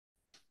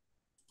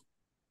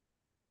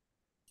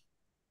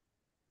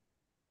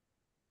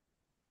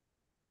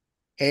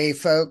Hey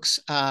folks,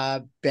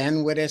 Ben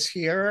Wittes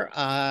here,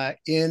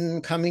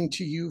 coming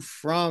to you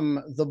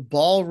from the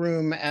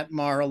ballroom at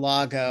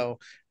Mar-a-Lago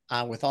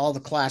with all the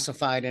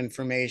classified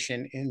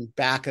information in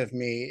back of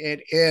me.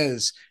 It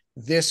is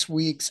this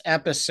week's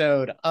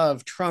episode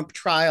of Trump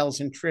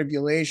Trials and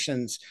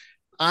Tribulations.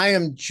 I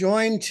am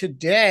joined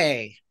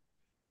today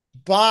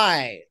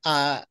by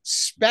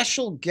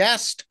special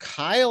guest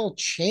Kyle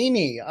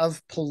Cheney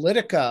of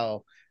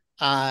Politico.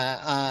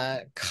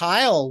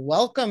 Kyle,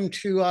 welcome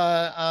to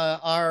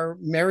our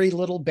merry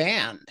little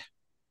band.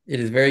 It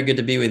is very good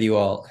to be with you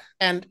all.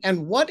 And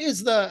what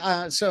is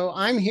the so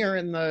I'm here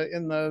in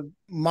the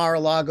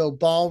Mar-a-Lago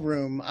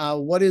ballroom.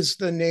 What is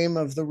the name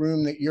of the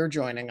room that you're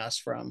joining us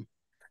from?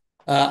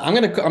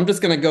 I'm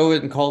just gonna go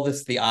and call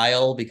this the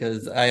aisle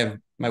because I have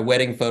my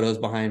wedding photos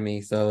behind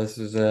me. So this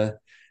is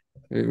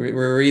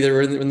we're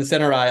in the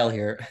center aisle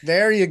here.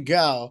 There you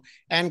go.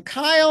 And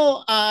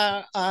Kyle,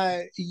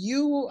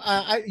 you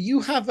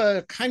have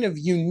a kind of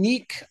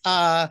unique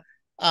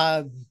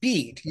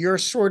beat. You're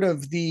sort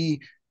of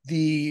the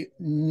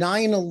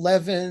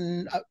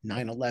 9/11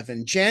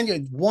 9/11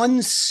 January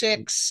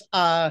 1/6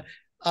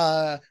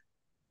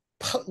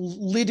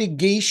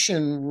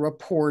 litigation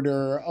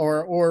reporter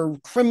or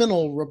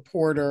criminal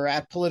reporter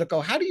at Politico.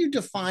 How do you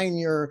define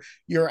your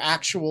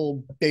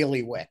actual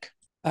bailiwick?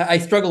 I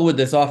struggle with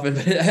this often,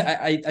 but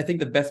I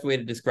think the best way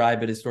to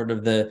describe it is sort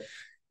of the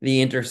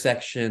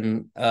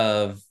intersection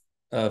of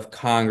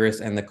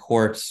Congress and the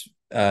courts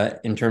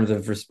in terms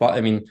of response.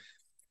 I mean,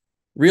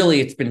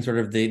 really, it's been sort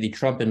of the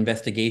Trump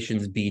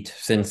investigations beat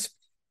since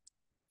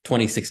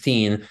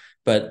 2016,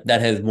 but that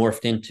has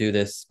morphed into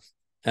this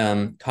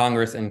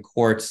Congress and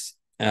courts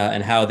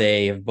and how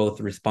they have both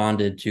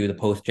responded to the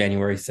post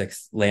January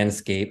 6th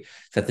landscape,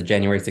 set the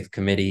January 6th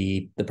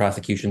committee, the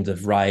prosecutions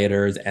of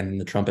rioters, and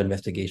the Trump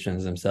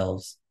investigations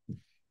themselves.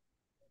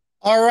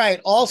 All right.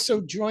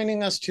 Also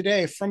joining us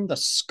today from the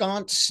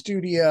Sconce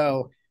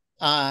studio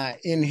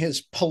in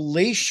his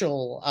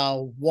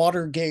palatial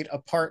Watergate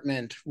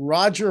apartment,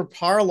 Roger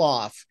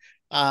Parloff.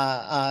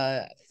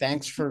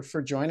 Thanks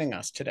for joining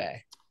us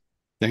today.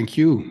 Thank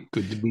you.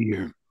 Good to be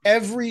here.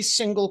 Every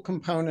single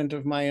component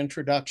of my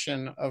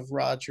introduction of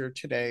Roger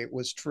today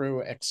was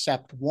true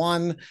except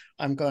one.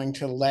 I'm going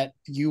to let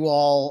you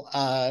all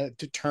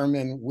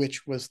determine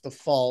which was the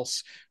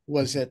false.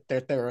 Was it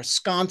that there are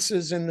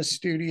sconces in the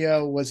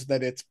studio? Was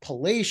that it's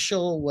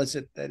palatial? Was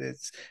it that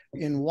it's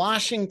in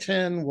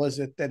Washington? Was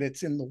it that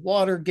it's in the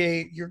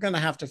Watergate? You're going to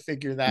have to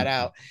figure that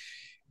out.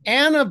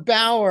 Anna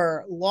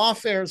Bowe,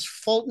 Lawfare's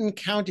Fulton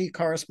County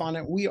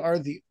correspondent. We are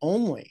the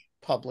only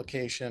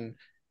publication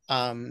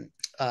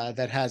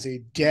that has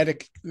a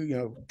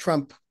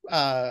Trump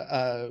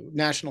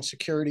national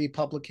security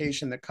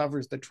publication that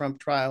covers the Trump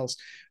trials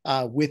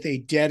with a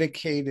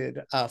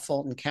dedicated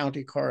Fulton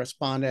County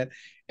correspondent.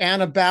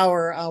 Anna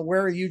Bowe,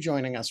 where are you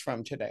joining us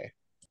from today?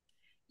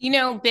 You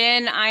know,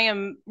 Ben, I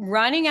am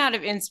running out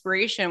of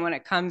inspiration when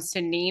it comes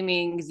to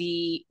naming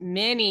the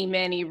many,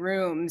 many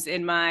rooms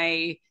in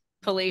my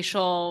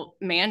palatial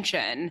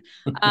mansion.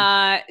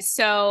 We're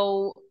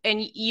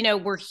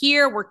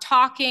here, we're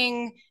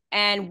talking,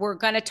 and we're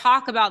going to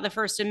talk about the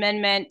First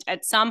Amendment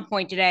at some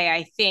point today,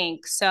 I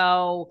think.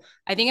 So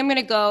I think I'm going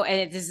to go,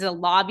 and this is a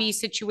lobby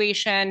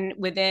situation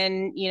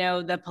within,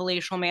 the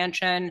palatial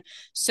mansion.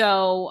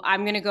 So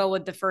I'm going to go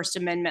with the First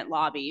Amendment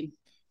lobby.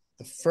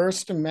 The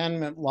First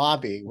Amendment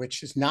lobby,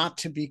 which is not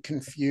to be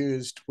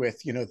confused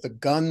with, the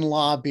gun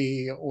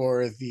lobby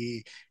or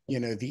the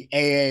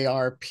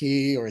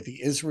AARP or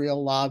the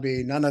Israel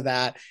lobby, none of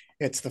that.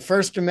 It's the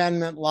First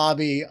Amendment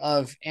lobby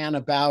of Anna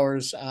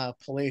Bowe's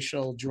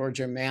palatial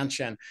Georgia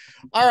mansion.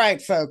 All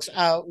right, folks,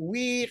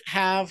 we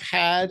have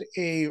had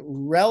a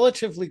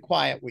relatively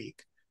quiet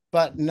week,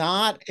 but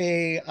not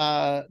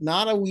a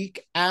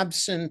week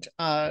absent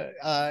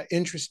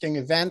interesting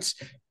events.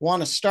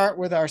 Want to start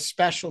with our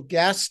special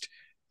guest,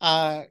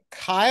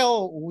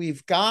 Kyle.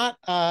 We've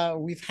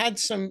had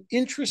some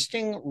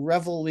interesting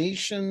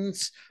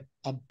revelations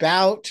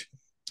about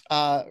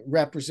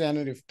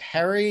Representative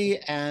Perry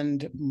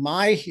and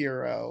my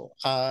hero,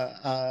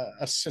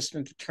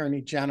 Assistant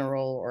Attorney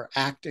General or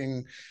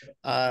acting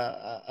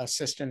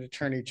Assistant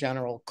Attorney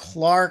General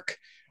Clark.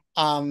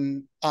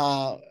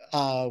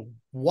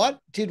 What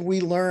did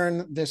we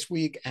learn this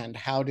week and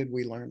how did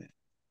we learn it?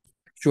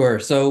 Sure.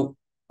 So,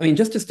 I mean,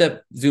 just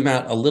to zoom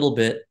out a little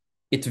bit,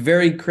 it's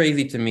very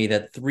crazy to me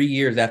that 3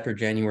 years after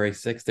January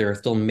 6th, there are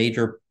still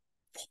major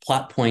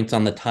plot points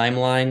on the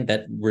timeline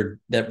that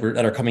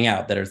are coming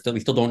out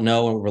we still don't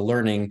know and we're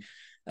learning.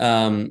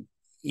 And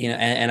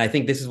I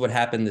think this is what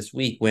happened this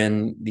week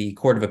when the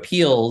Court of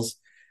Appeals,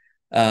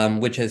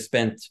 which has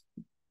spent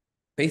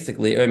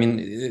basically, I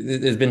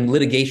mean, there's been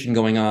litigation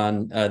going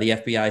on. The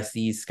FBI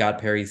seized Scott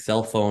Perry's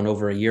cell phone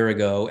over a year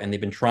ago, and they've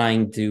been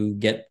trying to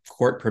get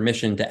court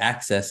permission to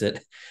access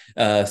it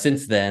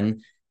since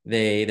then.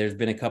 There's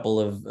been a couple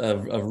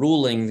of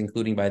rulings,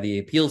 including by the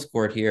appeals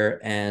court here,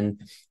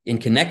 and in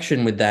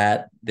connection with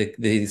that, the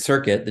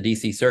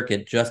DC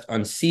Circuit, just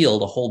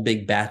unsealed a whole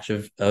big batch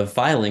of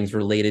filings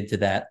related to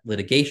that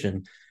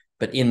litigation.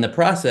 But in the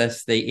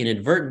process, they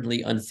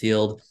inadvertently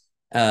unsealed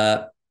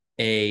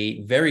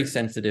a very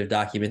sensitive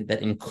document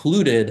that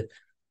included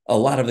a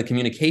lot of the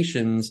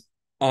communications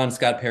on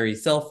Scott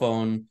Perry's cell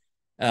phone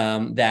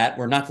that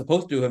were not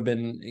supposed to have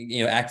been,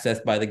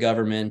 accessed by the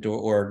government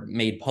or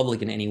made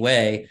public in any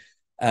way.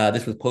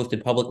 This was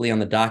posted publicly on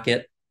the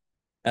docket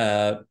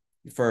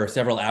for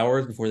several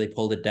hours before they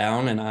pulled it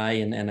down, and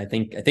I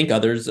think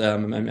others,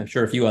 I'm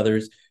sure a few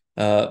others,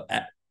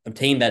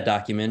 obtained that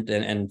document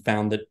and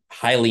found it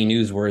highly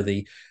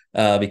newsworthy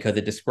because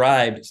it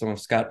described some of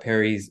Scott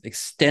Perry's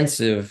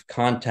extensive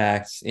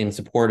contacts in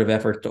support of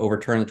efforts to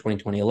overturn the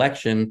 2020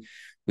 election.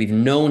 We've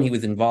known he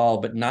was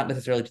involved, but not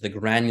necessarily to the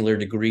granular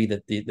degree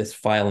that this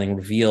filing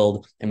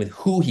revealed, and with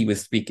who he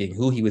was speaking,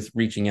 who he was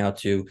reaching out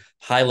to,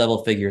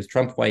 high-level figures,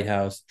 Trump White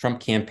House, Trump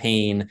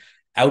campaign,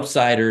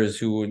 outsiders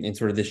who in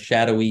sort of this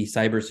shadowy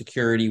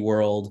cybersecurity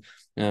world,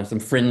 some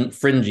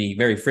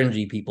very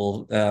fringy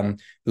people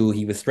who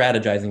he was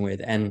strategizing with,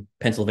 and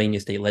Pennsylvania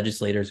state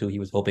legislators who he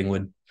was hoping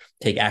would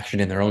take action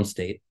in their own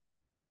state.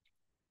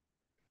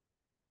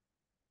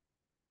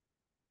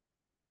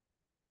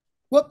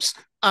 Whoops.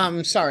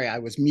 Sorry, I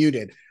was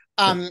muted.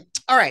 All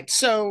right.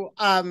 So,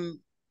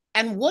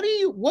 and what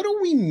do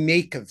we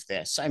make of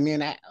this? I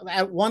mean,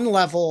 at one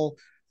level,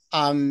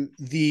 you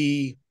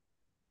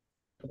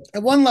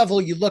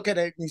look at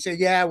it and you say,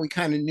 yeah, we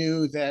kind of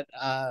knew that,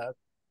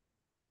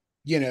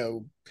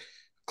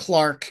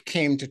 Clark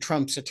came to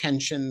Trump's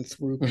attention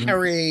through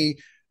Perry.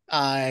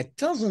 It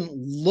doesn't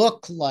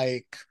look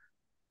like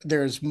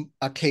there's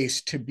a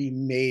case to be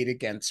made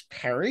against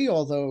Perry,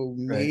 although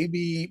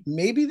maybe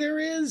there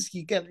is.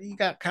 You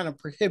got kind of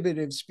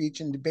prohibitive speech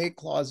and debate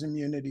clause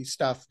immunity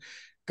stuff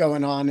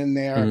going on in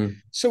there.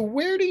 So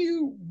what did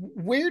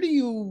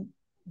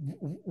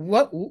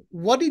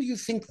you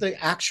think the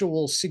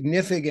actual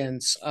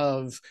significance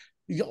of,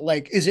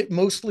 like, is it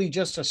mostly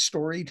just a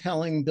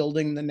storytelling,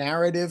 building the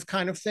narrative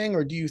kind of thing,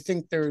 or do you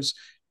think there's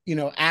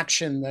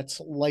action that's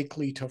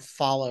likely to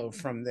follow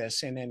from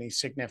this in any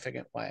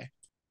significant way?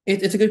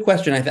 It's a good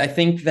question. I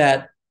think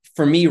that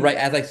for me, right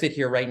as I sit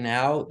here right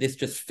now, this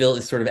just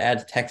sort of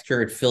adds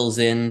texture. It fills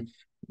in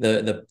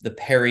the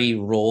Perry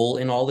role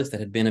in all this that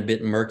had been a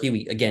bit murky.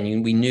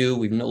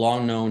 We've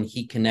long known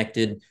he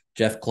connected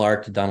Jeff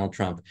Clark to Donald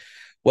Trump.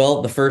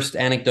 Well, the first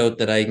anecdote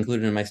that I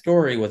included in my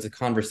story was a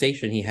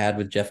conversation he had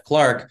with Jeff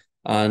Clark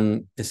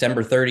on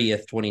December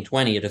 30th,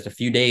 2020, just a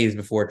few days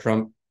before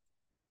Trump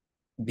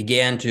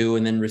began to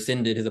and then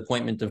rescinded his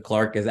appointment of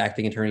Clark as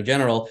acting attorney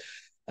general.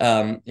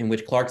 In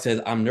which Clark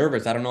says, "I'm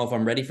nervous. I don't know if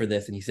I'm ready for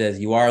this." And he says,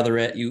 "You're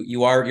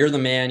the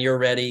man. You're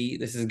ready.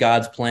 This is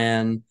God's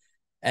plan."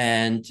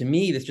 And to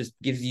me, this just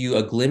gives you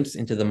a glimpse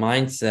into the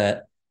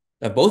mindset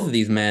of both of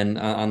these men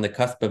on the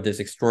cusp of this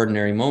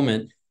extraordinary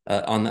moment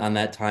on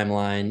that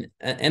timeline.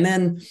 And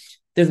then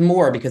there's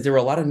more, because there were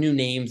a lot of new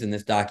names in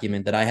this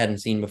document that I hadn't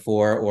seen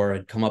before or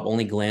had come up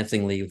only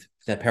glancingly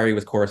that Perry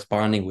was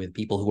corresponding with,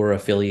 people who were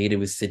affiliated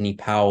with Sidney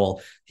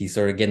Powell, these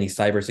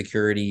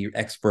cybersecurity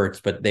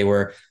experts, but there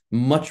was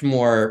much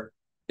more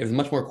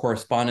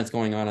correspondence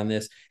going on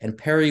this. And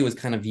Perry was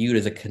kind of viewed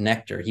as a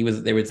connector.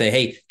 They would say,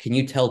 "Hey, can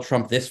you tell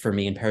Trump this for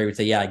me?" And Perry would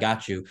say, "Yeah, I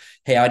got you.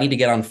 Hey, I need to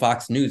get on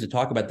Fox News to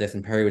talk about this."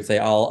 And Perry would say,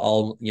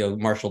 I'll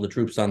marshal the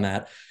troops on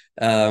that.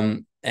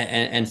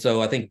 And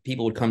so I think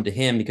people would come to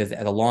him because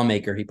as a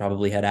lawmaker, he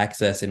probably had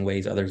access in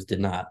ways others did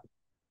not.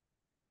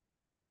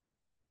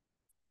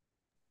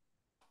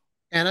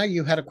 Anna,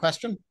 you had a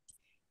question?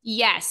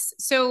 Yes.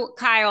 So,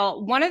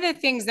 Kyle, one of the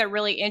things that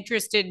really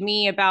interested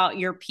me about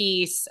your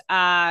piece,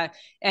 and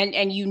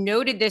you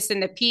noted this in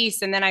the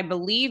piece, and then I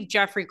believe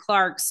Jeffrey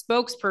Clark's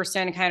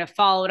spokesperson kind of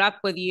followed up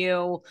with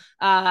you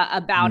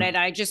about it.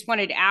 I just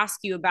wanted to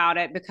ask you about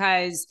it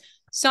because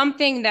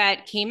something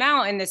that came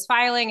out in this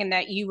filing and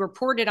that you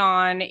reported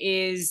on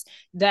is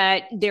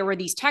that there were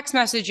these text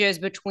messages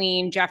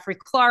between Jeffrey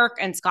Clark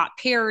and Scott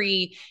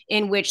Perry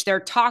in which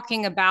they're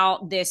talking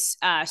about this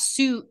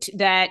suit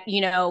that,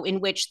 in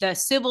which the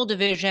civil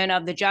division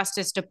of the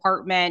Justice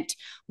Department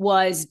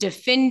was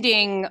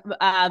defending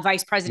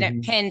Vice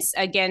President Pence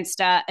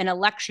against an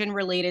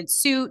election-related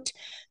suit.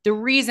 The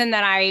reason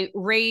that I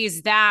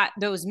raised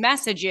those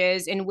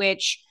messages in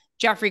which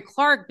Jeffrey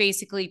Clark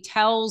basically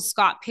tells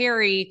Scott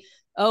Perry,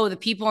 "Oh, the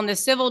people in the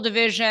civil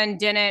division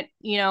didn't,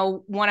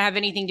 want to have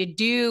anything to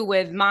do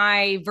with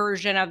my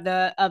version of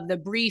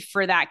the brief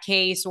for that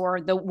case or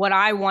what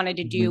I wanted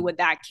to do with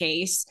that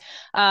case."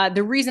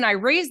 The reason I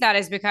raised that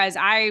is because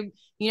I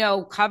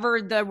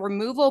covered the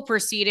removal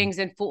proceedings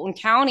in Fulton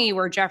County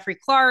where Jeffrey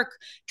Clark,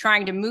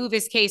 trying to move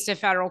his case to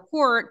federal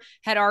court,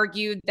 had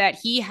argued that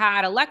he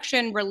had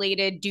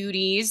election-related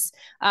duties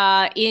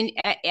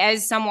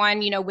as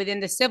someone, within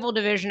the civil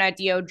division at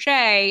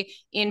DOJ,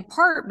 in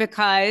part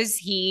because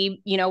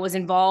he, was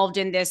involved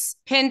in this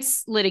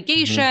Pence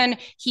litigation.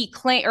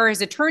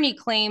 His attorney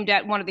claimed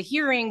at one of the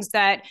hearings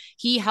that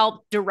he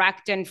helped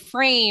direct and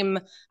frame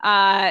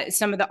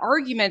some of the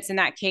arguments in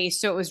that case.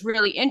 So it was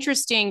really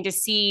interesting to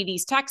see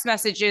these text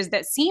messages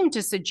that seem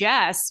to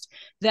suggest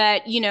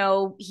that, you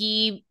know,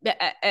 he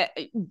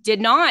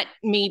did not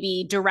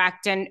maybe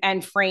direct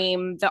and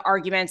frame the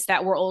arguments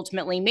that were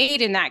ultimately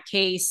made in that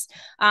case.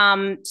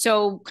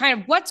 So kind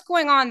of what's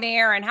going on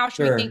there, and how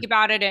should we think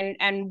about it?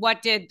 And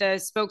what did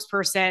the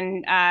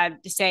spokesperson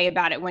say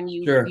about it when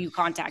you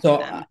contacted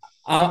them?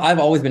 I've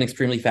always been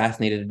extremely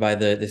fascinated by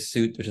this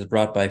suit, which is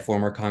brought by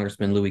former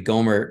Congressman Louis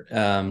Gohmert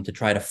to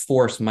try to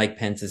force Mike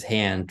Pence's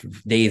hand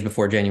days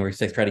before January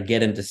 6th, try to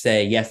get him to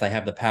say, yes, I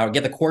have the power,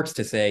 get the courts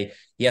to say,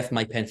 yes,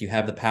 Mike Pence, you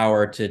have the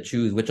power to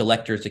choose which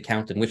electors to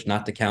count and which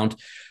not to count.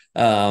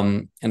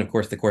 And of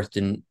course, the courts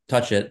didn't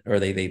touch it, or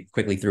they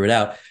quickly threw it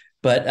out.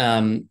 But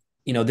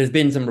you know, there's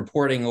been some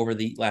reporting over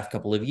the last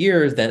couple of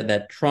years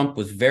that Trump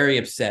was very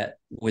upset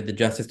with the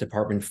Justice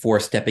Department for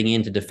stepping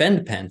in to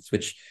defend Pence,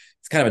 which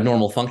it's kind of a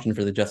normal function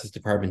for the Justice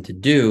Department to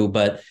do.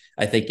 But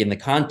I think in the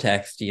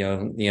context,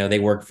 in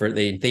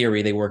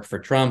theory, they work for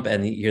Trump,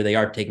 and here they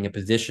are taking a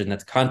position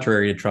that's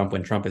contrary to Trump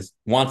when Trump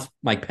wants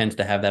Mike Pence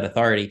to have that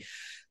authority.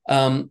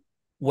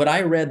 What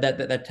I read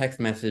that text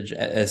message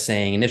as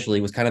saying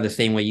initially was kind of the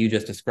same way you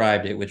just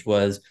described it, which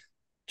was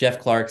Jeff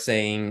Clark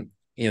saying,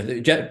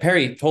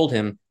 Perry told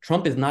him,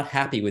 Trump is not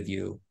happy with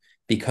you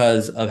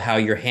because of how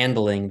you're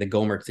handling the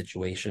Gohmert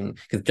situation,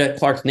 because Jeff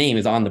Clark's name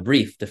is on the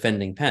brief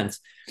defending Pence.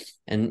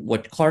 And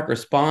what Clark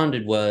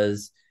responded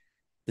was,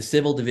 the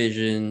civil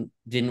division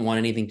didn't want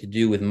anything to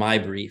do with my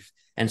brief.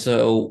 And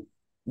so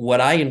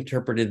what I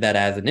interpreted that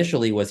as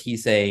initially was he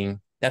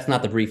saying, that's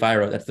not the brief I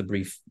wrote, that's the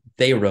brief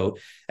they wrote.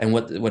 And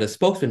what a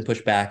spokesman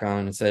pushed back on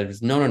and said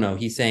was, no.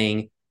 He's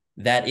saying,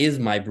 that is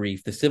my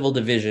brief. The civil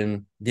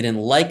division didn't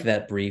like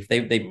that brief.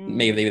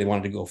 Maybe they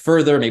wanted to go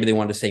further. Maybe they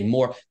wanted to say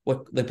more.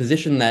 What the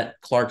position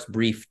that Clark's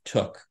brief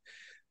took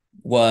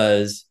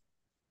was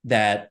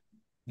that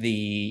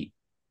the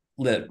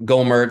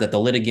Gohmert, that the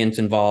litigants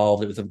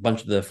involved, it was a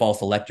bunch of the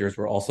false electors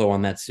were also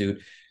on that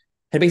suit,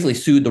 had basically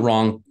sued the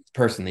wrong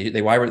person.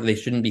 They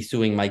shouldn't be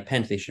suing Mike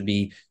Pence. They should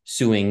be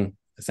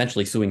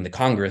essentially suing the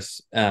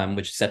Congress,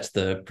 which sets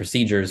the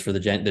procedures for the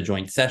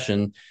joint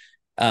session.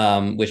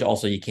 Which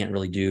also you can't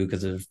really do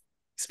because of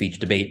speech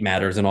debate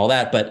matters and all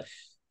that. But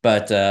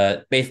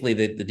basically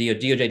the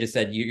DOJ just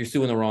said, you're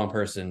suing the wrong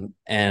person.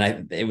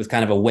 And it was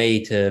kind of a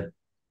way to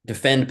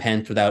defend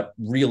Pence without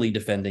really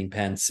defending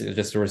Pence. It was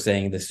just sort of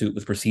saying the suit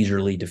was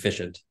procedurally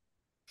deficient.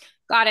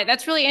 Got it.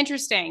 That's really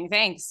interesting.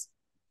 Thanks.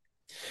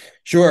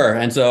 Sure.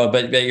 And so,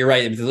 but you're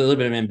right. It was a little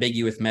bit of an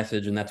ambiguous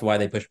message, and that's why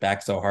they pushed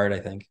back so hard, I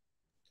think.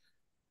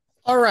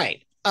 All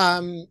right.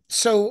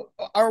 So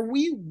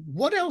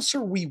what else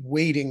are we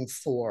waiting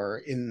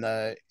for in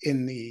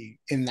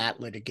that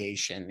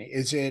litigation?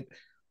 Is it,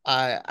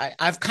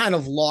 I've kind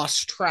of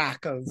lost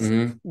track of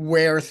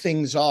where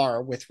things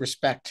are with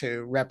respect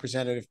to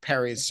Representative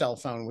Perry's cell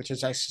phone, which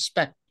is, I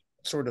suspect,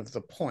 sort of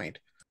the point.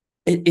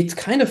 It's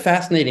kind of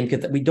fascinating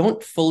because we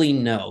don't fully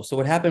know. So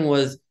what happened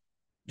was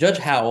Judge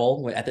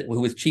Howell,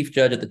 who was chief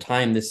judge at the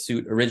time this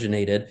suit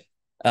originated,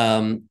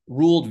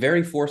 ruled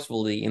very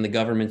forcefully in the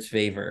government's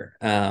favor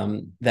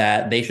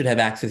that they should have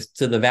access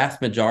to the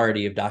vast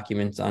majority of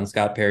documents on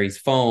Scott Perry's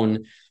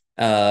phone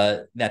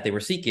that they were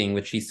seeking,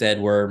 which he said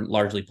were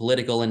largely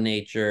political in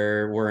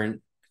nature,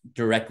 weren't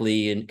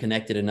directly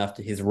connected enough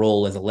to his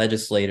role as a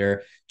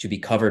legislator to be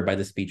covered by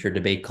the speech or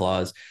debate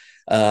clause.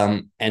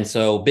 And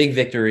so big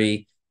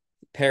victory.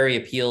 Perry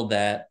appealed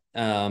that,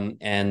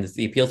 and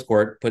the appeals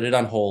court put it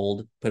on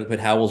hold, put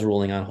Howell's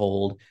ruling on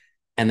hold,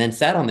 and then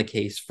sat on the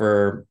case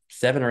for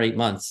 7 or 8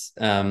 months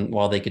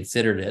while they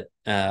considered it,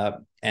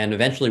 and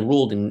eventually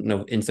ruled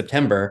in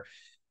September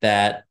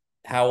that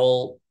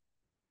Howell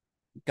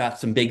got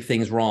some big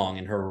things wrong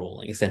in her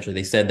ruling. Essentially,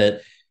 they said that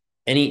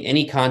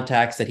any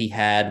contacts that he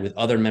had with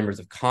other members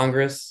of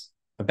Congress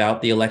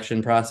about the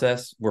election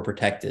process were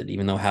protected,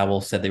 even though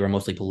Howell said they were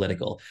mostly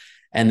political.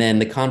 And then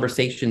the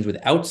conversations with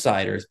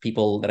outsiders,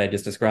 people that I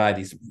just described,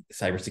 these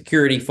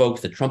cybersecurity folks,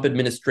 the Trump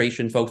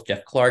administration folks,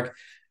 Jeff Clark,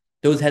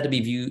 those had to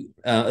be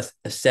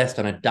assessed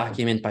on a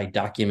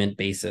document-by-document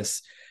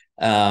basis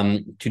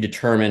to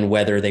determine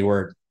whether they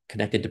were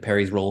connected to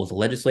Perry's role as a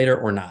legislator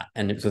or not.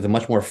 And it was a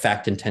much more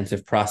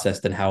fact-intensive process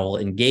than Howell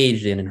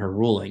engaged in her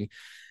ruling.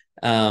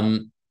 Now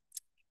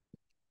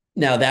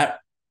that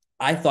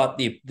I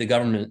thought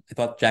I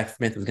thought Jack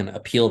Smith was going to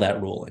appeal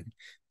that ruling.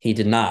 He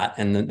did not,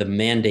 and the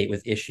mandate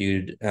was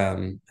issued,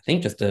 I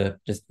think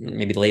just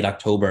maybe late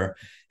October,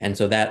 and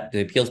so that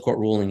the appeals court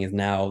ruling is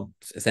now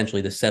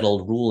essentially the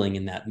settled ruling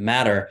in that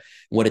matter.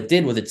 What it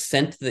did was it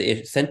sent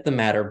the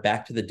matter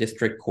back to the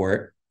district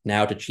court,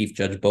 now to Chief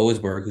Judge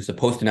Boasberg, who's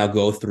supposed to now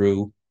go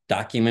through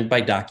document by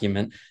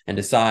document and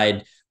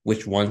decide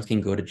which ones can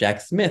go to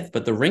Jack Smith.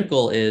 But the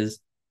wrinkle is,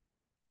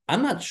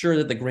 I'm not sure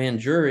that the grand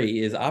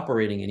jury is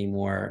operating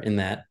anymore in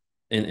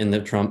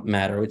the Trump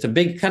matter. It's a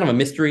big kind of a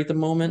mystery at the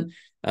moment.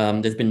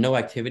 There's been no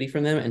activity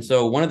from them. And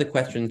so one of the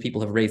questions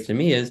people have raised to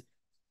me is,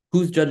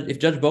 if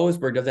Judge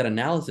Boasberg does that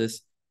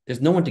analysis,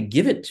 there's no one to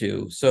give it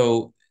to.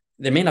 So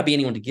there may not be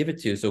anyone to give it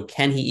to. So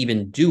can he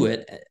even do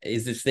it?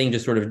 Is this thing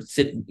just sort of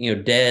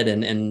dead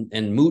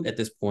and moot at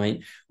this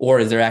point? Or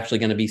is there actually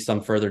going to be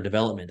some further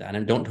development? And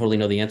I don't totally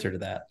know the answer to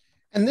that.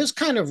 And this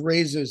kind of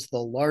raises the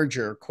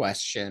larger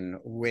question,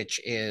 which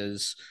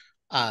is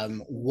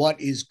what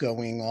is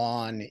going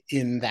on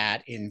in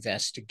that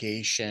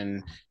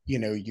investigation? You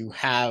know, you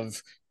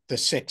have the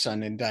 6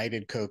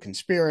 unindicted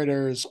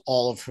co-conspirators,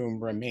 all of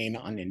whom remain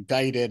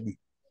unindicted.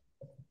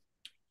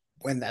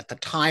 When at the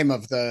time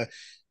of the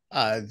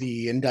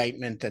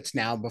indictment that's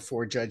now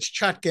before Judge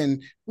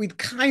Chutkan, we'd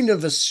kind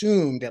of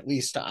assumed, at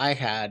least I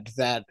had,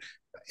 that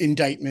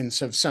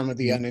indictments of some of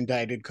the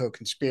unindicted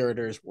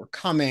co-conspirators were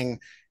coming.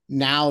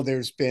 Now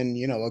there's been,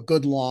 you know, a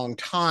good long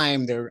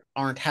time. There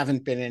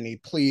haven't been any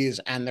pleas,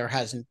 and there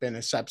hasn't been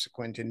a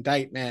subsequent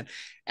indictment.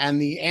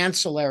 And the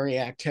ancillary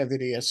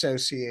activity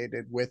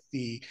associated with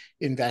the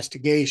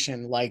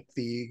investigation, like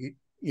the,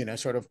 you know,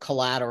 sort of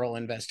collateral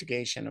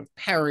investigation of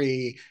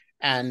Perry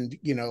and,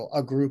 you know,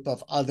 a group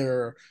of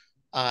other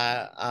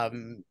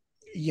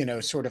you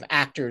know, sort of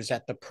actors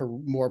at the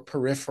more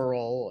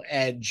peripheral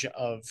edge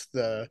of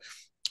the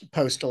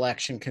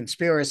post-election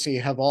conspiracy,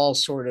 have all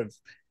sort of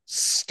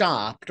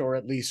stopped, or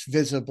at least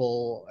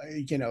visible,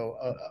 you know,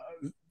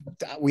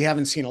 we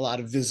haven't seen a lot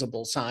of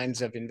visible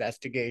signs of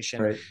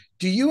investigation. Right.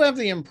 Do you have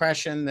the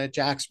impression that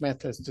Jack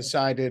Smith has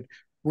decided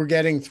we're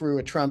getting through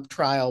a Trump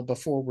trial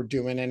before we're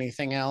doing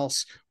anything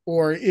else?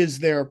 Or is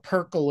there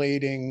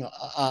percolating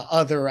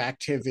other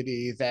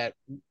activity that,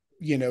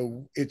 you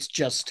know, it's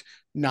just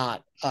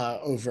not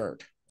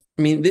overt?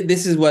 I mean,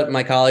 this is what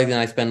my colleagues and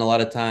I spend a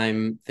lot of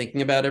time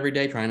thinking about every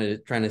day, trying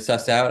to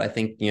suss out. I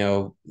think, you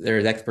know,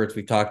 there's experts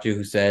we've talked to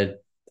who said,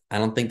 I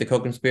don't think the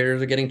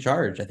co-conspirators are getting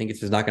charged. I think it's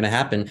just not going to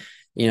happen.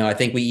 You know, I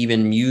think we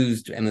even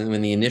used, and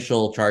when the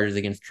initial charges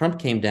against Trump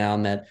came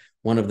down, that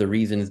one of the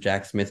reasons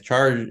Jack Smith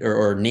charged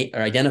or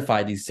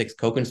identified these 6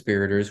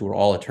 co-conspirators who were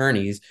all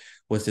attorneys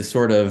was to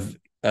sort of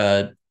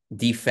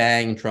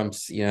defang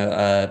Trump's, you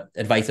know,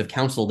 advice of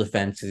counsel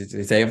defense.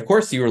 They say, of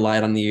course you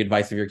relied on the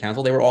advice of your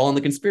counsel. They were all in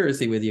the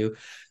conspiracy with you.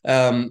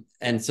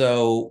 And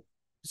so,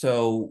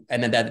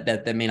 and then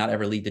that may not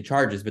ever lead to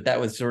charges, but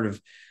that was sort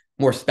of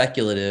more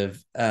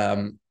speculative.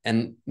 And,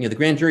 you know, the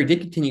grand jury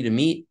did continue to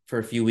meet for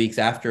a few weeks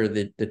after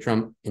the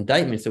Trump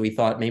indictment. So we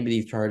thought maybe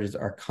these charges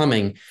are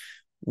coming.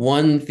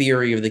 One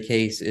theory of the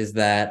case is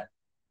that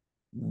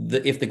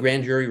if the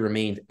grand jury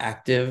remains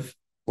active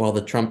while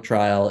the Trump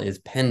trial is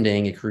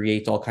pending, it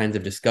creates all kinds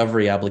of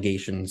discovery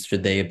obligations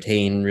should they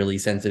obtain really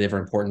sensitive or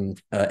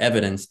important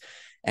evidence.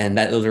 And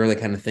those are the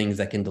kind of things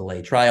that can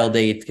delay trial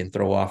dates, can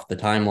throw off the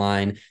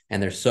timeline.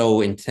 And they're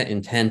so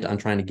intent on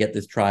trying to get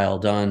this trial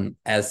done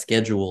as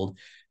scheduled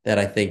that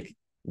I think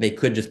they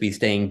could just be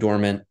staying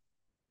dormant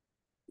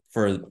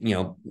for, you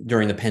know,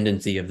 during the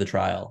pendency of the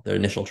trial, the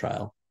initial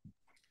trial.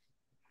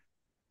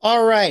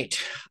 All right.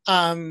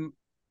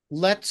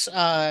 Let's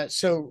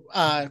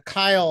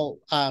Kyle,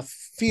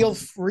 feel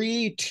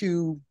free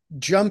to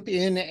jump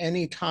in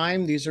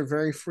anytime. These are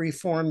very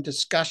free-form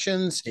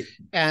discussions,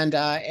 and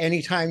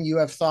anytime you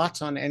have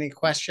thoughts on any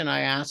question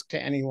I ask to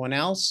anyone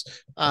else,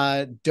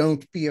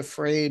 don't be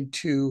afraid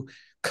to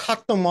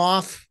cut them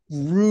off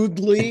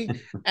rudely,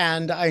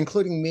 and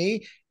including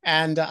me,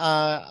 and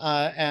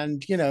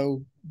you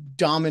know,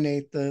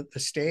 dominate the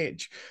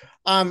stage.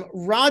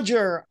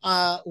 Roger,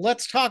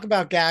 let's talk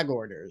about gag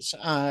orders,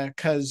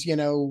 because, you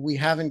know, we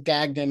haven't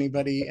gagged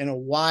anybody in a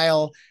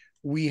while.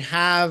 We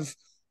have,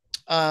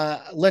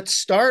 let's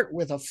start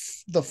with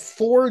the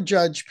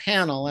 4-judge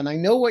panel. And I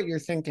know what you're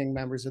thinking,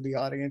 members of the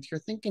audience. You're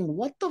thinking,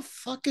 what the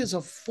fuck is a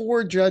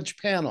 4-judge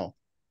panel?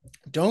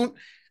 Don't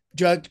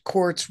judge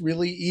courts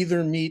really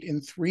either meet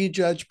in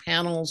 3-judge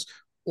panels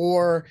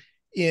or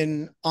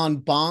in en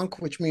banc,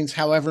 which means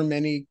however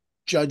many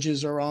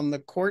judges are on the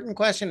court in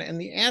question?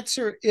 And the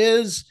answer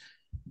is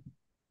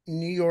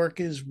New York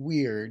is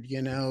weird.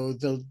 You know,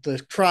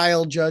 the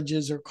trial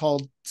judges are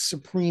called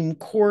Supreme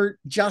Court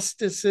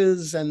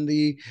justices, and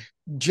the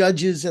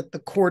judges at the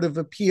Court of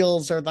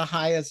Appeals are the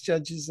highest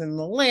judges in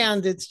the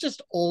land. It's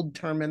just old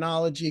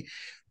terminology.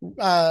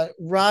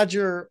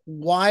 Roger,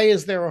 why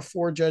is there a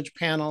 4-judge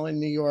panel in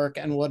New York,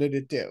 and what did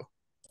it do?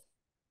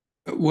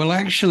 Well,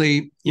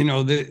 actually, you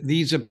know,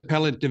 these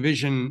appellate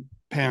division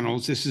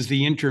panels, this is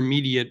the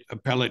Intermediate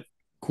Appellate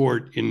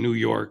Court in New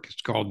York.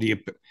 It's called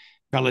the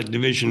Appellate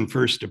Division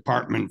First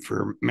Department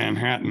for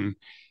Manhattan.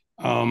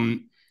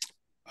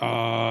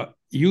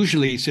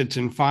 Usually sits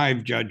in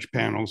 5-judge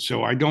panels,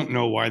 so I don't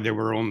know why there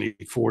were only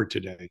 4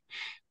 today.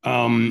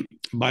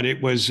 But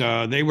it was,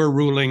 they were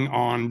ruling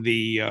on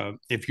the,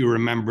 if you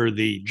remember,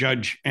 the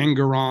Judge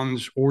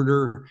Engoron's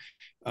order.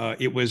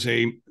 It was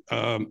a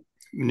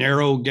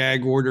narrow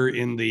gag order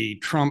in the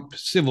Trump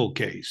civil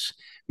case,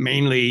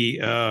 mainly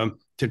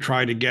to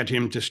try to get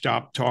him to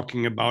stop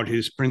talking about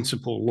his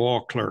principal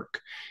law clerk.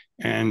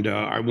 And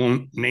I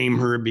won't name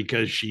her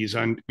because she's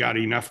got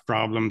enough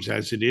problems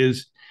as it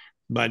is.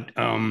 But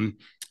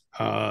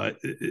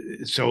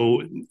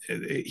so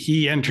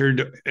he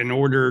entered an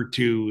order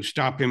to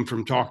stop him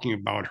from talking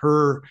about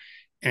her,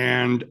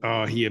 and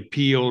he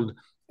appealed,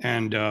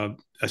 and a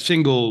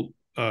single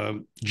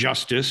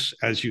justice,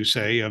 as you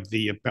say, of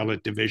the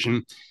appellate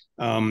division,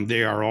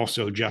 they are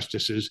also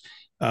justices,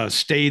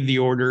 stayed the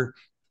order.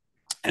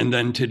 And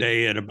then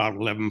today at about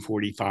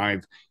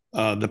 11:45,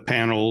 the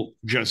panel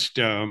just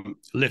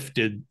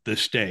lifted the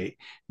stay.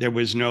 There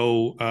was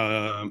no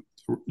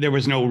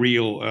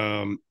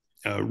real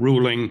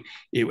ruling.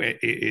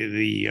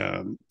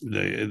 The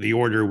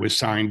order was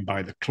signed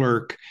by the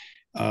clerk.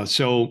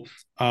 So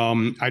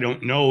I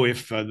don't know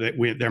if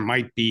there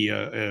might be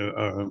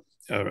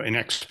an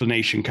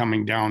explanation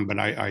coming down, but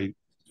I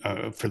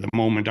for the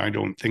moment I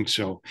don't think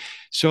so.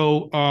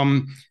 So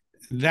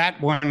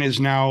that one is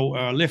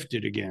now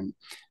lifted again.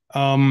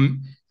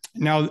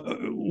 Now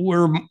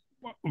we're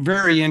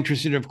very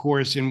interested, of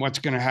course, in what's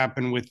going to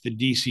happen with the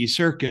DC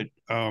Circuit.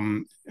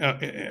 With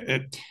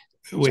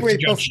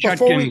wait,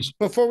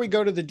 before we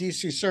go to the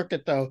DC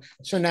Circuit, though,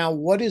 so now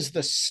what is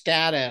the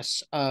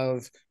status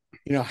of,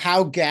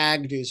 how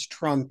gagged is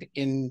Trump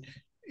in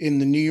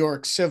the New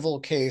York civil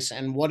case,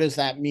 and what does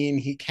that mean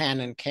he can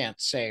and can't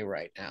say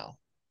right now?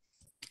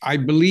 I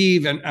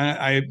believe, and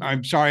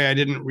I'm sorry I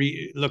didn't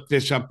look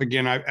this up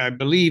again. I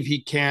believe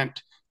he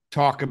can't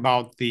talk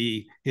about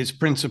his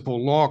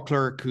principal law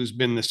clerk, who's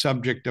been the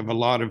subject of a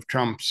lot of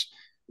Trump's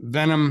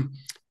venom.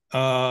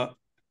 And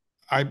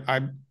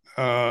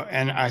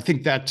I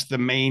think that's the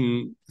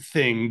main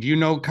thing. Do you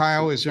know,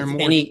 Kyle? Is there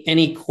more?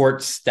 Any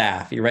court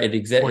staff? You're right. It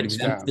exempts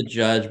the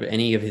judge, but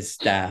any of his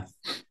staff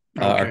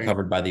are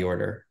covered by the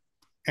order.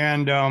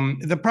 And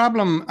the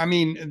problem, I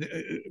mean,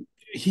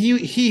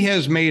 he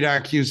has made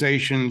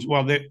accusations.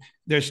 Well,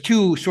 there's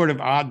two sort of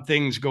odd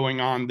things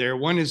going on there.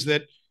 One is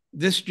that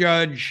this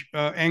judge,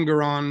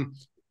 Engoron,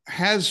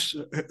 has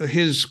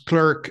his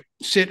clerk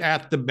sit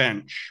at the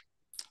bench.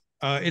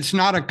 It's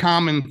not a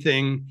common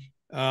thing.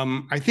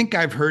 I think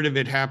I've heard of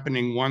it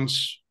happening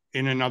once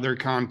in another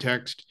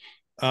context.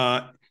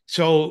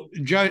 So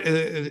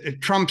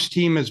Trump's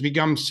team has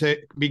begun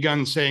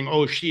saying,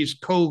 "Oh, she's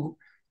co-judging."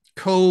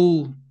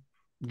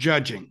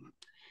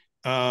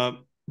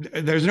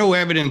 There's no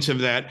evidence of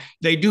that.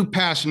 They do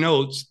pass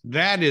notes.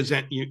 That is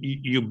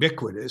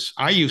ubiquitous.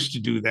 I used to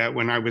do that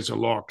when I was a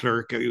law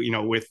clerk,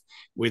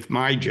 with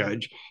my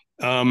judge.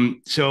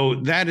 So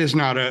that is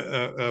not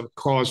a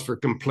cause for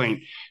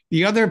complaint.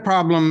 The other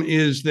problem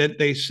is that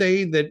they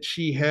say that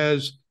she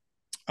has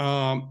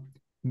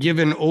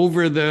given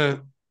over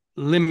the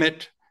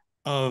limit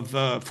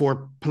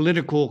for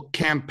political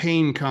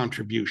campaign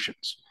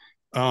contributions.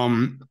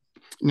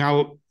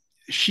 Now,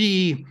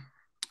 she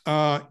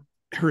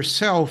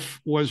herself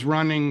was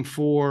running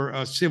for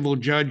a civil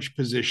judge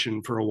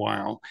position for a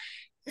while.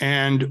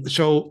 And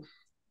so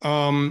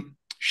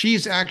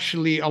she's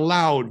actually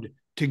allowed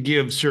to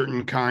give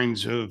certain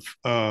kinds of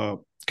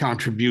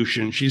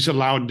contributions. She's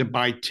allowed to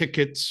buy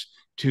tickets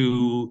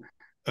to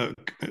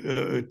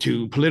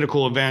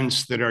political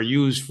events that are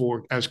used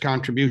as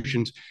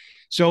contributions.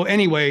 So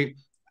anyway,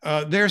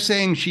 they're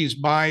saying she's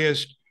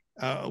biased.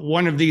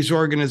 One of these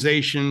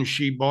organizations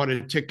she bought a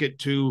ticket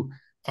to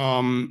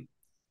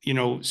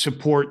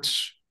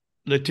supports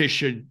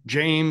Letitia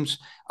James.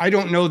 I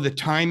don't know the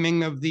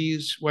timing of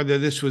these, whether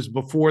this was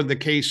before the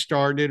case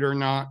started or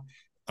not.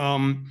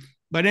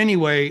 But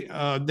anyway,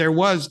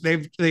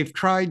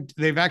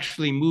 they've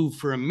actually moved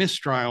for a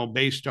mistrial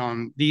based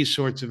on these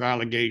sorts of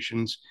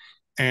allegations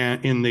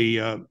and in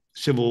the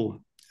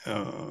civil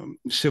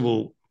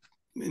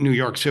New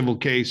York civil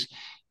case.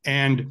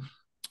 And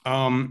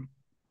Judge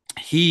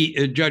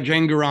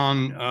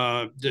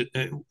Engoron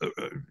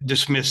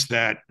dismissed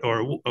that,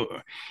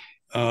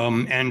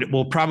 and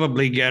we'll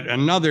probably get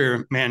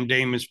another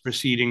mandamus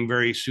proceeding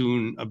very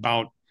soon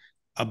about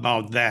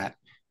that.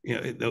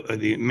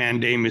 The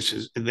mandamus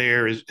is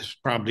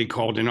probably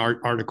called an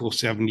Article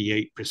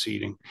 78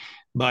 proceeding,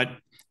 but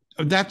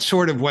that's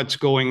sort of what's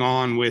going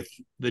on with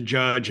the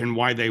judge and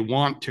why they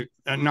want to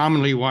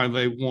nominally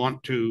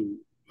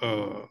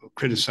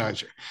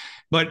criticize her.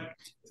 But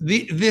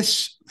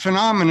this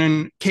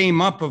phenomenon came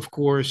up, of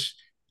course,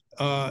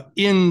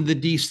 in the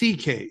DC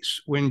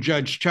case when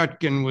Judge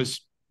Chutkan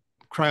was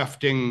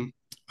crafting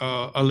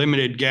a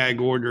limited gag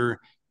order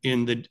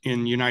in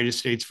United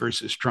States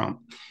versus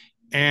Trump.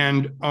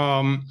 And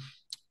one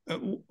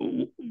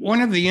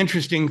of the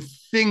interesting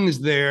things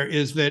there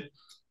is that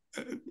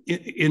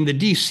in the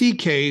DC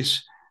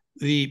case,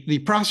 the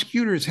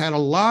prosecutors had a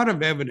lot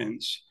of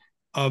evidence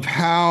of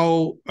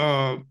how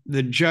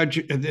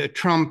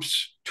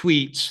Trump's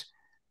tweets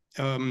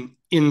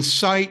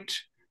incite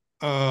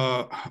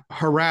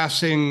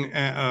harassing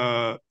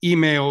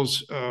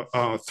emails,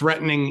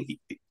 threatening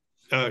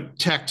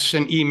texts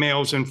and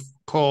emails and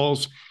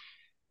calls.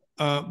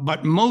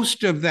 But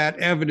most of that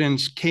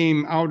evidence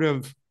came out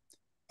of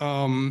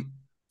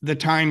the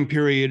time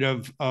period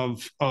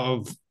of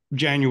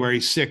January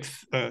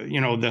 6th,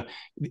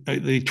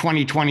 the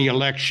 2020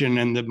 election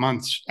and the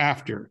months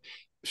after.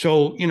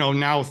 So,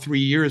 now 3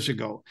 years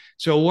ago.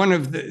 So one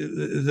of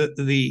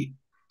the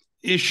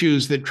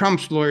issues that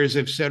Trump's lawyers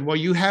have said, well,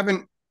 you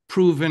haven't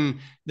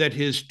proven that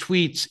his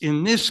tweets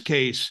in this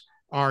case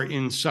are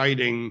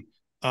inciting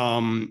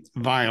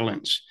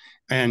violence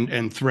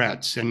and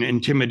threats and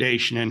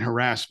intimidation and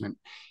harassment.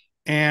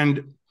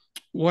 And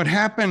what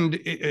happened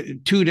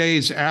 2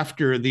 days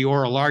after the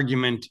oral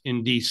argument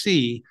in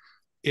DC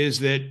is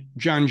that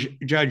Judge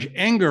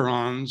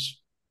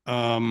Engeron's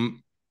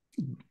own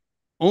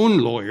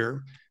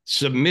lawyer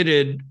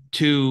submitted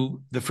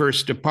to the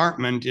First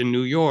Department in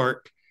New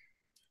York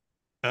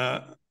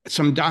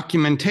some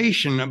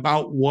documentation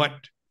about what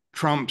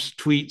Trump's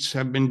tweets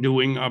have been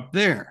doing up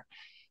there.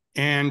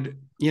 And,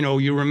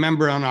 you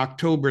remember on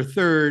October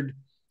 3rd,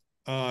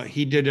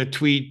 he did a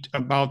tweet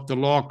about the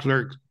law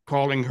clerk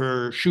calling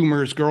her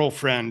Schumer's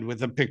girlfriend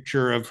with a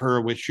picture of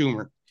her with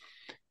Schumer,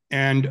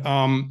 and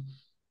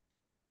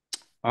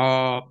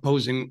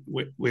posing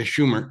with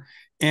Schumer.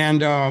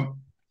 And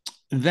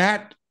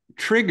that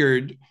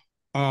triggered,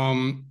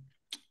 well,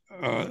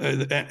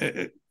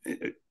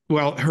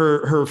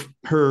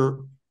 her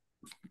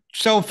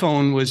cell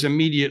phone was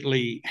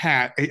immediately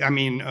hacked.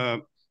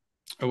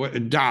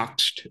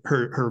 Doxed,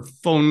 her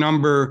phone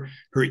number,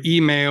 her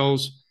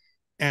emails,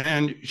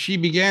 and she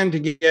began to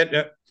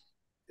get.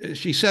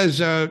 She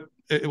says, a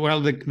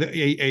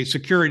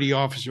security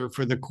officer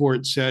for the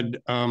court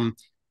said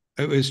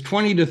it was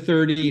 20 to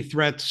 30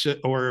 threats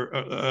or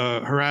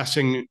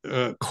harassing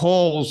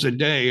calls a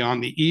day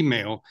on the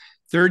email,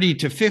 30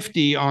 to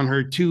 50 on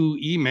her 2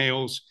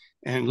 emails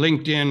and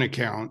LinkedIn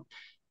account.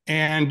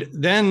 And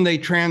then they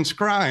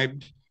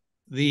transcribed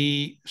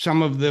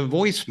some of the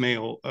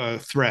voicemail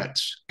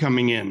threats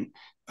coming in,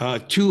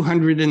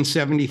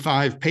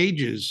 275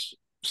 pages,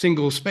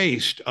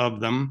 single-spaced of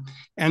them,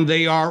 and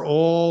they are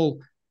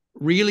all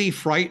really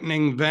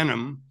frightening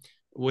venom,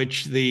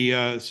 which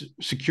the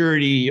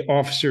security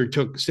officer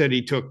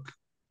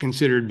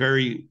considered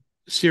very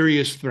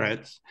serious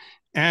threats,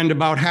 and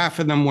about half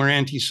of them were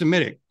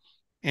anti-Semitic,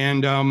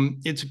 and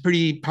it's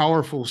pretty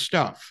powerful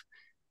stuff.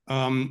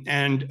 After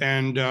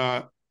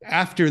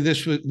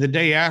this, the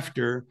day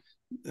after,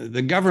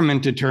 the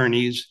government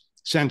attorneys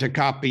sent a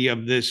copy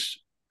of this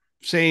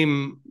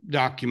same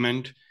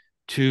document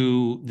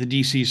to the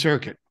DC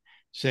Circuit,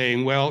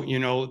 saying, well,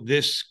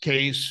 this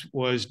case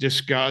was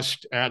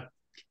discussed at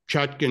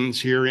Chutkan's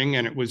hearing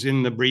and it was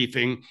in the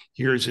briefing.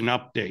 Here's an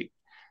update.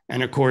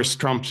 And of course,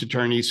 Trump's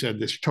attorney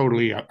said this is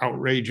totally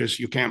outrageous.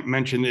 You can't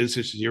mention this.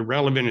 This is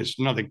irrelevant. It's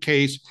another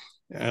case.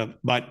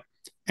 But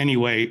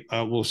anyway,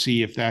 we'll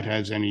see if that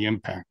has any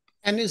impact.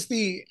 And is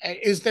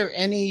there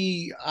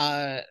any,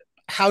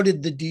 how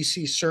did the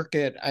DC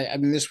Circuit, I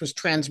mean, this was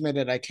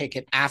transmitted, I take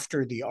it,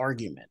 after the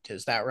argument.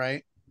 Is that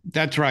right?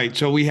 That's right.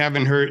 So we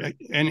haven't heard,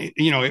 and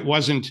it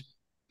wasn't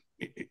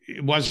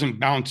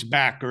bounced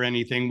back or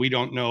anything. We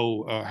don't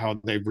know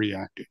how they've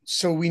reacted.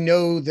 So we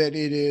know that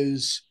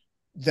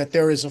that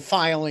there is a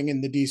filing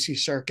in the DC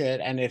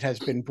Circuit and it has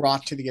been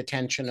brought to the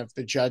attention of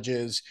the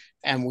judges,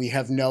 and we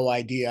have no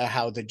idea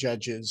how the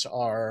judges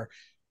are,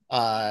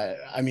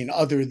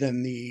 other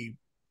than the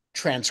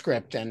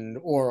transcript and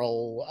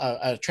oral,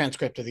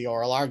 transcript of the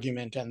oral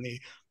argument and the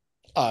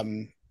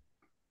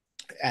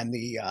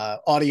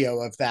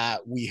audio of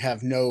that, we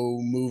have no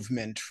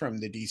movement from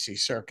the DC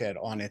Circuit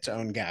on its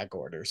own gag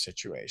order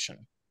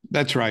situation.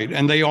 That's right.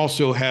 And they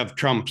also have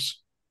Trump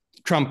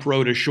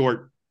wrote a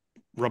short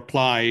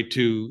reply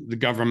to the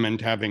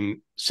government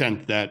having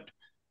sent that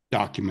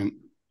document.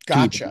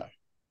 Gotcha.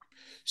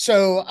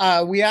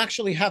 So we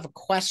actually have a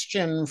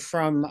question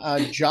from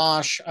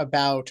Josh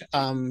about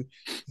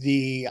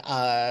the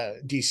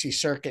DC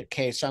Circuit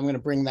case. I'm going to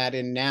bring that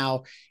in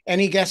now.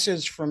 Any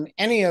guesses from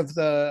any of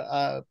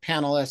the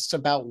panelists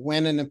about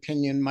when an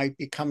opinion might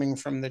be coming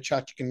from the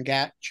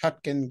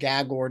Chutkan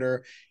gag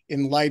order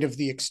in light of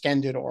the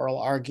extended oral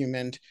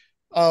argument?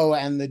 Oh,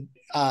 and the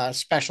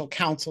special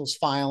counsel's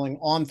filing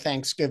on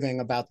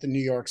Thanksgiving about the New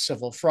York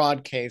civil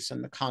fraud case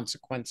and the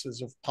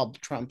consequences of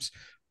Trump's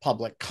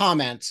public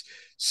comments.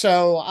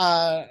 So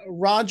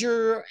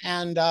Roger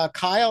and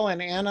Kyle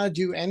and Anna,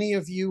 do any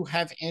of you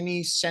have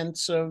any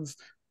sense of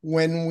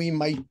when we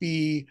might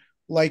be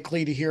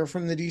likely to hear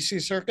from the DC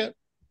Circuit?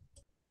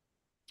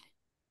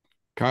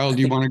 Kyle,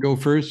 do you want to go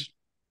first?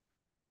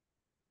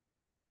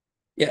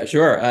 Yeah,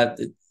 sure.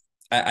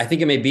 I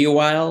think it may be a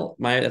while.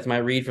 That's my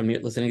read from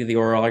listening to the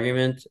oral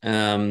argument.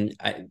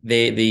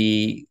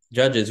 The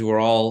judges, who are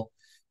all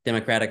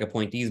Democratic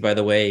appointees, by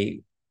the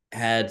way,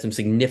 had some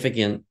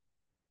significant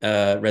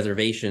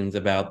reservations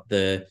about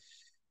the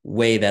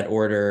way that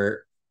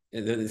order,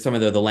 some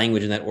of the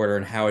language in that order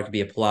and how it could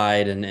be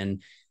applied,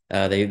 and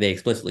they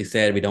explicitly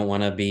said we don't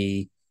want to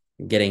be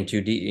getting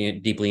too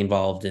deeply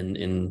involved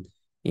in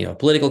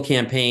political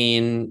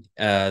campaign.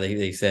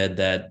 They said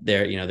that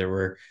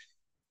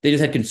they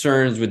just had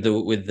concerns with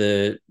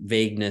the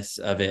vagueness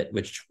of it,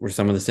 which were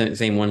some of the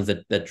same ones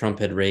that Trump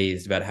had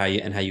raised about how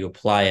you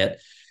apply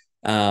it.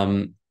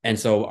 And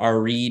so our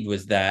read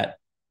was that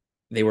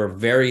they were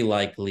very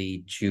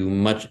likely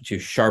to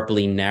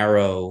sharply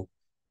narrow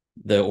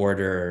the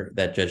order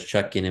that Judge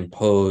Chutkan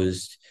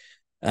imposed,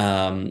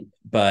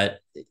 but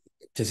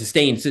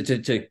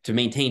to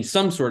maintain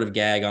some sort of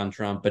gag on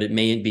Trump, but it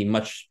may be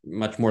much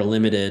more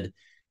limited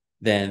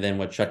than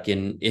what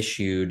Chutkan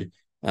issued.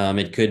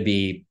 It could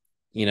be,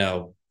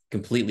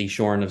 completely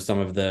shorn of some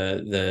of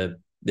the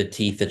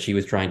teeth that she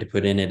was trying to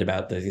put in it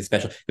about the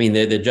special. I mean,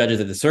 the judges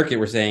at the circuit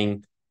were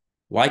saying,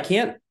 why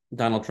can't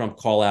Donald Trump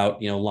call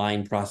out,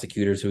 line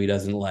prosecutors who he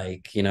doesn't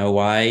like?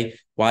 Why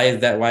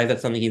is that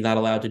something he's not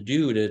allowed to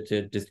do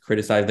to just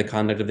criticize the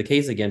conduct of the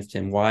case against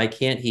him? Why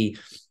can't he,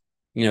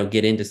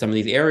 get into some of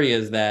these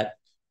areas that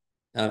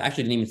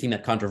actually didn't even seem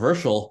that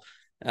controversial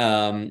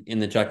in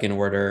the Chutkan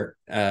order?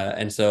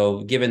 And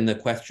so given the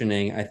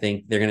questioning, I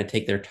think they're going to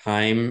take their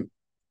time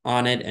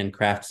on it and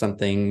craft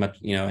something much,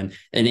 and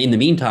in the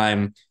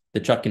meantime, the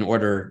Chutkan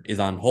order is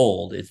on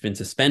hold. It's been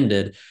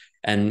suspended.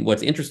 And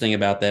what's interesting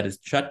about that is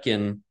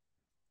Chutkan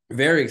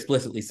very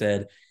explicitly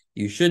said,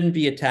 you shouldn't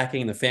be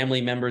attacking the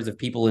family members of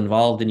people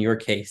involved in your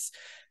case.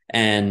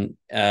 And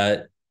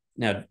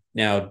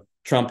now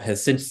Trump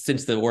has,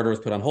 since the order was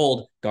put on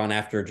hold, gone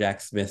after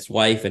Jack Smith's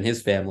wife and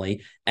his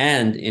family.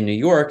 And in New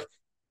York,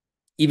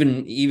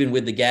 even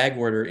with the gag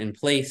order in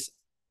place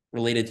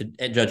related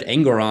to Judge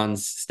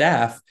Engoron's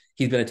staff,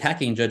 he's been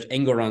attacking Judge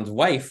Engoron's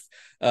wife,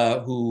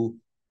 who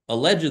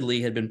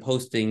allegedly had been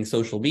posting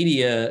social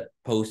media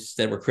posts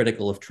that were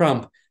critical of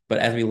Trump. But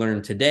as we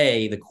learned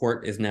today, the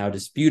court is now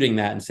disputing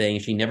that and saying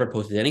she never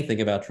posted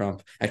anything about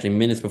Trump. Actually,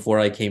 minutes before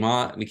we came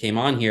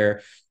on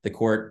here, the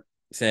court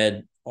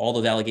said all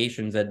those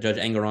allegations that Judge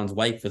Engoron's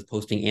wife was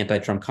posting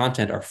anti-Trump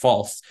content are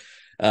false.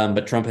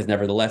 But Trump has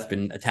nevertheless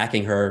been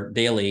attacking her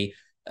daily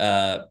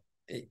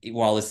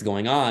while this is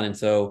going on. And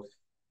so,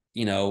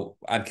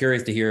 I'm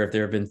curious to hear if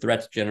there have been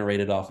threats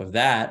generated off of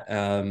that,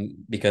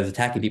 because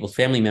attacking people's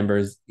family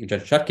members,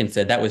 Judge Chutkan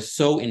said that was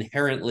so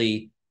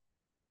inherently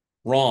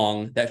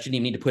wrong that she didn't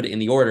even need to put it in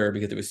the order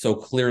because it was so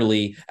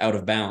clearly out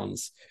of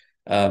bounds.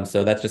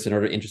 So that's just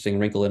an interesting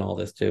wrinkle in all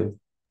this too.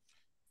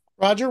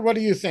 Roger, what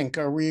do you think?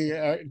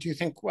 Do you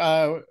think,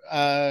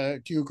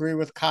 do you agree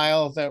with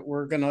Kyle that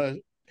we're going to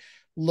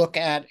look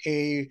at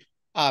a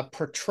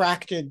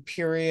protracted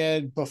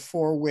period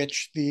before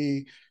which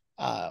the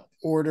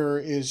order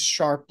is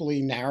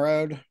sharply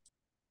narrowed?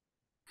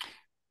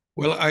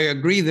 Well, I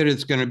agree that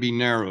it's going to be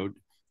narrowed.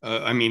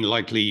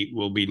 Likely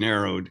will be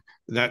narrowed.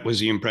 That was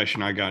the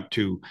impression I got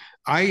too.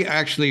 I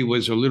actually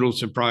was a little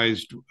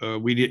surprised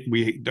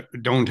we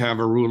don't have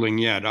a ruling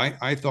yet.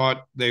 I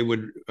thought they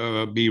would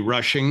be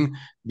rushing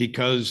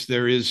because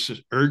there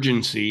is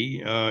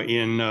urgency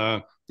in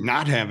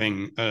not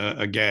having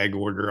a gag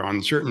order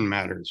on certain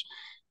matters.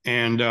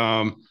 And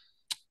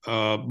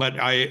but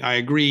I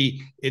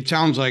agree. It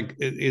sounds like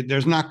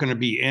there's not going to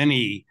be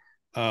any.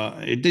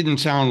 It didn't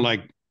sound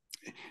like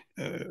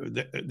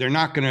they're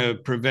not going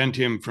to prevent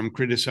him from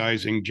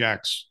criticizing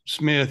Jack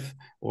Smith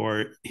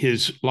or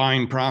his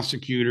line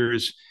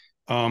prosecutors.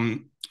 A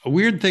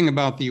weird thing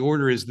about the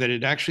order is that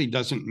it actually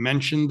doesn't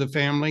mention the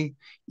family,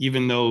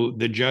 even though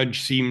the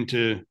judge seemed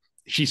to.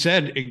 She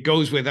said it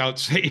goes without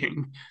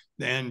saying,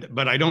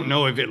 but I don't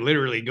know if it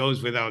literally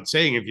goes without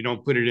saying if you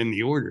don't put it in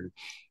the order.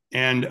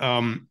 And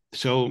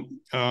so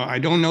I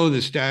don't know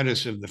the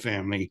status of the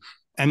family.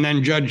 And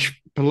then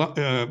Judge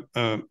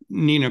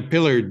Nina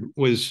Pillard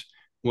was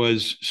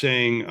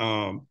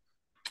saying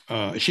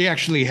she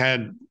actually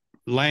had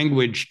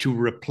language to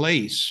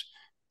replace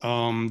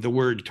the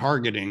word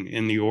targeting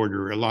in the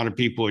order. A lot of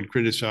people had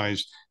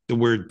criticized the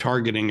word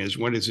targeting as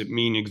what does it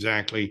mean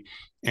exactly?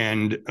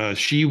 And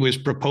she was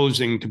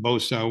proposing to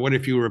both sides, what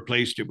if you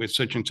replaced it with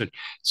such and such?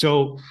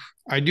 So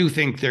I do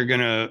think they're going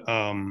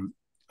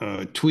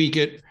to tweak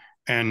it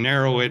and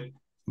narrow it,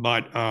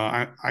 but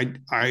I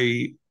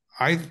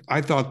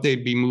thought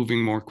they'd be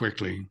moving more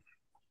quickly.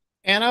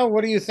 Anna,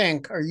 what do you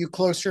think? Are you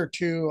closer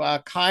to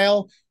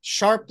Kyle,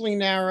 sharply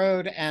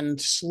narrowed and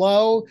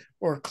slow,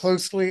 or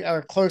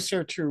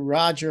closer to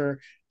Roger,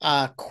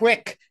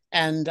 quick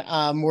and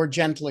more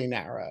gently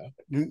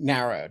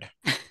narrowed?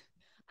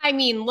 I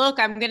mean, look,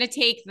 I'm going to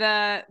take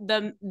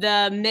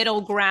the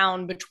middle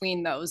ground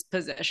between those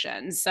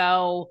positions.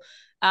 So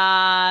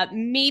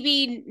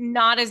maybe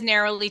not as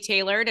narrowly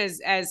tailored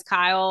as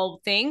Kyle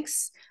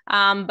thinks,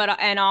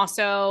 and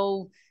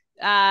also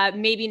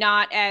maybe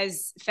not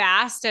as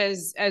fast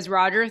as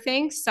Roger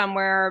thinks,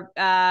 somewhere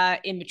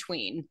in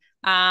between.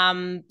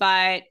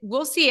 But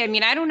we'll see. I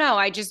mean, I don't know.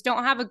 I just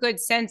don't have a good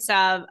sense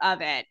of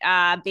it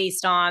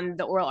based on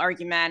the oral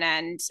argument.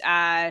 And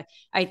I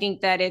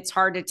think that it's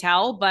hard to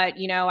tell, but,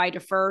 I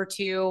defer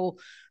to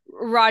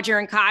Roger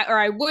and Kyle, or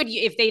I would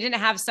if they didn't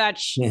have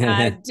such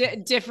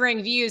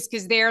differing views,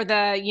 because they're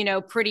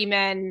the pretty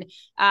men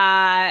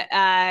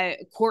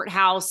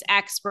courthouse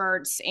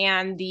experts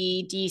and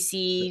the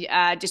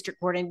DC district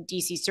court and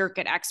DC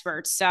circuit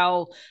experts.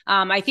 So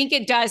I think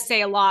it does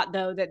say a lot,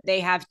 though, that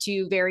they have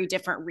two very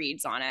different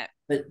reads on it.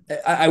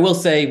 I will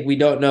say we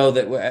don't know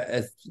that,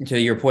 as to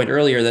your point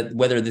earlier, that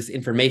whether this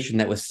information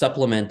that was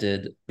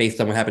supplemented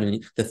based on what happened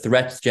in the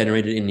threats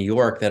generated in New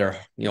York that are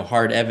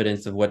hard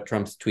evidence of what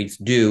Trump's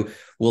tweets do,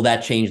 will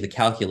that change the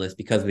calculus?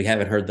 Because we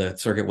haven't heard the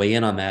circuit weigh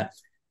in on that.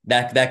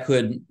 That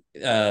could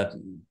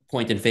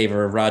point in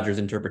favor of Roger's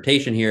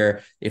interpretation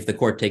here if the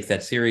court takes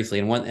that seriously.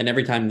 And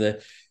every time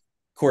the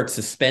courts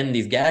suspend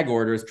these gag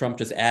orders, Trump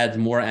just adds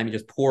more. I mean,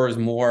 just pours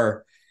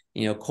more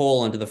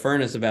coal into the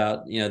furnace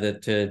about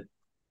to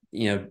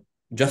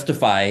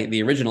justify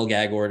the original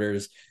gag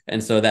orders.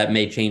 And so that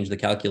may change the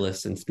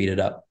calculus and speed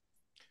it up.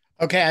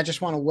 Okay, I just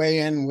want to weigh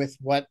in with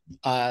what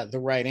the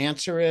right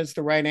answer is.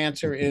 The right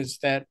answer is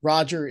that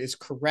Roger is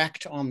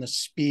correct on the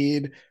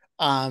speed,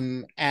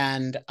 and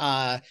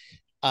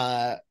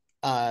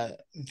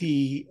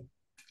the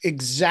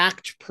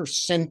exact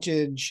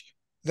percentage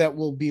that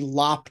will be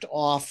lopped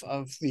off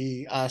of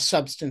the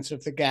substance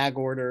of the gag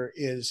order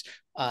is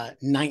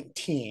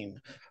 19.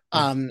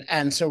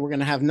 And so we're going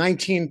to have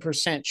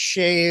 19%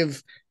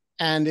 shave,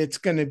 and it's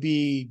going to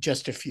be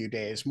just a few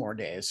days, more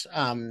days.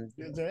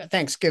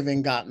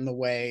 Thanksgiving got in the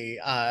way.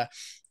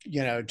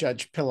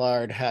 Judge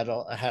Pillard had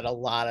a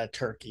lot of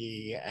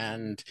turkey,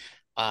 and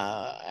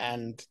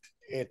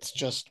it's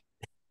just,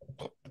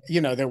 they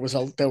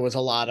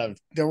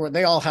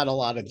all had a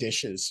lot of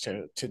dishes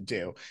to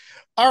do.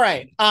 All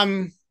right.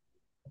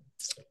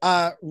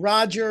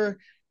 Roger,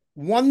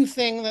 one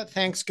thing that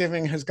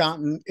Thanksgiving has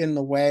gotten in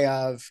the way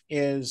of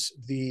is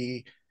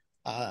the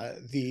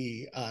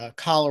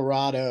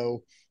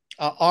Colorado,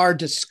 our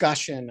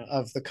discussion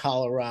of the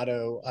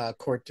Colorado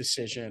court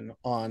decision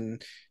on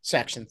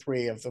Section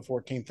 3 of the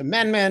 14th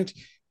Amendment.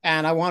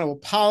 And I want to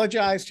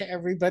apologize to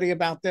everybody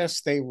about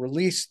this. They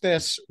released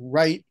this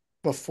right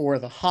before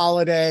the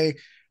holiday.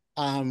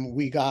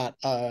 We got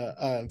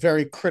a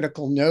very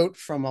critical note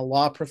from a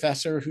law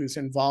professor who's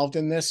involved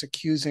in this,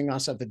 accusing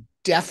us of a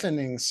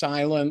deafening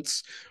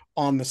silence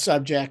on the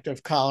subject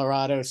of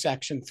Colorado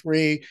Section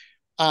 3.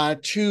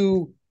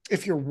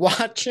 If you're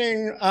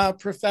watching,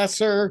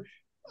 Professor,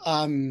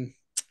 I'm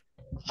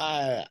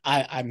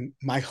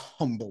my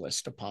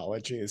humblest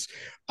apologies.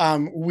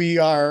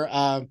 We're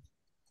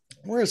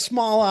a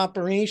small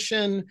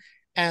operation,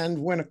 and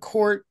when a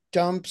court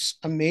dumps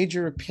a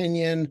major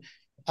opinion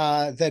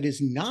that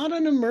is not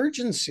an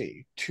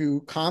emergency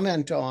to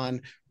comment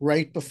on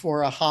right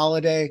before a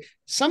holiday,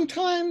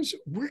 sometimes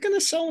we're going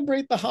to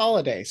celebrate the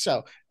holiday.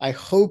 So I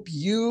hope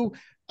you,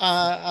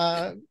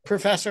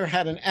 Professor,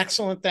 had an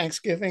excellent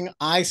Thanksgiving.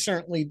 I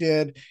certainly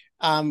did.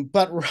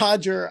 But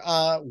Roger,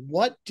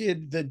 what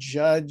did the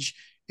judge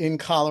in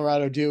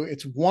Colorado do?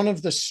 It's one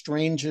of the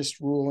strangest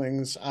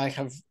rulings I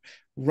have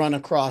run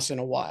across in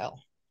a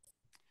while.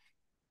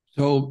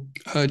 So,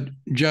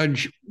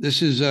 Judge,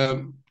 this is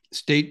a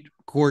state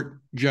court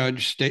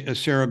judge,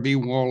 Sarah B.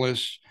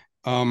 Wallace,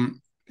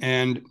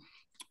 and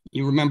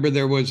you remember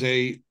there was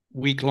a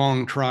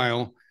week-long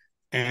trial,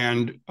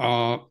 and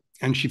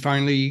she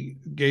finally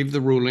gave the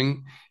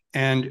ruling,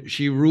 and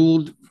she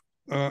ruled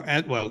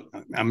well,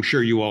 I'm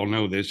sure you all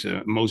know this,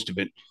 most of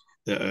it,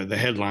 the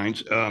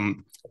headlines.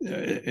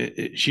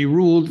 She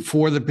ruled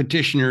for the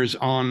petitioners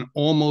on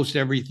almost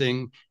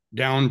everything,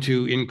 down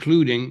to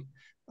including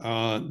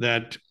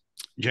that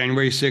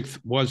January 6th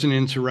was an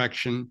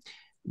insurrection,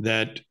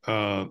 that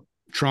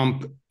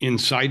Trump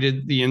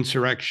incited the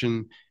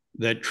insurrection,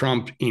 that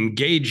Trump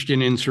engaged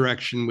in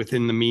insurrection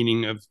within the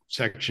meaning of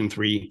Section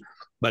 3,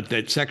 but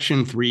that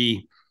Section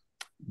 3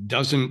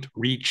 doesn't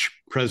reach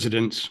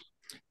presidents.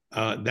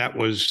 That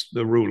was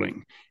the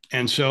ruling.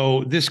 And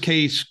so this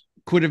case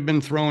could have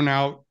been thrown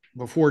out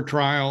before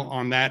trial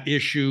on that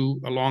issue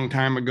a long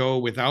time ago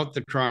without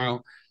the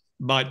trial,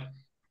 but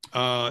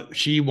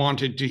she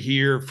wanted to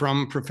hear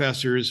from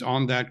professors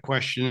on that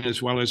question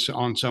as well as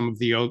on some of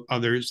the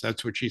others.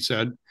 That's what she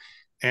said.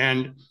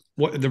 And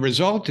what the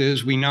result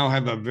is, we now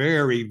have a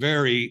very,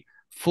 very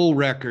full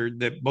record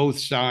that both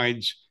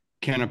sides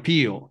can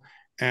appeal,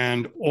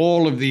 and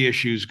all of the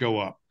issues go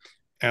up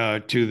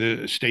to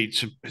the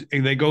states.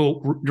 They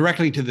go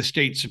directly to the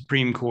state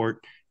Supreme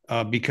Court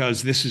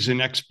because this is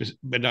an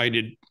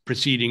expedited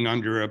proceeding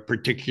under a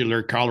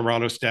particular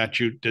Colorado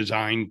statute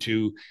designed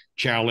to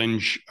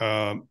challenge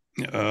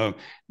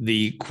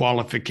the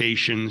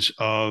qualifications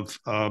of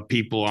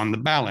people on the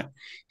ballot.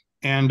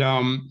 And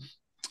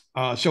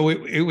so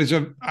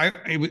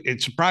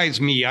it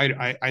surprised me.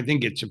 I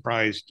think it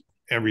surprised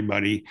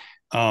everybody.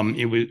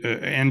 It was,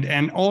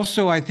 and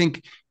also I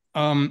think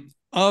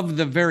of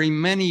the very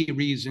many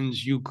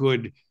reasons you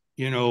could,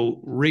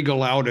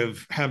 wriggle out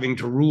of having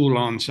to rule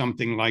on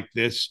something like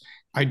this,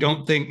 I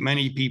don't think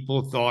many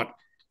people thought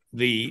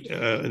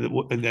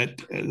that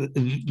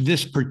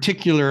this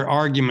particular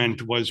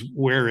argument was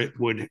where it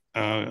would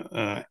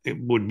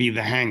be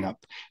the hangup.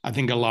 I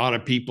think a lot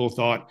of people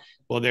thought,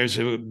 well, there's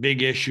a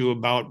big issue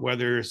about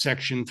whether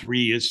Section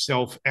 3 is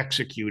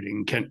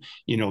self-executing.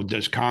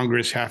 Does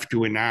Congress have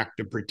to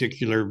enact a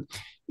particular,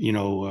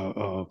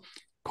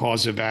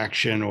 cause of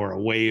action or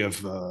a way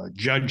of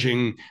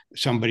judging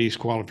somebody's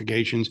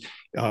qualifications?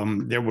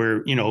 There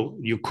were,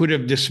 you could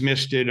have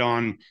dismissed it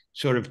on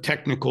sort of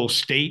technical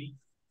state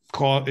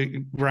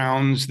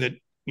grounds that,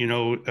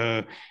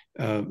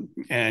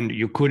 and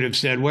you could have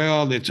said,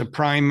 well, it's a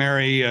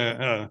primary,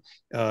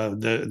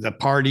 the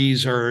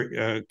parties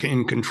are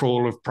in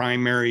control of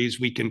primaries,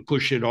 we can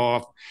push it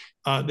off.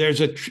 There's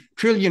a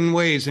trillion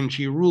ways, and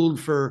she ruled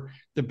for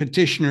the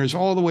petitioners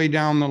all the way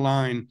down the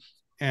line.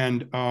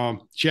 And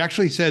she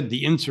actually said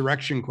the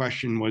insurrection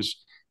question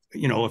was,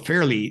 a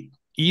fairly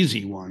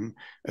easy one,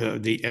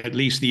 at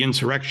least the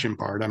insurrection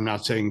part. I'm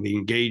not saying the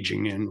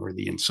engaging in or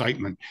the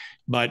incitement,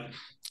 but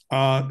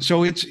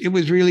so it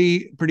was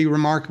really pretty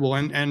remarkable.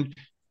 And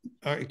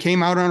it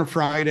came out on a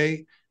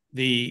Friday.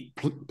 The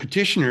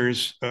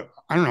petitioners, I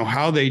don't know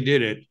how they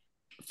did it,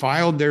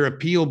 filed their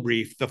appeal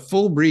brief, the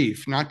full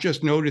brief, not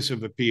just notice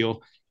of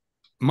appeal,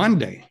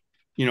 Monday.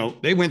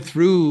 They went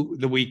through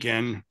the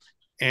weekend,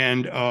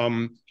 and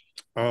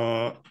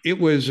it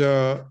was,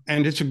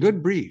 and it's a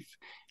good brief.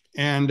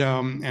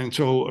 And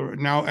so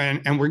now,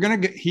 and we're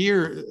going to get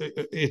here.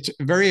 It's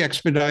very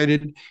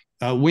expedited.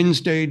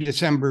 Wednesday,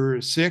 December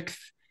 6th,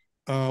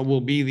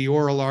 will be the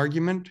oral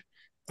argument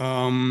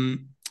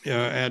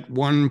at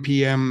 1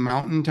 p.m.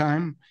 Mountain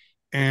Time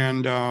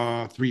and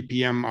 3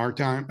 p.m. our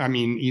time. I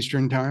mean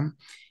Eastern Time,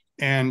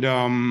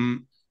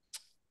 and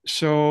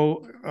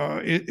so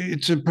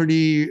it's a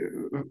pretty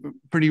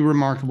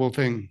remarkable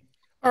thing.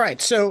 All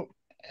right, so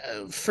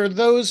for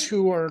those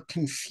who are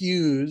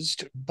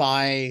confused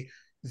by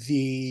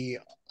the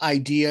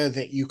idea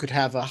that you could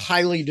have a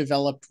highly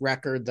developed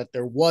record that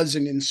there was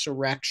an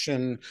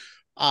insurrection,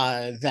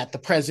 that the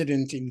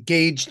president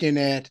engaged in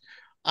it,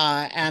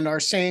 and are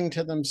saying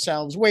to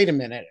themselves, wait a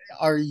minute,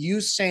 are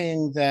you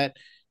saying that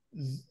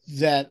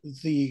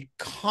the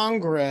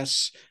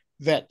Congress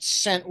that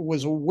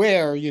was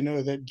aware,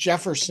 that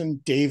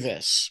Jefferson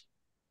Davis,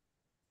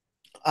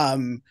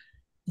 and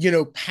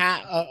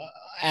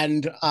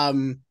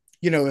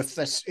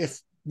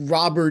if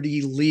Robert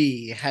E.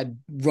 Lee had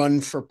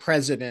run for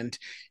president,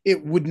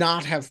 it would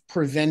not have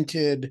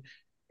prevented,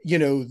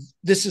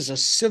 this is a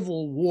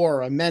Civil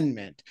War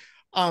amendment.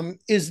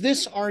 Is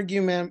this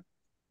argument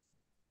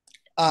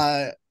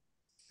a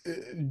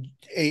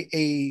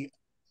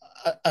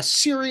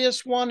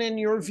serious one in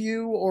your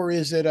view, or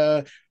is it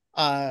a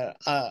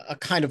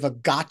kind of a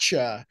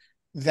gotcha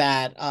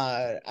that,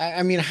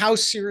 how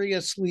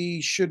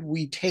seriously should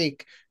we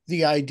take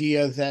the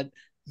idea that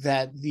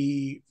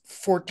the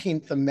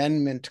 14th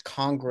Amendment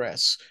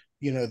Congress,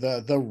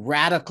 the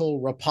radical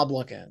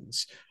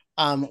Republicans,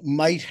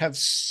 might have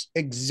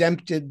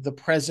exempted the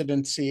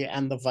presidency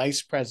and the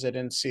vice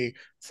presidency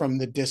from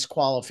the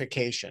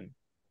disqualification?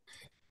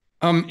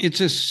 It's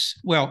a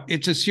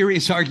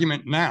serious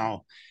argument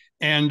now,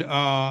 and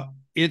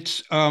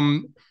it's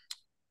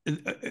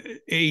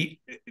the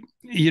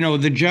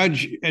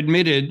judge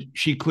admitted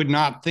she could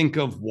not think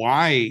of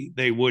why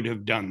they would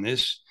have done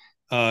this.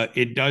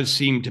 It does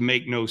seem to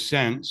make no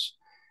sense,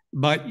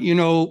 but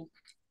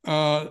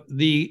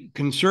the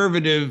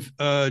conservative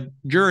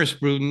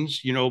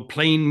jurisprudence,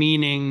 plain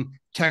meaning,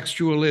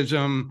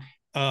 textualism,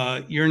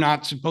 you're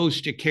not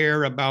supposed to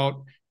care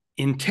about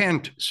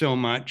intent so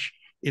much.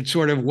 It's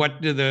sort of,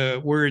 what do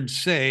the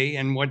words say,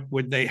 and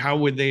how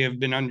would they have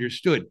been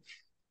understood?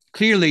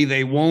 Clearly,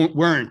 they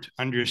weren't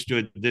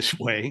understood this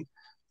way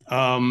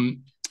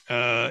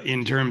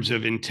in terms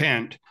of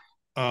intent.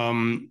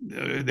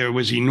 There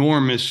was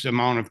enormous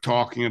amount of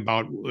talking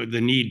about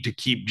the need to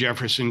keep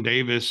Jefferson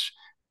Davis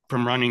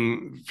from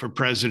running for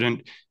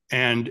president.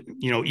 And,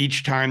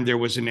 each time there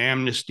was an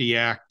amnesty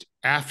act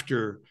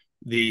after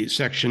the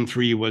Section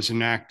 3 was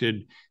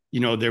enacted,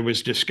 there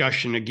was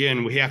discussion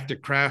again. We have to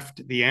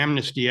craft the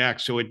Amnesty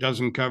Act so it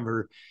doesn't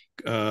cover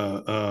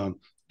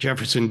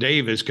Jefferson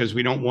Davis, because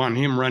we don't want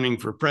him running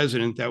for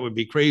president. That would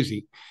be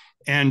crazy.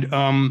 And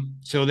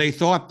so they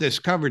thought this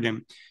covered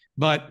him.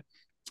 But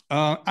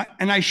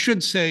and I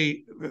should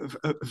say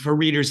for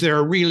readers,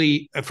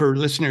 for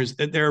listeners,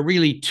 that there are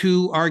really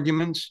two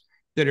arguments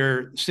that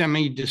are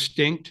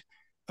semi-distinct.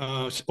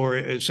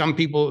 Or some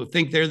people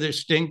think they're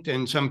distinct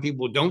and some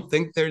people don't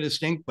think they're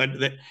distinct, but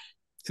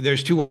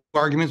there's two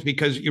arguments,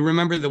 because you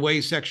remember the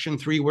way Section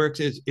 3 works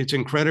is it's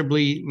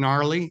incredibly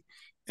gnarly.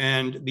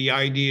 And the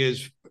idea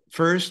is,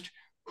 first,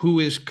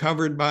 who is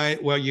covered by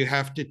it? Well, you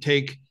have to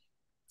take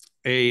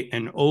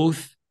an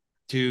oath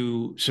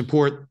to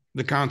support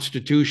the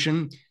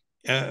Constitution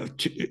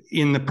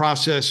in the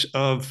process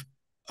of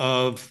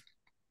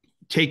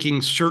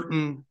taking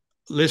certain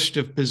list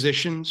of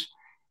positions.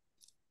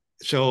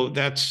 So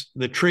that's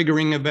the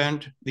triggering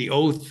event, the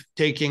oath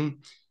taking,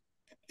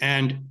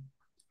 and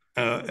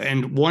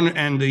the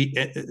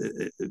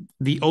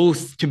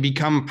oath to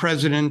become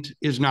president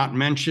is not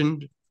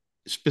mentioned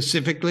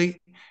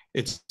specifically.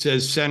 It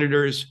says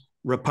senators,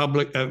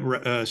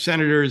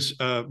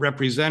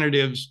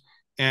 representatives,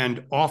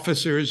 and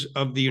officers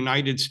of the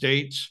United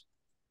States.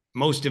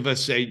 Most of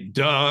us say,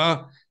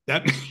 duh,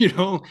 that,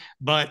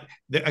 but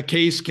a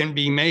case can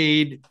be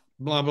made,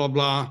 blah, blah,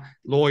 blah,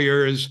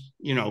 lawyers,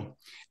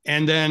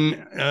 And then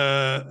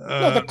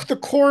the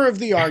core of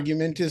the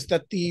argument is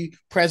that the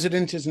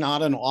president is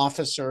not an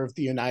officer of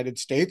the United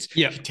States.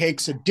 Yeah. He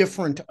takes a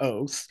different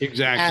oath.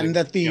 Exactly. And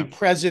that the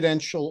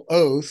presidential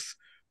oath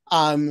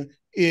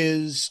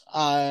is,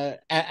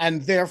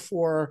 and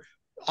therefore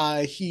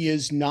he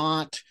is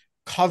not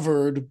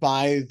covered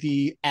by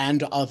the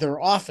and other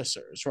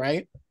officers,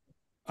 right?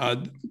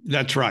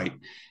 That's right.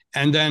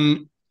 And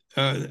then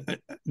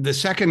the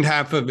second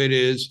half of it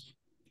is,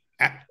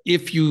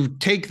 if you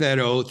take that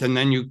oath and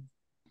then you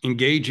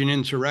engage in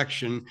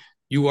insurrection,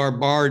 you are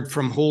barred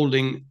from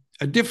holding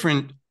a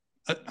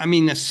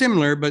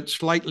similar but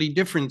slightly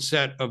different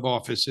set of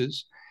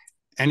offices.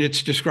 And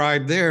it's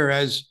described there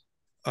as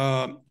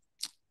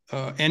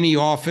any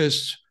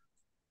office,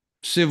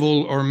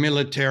 civil or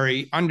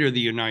military, under the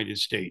United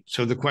States.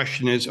 So the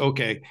question is,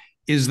 okay,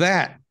 does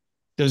that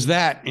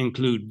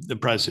include the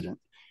president?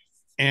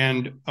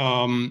 And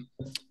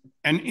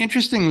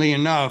interestingly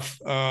enough,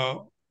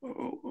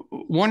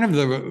 one of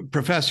the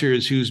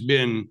professors who's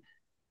been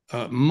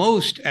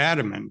most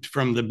adamant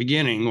from the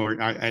beginning, or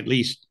at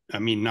least, I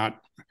mean, not,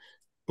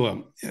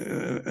 well,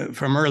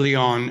 from early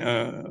on,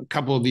 a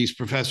couple of these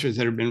professors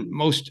that have been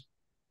most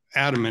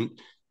adamant,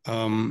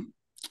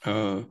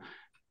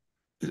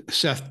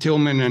 Seth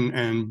Tillman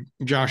and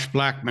Josh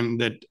Blackman,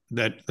 that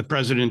the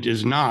president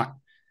is not,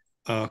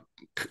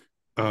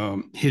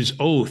 his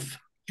oath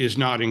is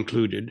not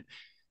included,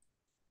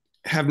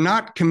 have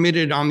not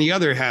committed on the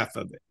other half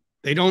of it.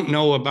 They don't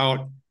know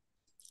about,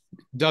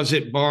 does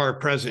it bar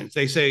presidents?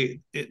 They say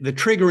the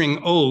triggering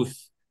oath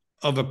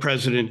of a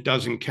president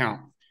doesn't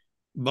count,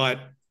 but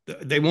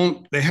they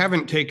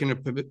haven't taken a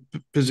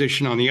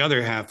position on the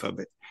other half of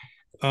it.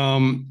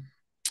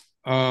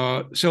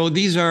 So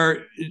these are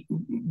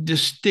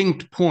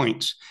distinct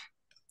points.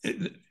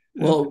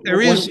 Well,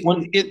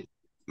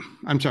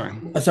 I'm sorry.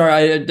 Sorry,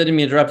 I didn't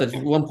mean to interrupt.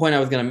 One point I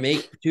was going to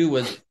make too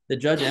was the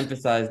judge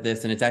emphasized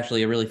this, and it's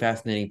actually a really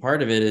fascinating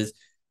part of it, is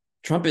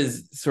Trump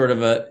is sort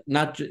of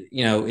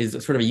is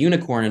sort of a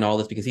unicorn in all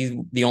this, because he's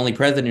the only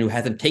president who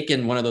hasn't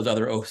taken one of those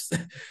other oaths.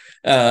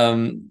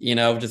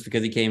 Just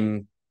because he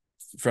came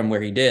from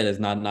where he did as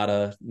not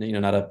a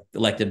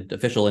elected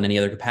official in any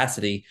other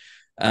capacity.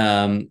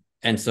 And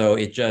so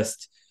it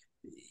just,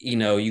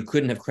 you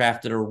couldn't have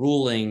crafted a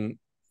ruling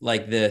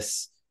like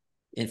this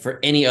for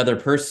any other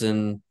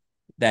person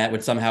that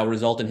would somehow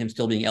result in him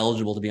still being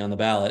eligible to be on the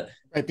ballot.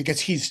 Right, because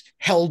he's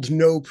held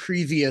no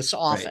previous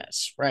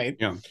office, right?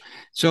 Yeah.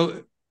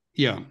 So,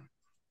 yeah.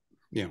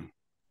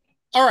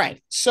 All right.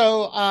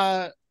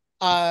 So,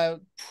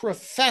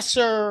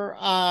 Professor,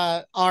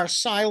 our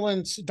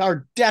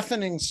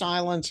deafening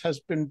silence has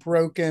been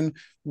broken.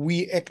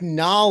 We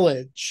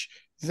acknowledge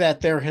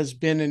that there has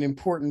been an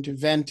important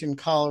event in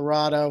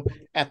Colorado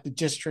at the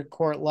district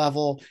court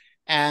level,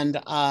 and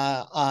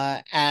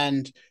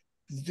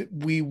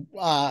we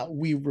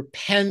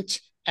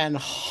repent and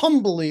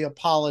humbly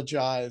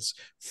apologize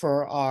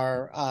for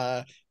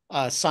our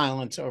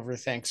silence over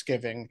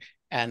Thanksgiving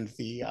and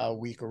the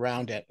week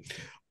around it.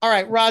 All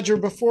right, Roger,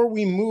 before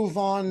we move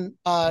on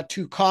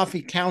to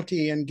Coffee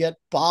County and get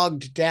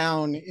bogged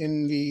down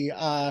in the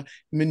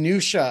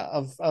minutia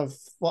of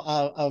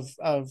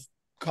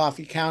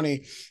Coffee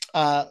County,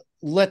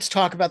 let's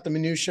talk about the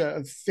minutia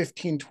of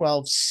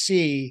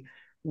 1512C,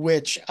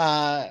 which,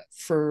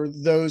 for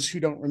those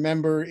who don't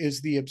remember,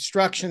 is the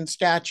obstruction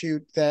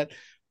statute that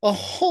a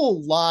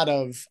whole lot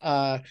of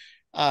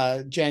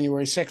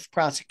January 6th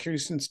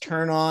prosecutions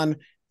turn on.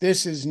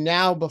 This is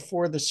now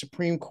before the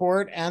Supreme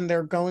Court, and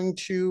they're going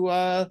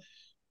to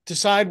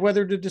decide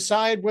whether to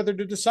decide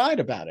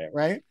about it,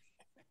 right?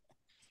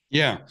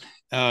 Yeah.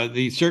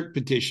 The cert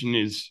petition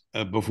is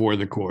before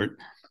the court,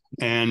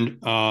 and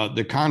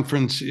the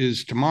conference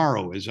is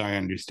tomorrow, as I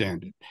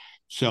understand it.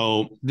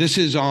 So this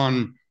is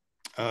on,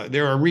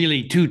 there are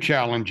really two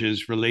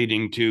challenges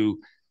relating to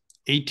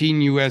 18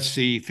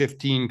 USC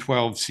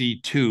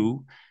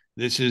 1512C2.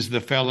 This is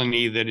the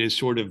felony that is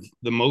sort of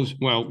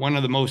one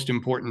of the most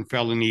important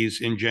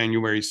felonies in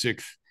January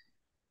 6th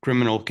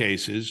criminal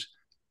cases.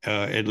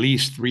 At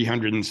least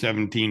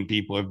 317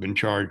 people have been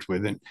charged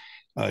with it.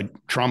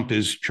 Trump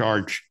is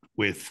charged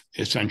with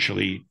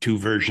essentially two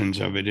versions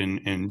of it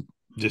in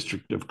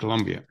District of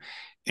Columbia.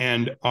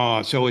 And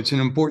so it's an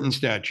important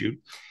statute.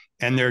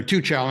 And there are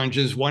two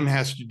challenges. One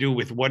has to do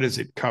with, what does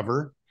it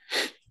cover?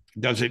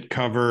 Does it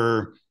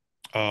cover,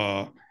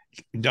 it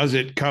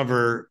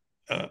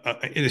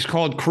is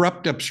called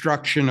corrupt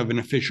obstruction of an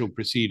official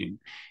proceeding.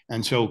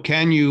 And so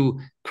can you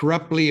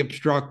corruptly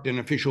obstruct an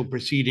official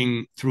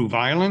proceeding through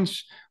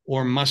violence,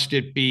 or must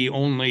it be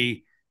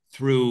only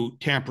through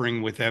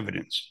tampering with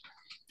evidence?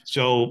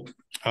 So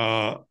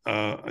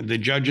the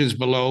judges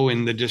below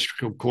in the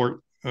District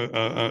Court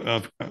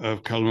of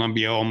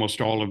Columbia,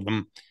 almost all of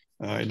them,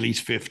 at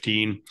least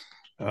 15,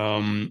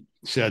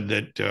 said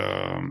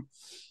that,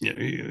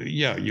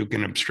 yeah, you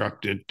can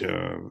obstruct it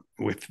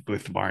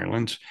with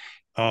violence.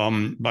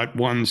 But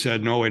one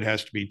said, no, it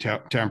has to be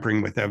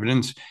tampering with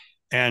evidence.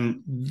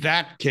 And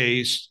that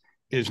case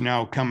is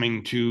now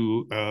coming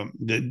to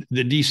the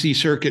DC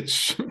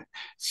Circuit's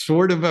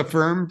sort of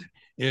affirmed.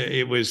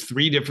 It was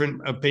three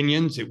different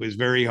opinions. It was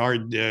very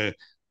hard to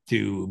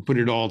put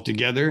it all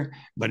together,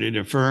 but it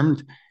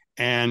affirmed.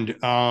 And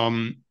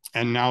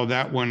now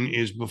that one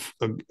is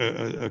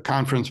a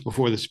conference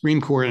before the Supreme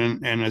Court.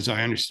 And as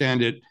I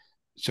understand it,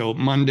 so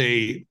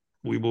Monday,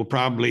 there will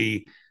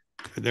probably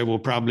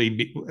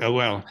be,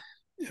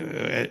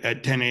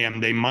 at 10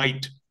 a.m., they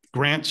might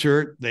grant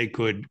cert, they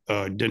could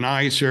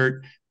deny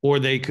cert, or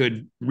they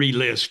could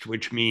relist,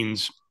 which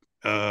means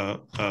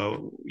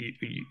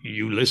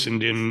you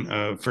listened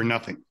in for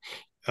nothing.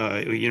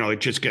 It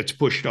just gets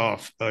pushed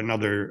off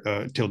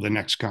another till the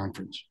next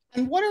conference.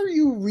 And what are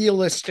you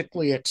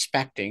realistically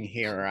expecting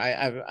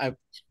here?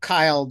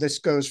 Kyle, this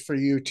goes for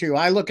you too.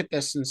 I look at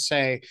this and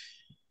say,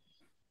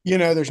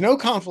 there's no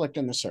conflict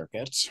in the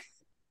circuits.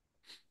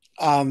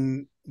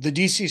 The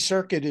DC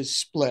circuit is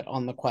split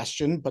on the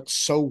question, but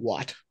so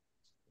what?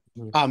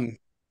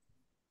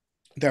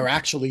 There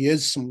actually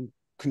is some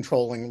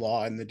controlling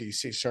law in the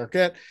DC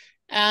circuit.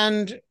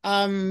 And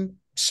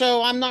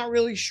so I'm not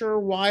really sure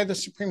why the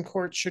Supreme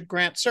Court should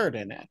grant cert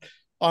in it.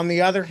 On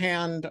the other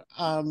hand,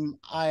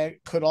 I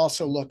could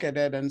also look at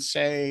it and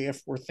say,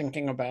 if we're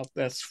thinking about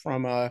this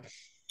from a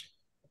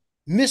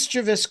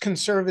mischievous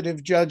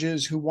conservative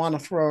judges who want to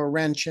throw a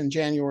wrench in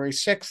January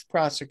 6th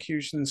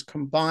prosecutions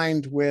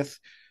combined with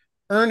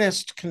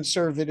earnest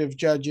conservative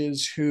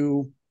judges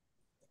who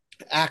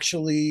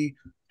actually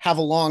have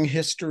a long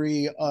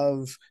history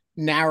of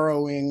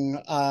narrowing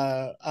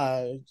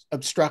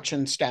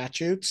obstruction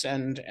statutes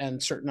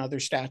and certain other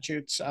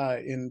statutes,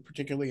 in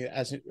particularly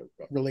as it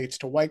relates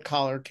to white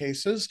collar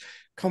cases,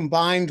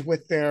 combined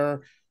with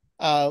their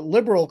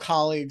liberal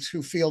colleagues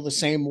who feel the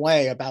same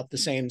way about the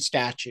same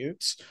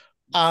statutes.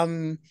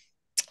 Maybe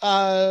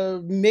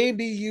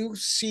you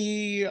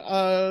see,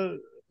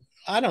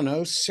 I don't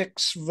know,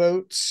 6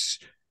 votes,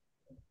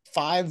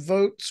 5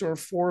 votes, or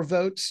 4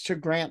 votes to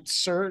grant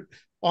cert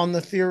on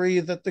the theory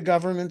that the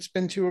government's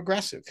been too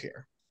aggressive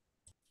here.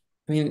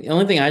 I mean, the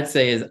only thing I'd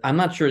say is I'm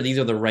not sure these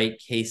are the right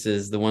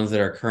cases, the ones that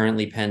are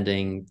currently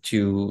pending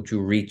to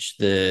reach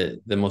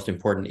the most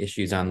important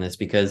issues on this,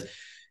 because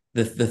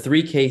the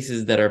 3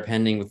 cases that are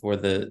pending before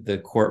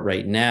the court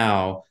right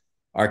now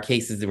are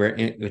cases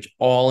which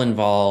all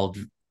involve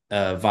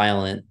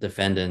violent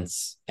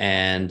defendants.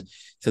 And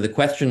so the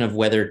question of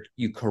whether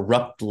you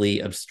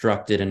corruptly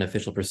obstructed an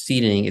official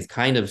proceeding is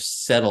kind of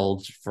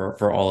settled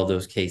for all of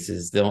those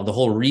cases. The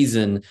whole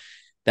reason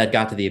that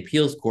got to the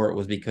appeals court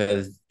was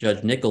because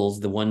Judge Nichols,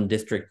 the one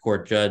district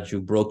court judge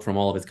who broke from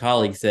all of his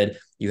colleagues, said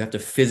you have to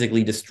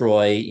physically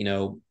destroy,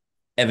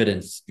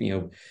 evidence,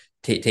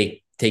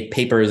 take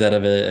papers out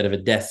of a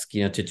desk,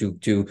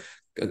 to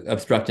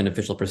obstruct an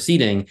official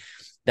proceeding.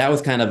 That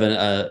was kind of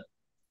an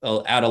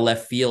out of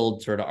left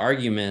field sort of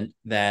argument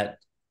that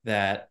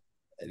the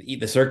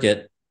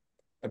circuit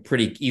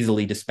pretty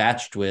easily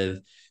dispatched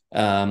with,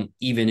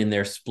 even in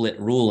their split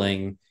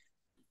ruling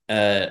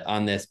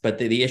on this. But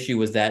the issue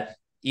was that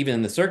even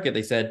in the circuit,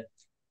 they said,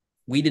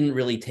 we didn't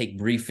really take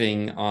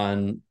briefing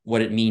on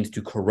what it means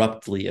to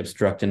corruptly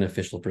obstruct an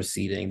official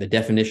proceeding. The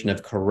definition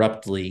of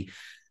corruptly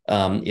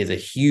is a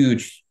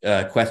huge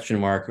question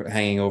mark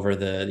hanging over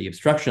the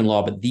obstruction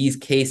law, but these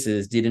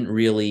cases didn't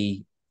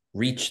really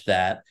reach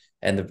that,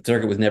 and the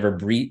circuit was never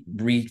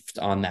briefed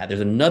on that.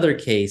 There's another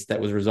case that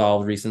was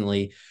resolved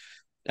recently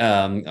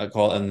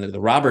called the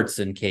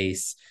Robertson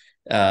case,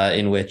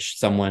 in which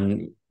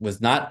someone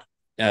was not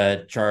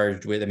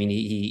charged with,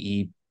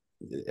 he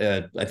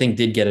I think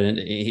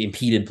he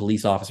impeded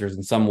police officers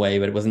in some way,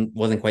 but it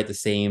wasn't quite the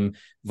same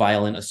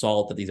violent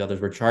assault that these others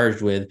were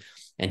charged with.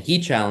 And he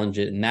challenged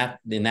it. And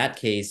in that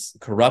case,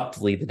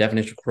 corruptly, the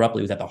definition of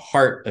corruptly was at the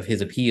heart of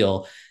his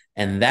appeal.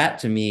 And that,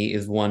 to me,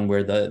 is one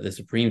where the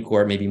Supreme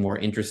Court may be more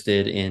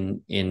interested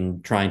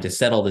in trying to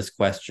settle this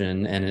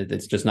question, and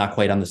it's just not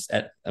quite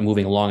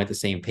moving along at the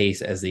same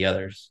pace as the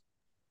others.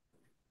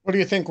 What do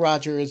you think,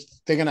 Roger?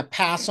 Is they going to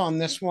pass on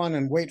this one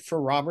and wait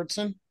for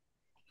Robertson?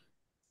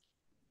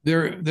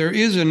 There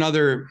is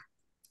another.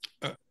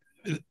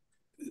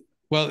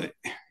 Well,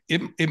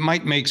 it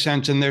might make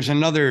sense, and there's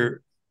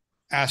another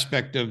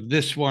aspect of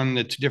this one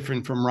that's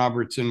different from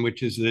Robertson,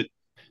 which is that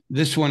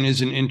this one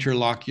is an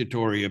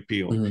interlocutory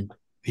appeal. Mm-hmm.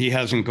 He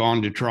hasn't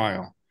gone to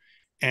trial.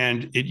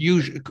 And it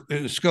usually,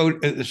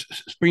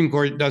 Supreme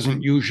Court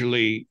doesn't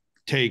usually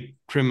take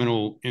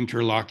criminal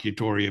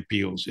interlocutory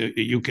appeals.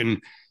 You can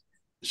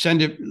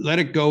send it, let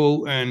it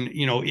go. And,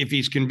 if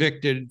he's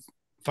convicted,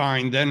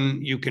 fine, then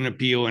you can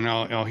appeal and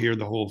I'll hear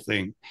the whole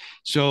thing.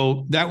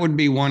 So that would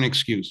be one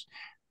excuse.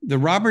 The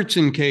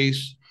Robertson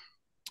case,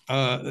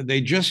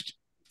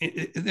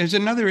 there's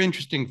another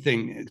interesting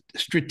thing.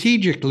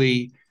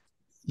 Strategically,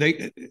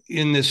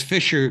 in this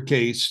Fisher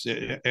case,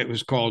 it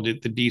was called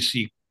at the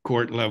DC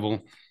court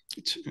level.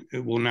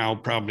 It will now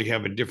probably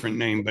have a different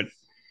name, but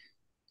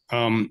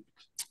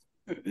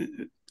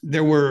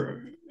there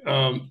were.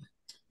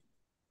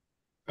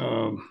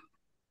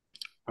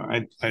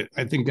 I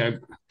think I've.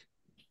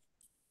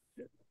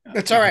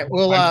 It's all right.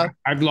 Well,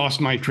 I've lost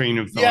my train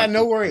of thought. Yeah,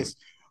 no worries.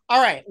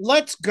 All right,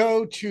 let's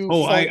go to.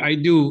 Oh, I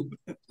do.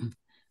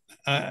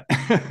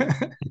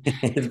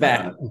 It's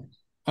bad.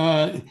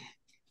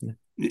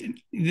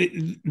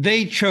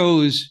 They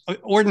chose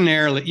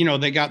ordinarily,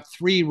 they got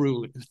three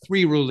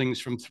rulings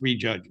from 3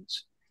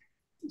 judges.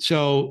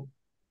 So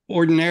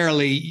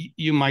ordinarily,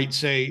 you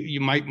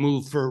might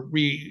move for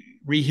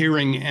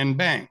rehearing en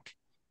banc.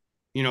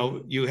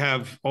 You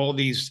have all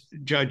these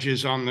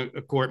judges on the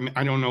court.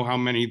 I don't know how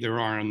many there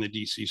are on the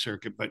DC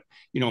circuit, but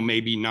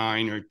maybe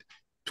 9 or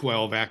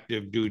 12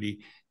 active duty.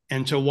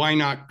 And so why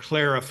not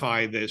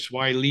clarify this?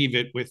 Why leave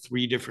it with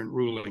 3 different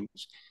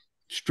rulings?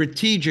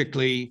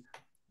 Strategically,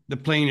 the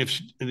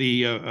plaintiffs,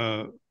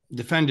 the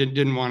defendant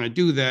didn't want to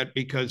do that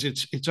because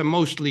it's a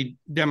mostly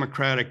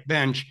Democratic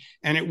bench,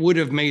 and it would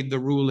have made the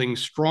ruling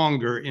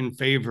stronger in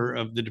favor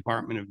of the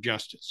Department of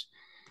Justice.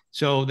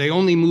 So they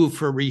only moved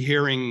for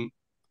rehearing,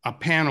 a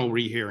panel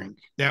rehearing.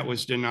 That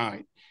was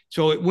denied.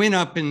 So it went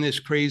up in this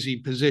crazy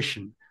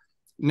position.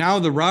 Now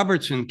the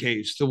Robertson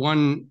case, the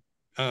one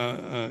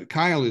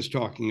Kyle is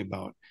talking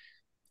about,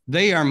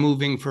 they are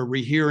moving for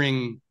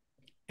rehearing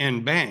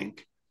en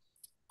banc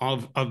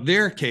of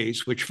their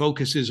case, which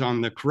focuses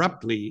on the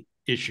corruptly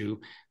issue.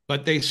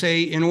 But they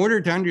say, in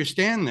order to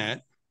understand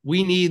that,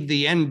 we need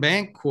the en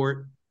banc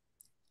court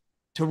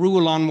to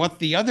rule on what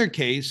the other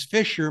case,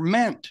 Fisher,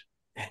 meant,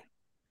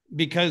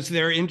 because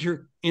they're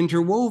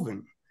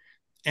interwoven.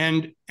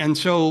 And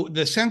so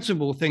the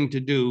sensible thing to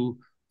do,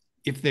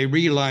 if they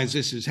realize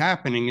this is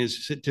happening,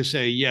 is to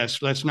say,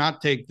 yes, let's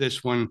not take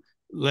this one.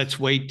 Let's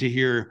wait to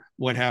hear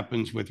what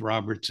happens with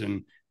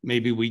Robertson.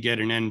 Maybe we get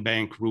an en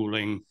banc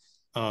ruling,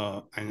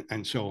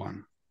 and so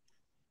on.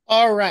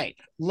 All right,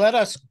 let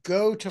us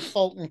go to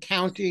Fulton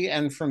County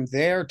and from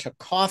there to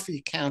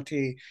Coffee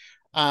County.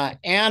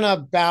 Anna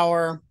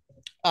Bowe,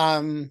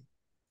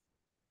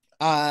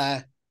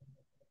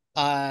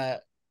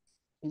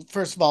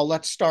 first of all,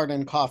 let's start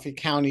in Coffee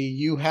County.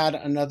 You had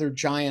another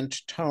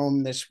giant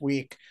tome this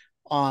week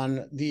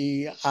on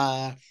the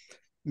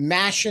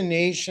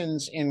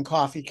machinations in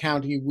Coffee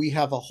County. We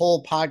have a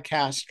whole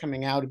podcast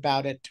coming out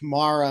about it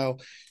tomorrow.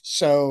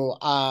 So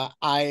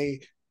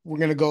we're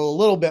going to go a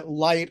little bit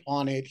light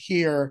on it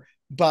here.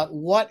 But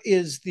what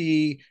is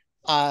the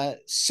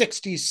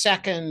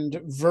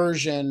 60-second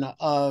version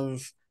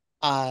of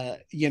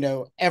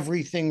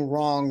everything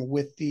wrong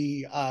with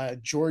the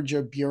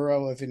Georgia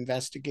Bureau of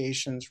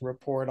Investigation's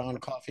report on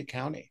Coffee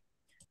County?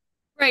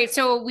 Right.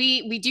 So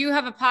we do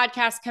have a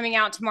podcast coming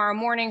out tomorrow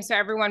morning. So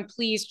everyone,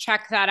 please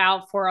check that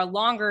out for a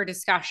longer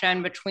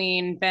discussion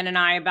between Ben and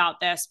I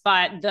about this.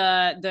 But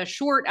the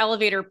short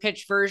elevator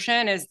pitch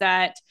version is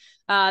that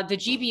the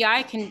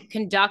GBI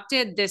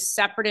conducted this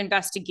separate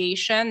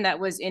investigation that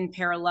was in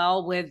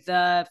parallel with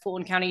the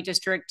Fulton County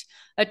District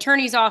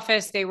Attorney's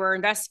Office. They were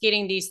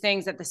investigating these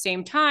things at the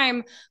same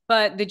time,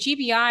 but the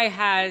GBI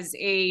has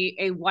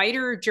a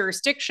wider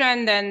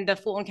jurisdiction than the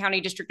Fulton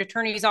County District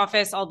Attorney's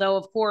Office, although,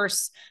 of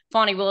course,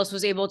 Fani Willis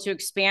was able to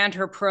expand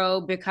her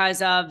probe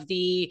because of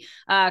the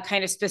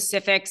kind of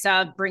specifics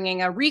of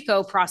bringing a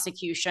RICO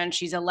prosecution.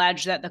 She's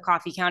alleged that the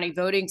Coffee County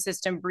voting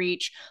system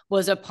breach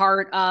was a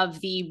part of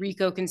the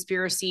RICO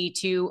conspiracy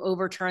to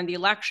overturn the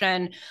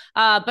election.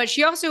 But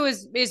she also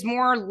is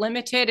more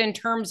limited in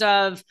terms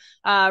of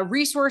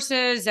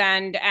resources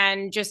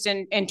and just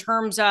in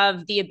terms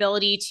of the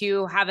ability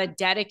to have a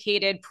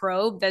dedicated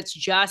probe that's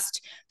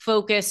just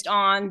focused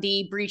on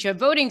the breach of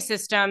voting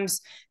systems.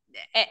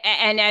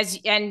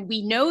 And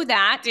we know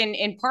that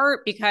in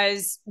part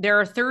because there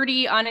are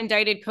 30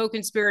 unindicted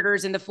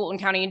co-conspirators in the Fulton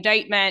County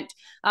indictment.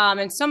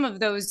 And some of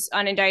those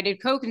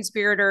unindicted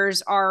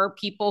co-conspirators are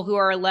people who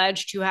are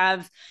alleged to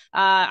have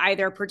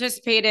either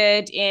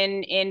participated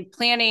in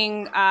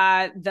planning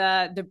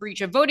the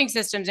breach of voting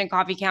systems in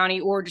Coffee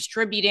County or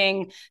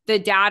distributing the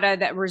data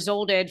that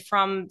resulted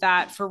from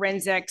that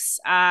forensics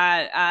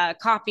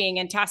copying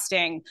and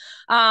testing.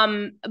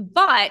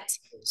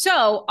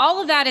 So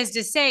all of that is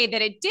to say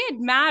that it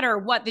did matter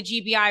what the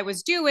GBI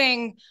was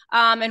doing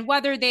and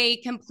whether they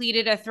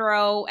completed a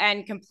thorough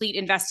and complete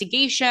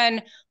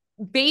investigation.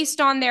 Based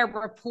on their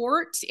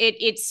report,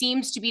 it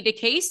seems to be the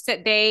case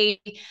that they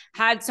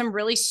had some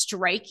really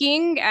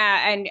striking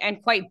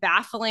and quite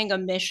baffling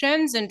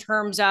omissions in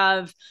terms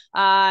of,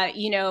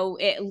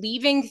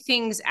 leaving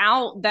things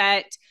out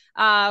that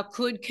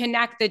could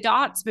connect the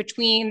dots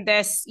between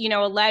this,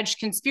 alleged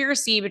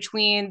conspiracy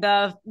between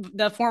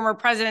the former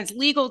president's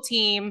legal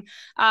team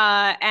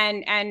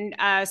and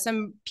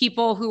some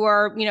people who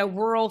are,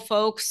 rural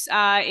folks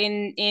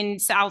in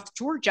South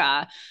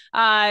Georgia.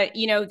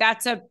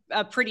 That's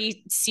a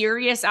pretty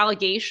serious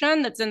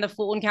allegation that's in the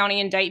Fulton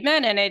County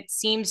indictment, and it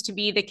seems to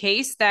be the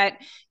case that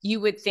you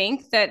would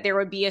think that there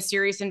would be a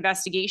serious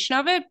investigation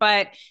of it,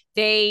 but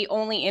they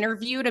only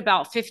interviewed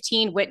about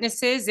 15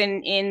 witnesses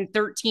in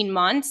 13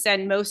 months.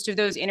 And most of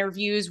those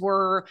interviews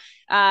were,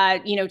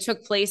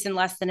 took place in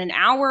less than an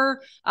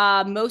hour.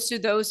 Most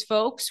of those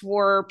folks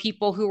were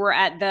people who were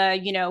at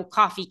the,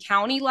 Coffee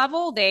County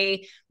level.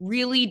 They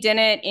really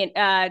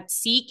didn't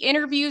seek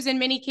interviews in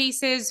many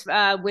cases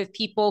with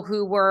people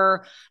who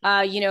were,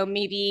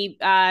 maybe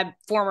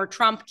former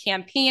Trump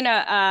campaign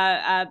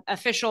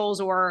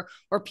officials or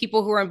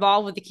people who were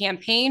involved with the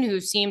campaign who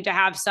seemed to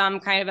have some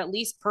kind of at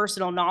least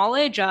personal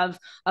knowledge of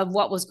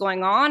what was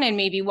going on and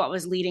maybe what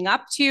was leading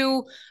up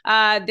to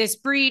this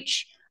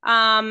breach.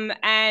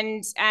 They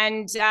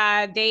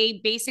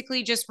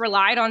basically just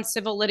relied on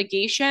civil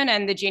litigation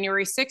and the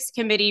January 6th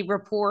committee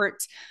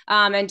report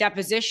and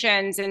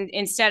depositions, and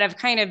instead of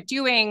kind of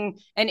doing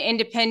an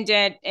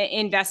independent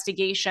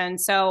investigation.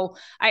 So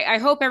I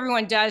hope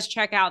everyone does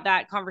check out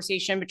that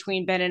conversation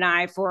between Ben and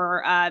I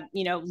for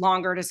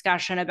longer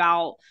discussion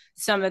about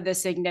some of the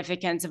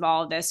significance of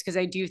all of this, because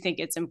I do think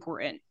it's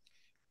important.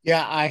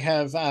 Yeah, I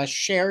have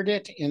shared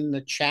it in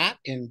the chat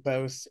in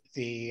both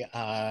the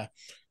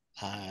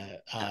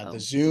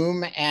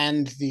Zoom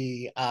and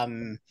the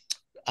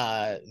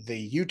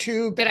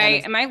YouTube.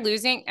 Am I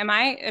losing? Am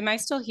I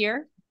still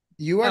here?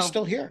 You are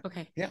still here.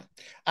 Okay. Yeah.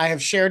 I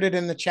have shared it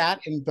in the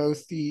chat in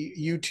both the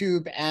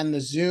YouTube and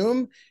the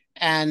Zoom.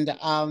 And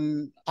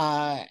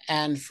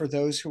for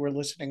those who are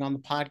listening on the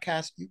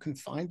podcast, you can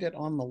find it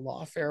on the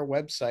Lawfare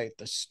website.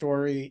 The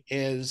story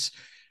is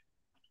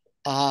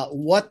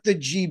what the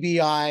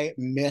GBI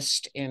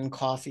missed in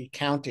Coffee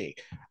County.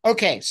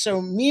 Okay,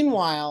 so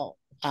meanwhile,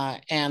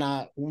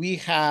 Anna, we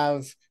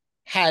have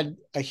had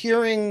a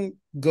hearing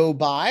go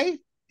by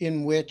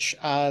in which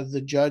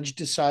the judge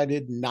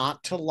decided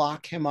not to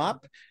lock him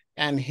up,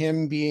 and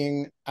him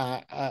being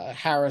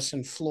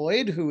Harrison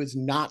Floyd, who is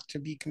not to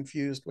be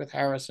confused with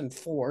Harrison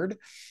Ford.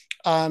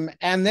 And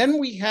then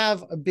we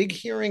have a big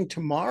hearing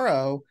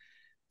tomorrow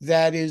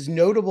that is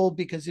notable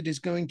because it is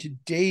going to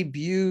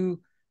debut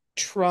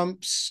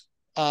Trump's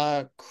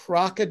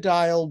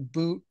crocodile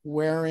boot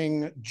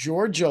wearing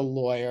Georgia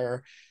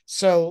lawyer.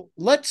 So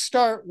let's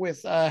start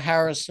with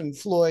Harrison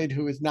Floyd,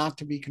 who is not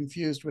to be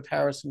confused with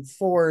Harrison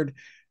Ford.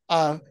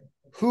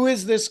 Who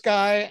is this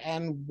guy,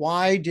 and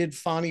why did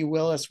Fani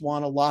Willis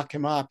want to lock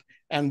him up?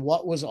 And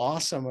what was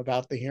awesome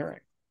about the hearing?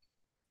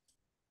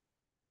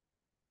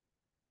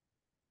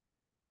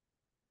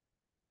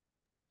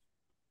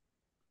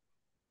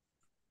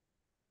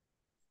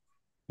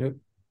 Yep.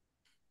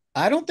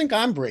 I don't think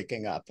I'm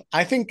breaking up.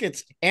 I think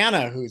it's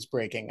Anna who's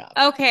breaking up.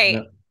 Okay.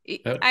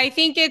 No. I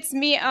think it's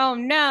me. Oh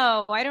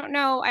no, I don't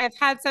know. I've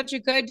had such a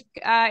good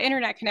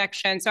internet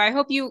connection. So I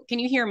hope can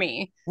you hear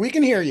me? We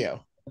can hear you.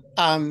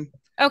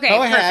 Okay,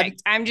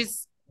 perfect. I'm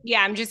just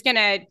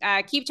gonna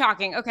keep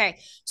talking. Okay,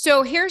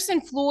 so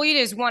Harrison Floyd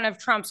is one of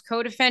Trump's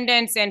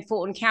co-defendants in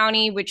Fulton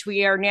County, which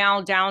we are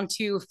now down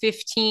to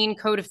 15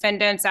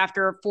 co-defendants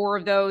after 4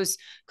 of those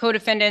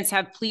co-defendants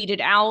have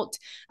pleaded out.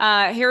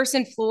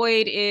 Harrison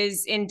Floyd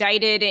is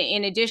indicted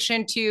in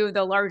addition to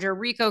the larger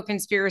RICO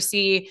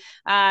conspiracy.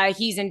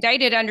 He's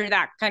indicted under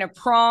that kind of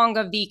prong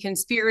of the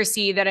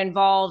conspiracy that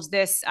involves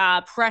this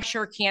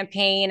pressure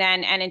campaign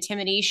and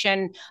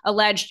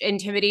alleged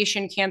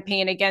intimidation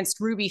campaign against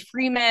Ruby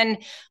Freeman,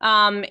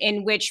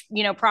 in which,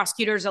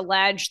 prosecutors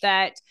allege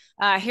that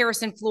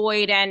Harrison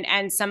Floyd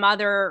and some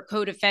other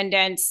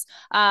co-defendants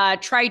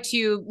tried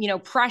to,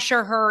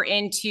 pressure her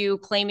into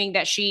claiming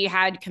that she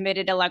had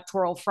committed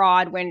electoral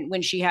fraud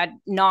when she had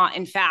not,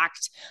 in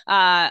fact,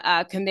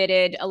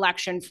 committed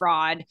election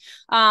fraud.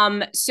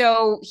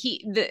 So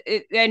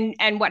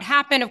what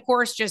happened, of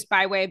course, just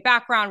by way of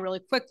background, really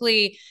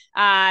quickly,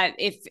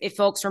 if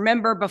folks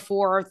remember,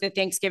 before the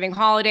Thanksgiving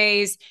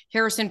holidays,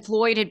 Harrison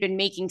Floyd had been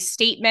making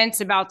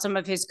statements about some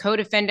of his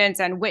co-defendants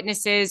and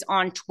witnesses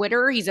on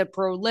Twitter. He's a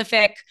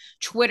prolific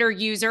Twitter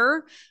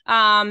user,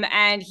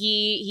 and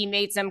he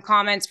made some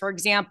comments, for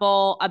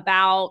example,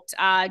 about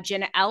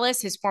Jenna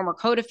Ellis, his former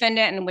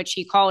co-defendant, in which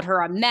he called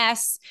her a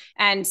mess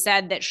and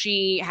said that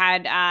she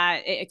had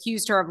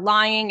accused her of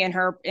lying in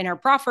her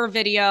proffer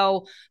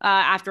video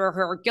after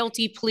her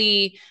guilty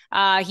plea.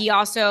 He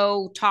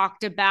also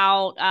talked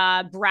about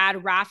Brad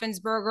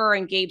Raffensperger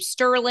and Gabe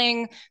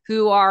Sterling,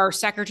 who are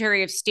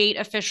Secretary of State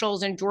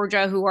officials in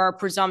Georgia who are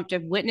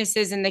presumptive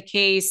witnesses in the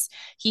case.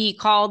 He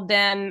called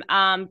them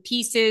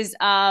pieces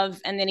of,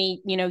 and then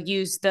he,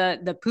 used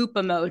the poop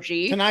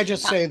emoji. Can I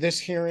just say this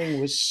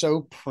hearing was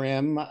so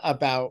prim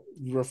about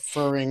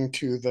referring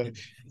to the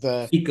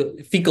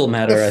fecal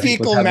matter, the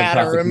fecal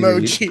matter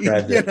emoji.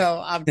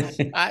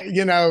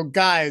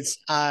 Guys,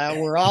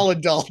 we're all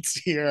adults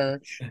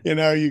here.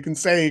 You can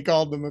say he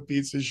called them a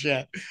piece of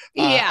shit.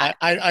 Yeah,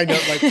 I know.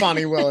 Like,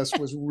 Fani Willis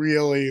was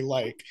really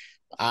like,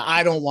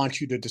 I don't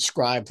want you to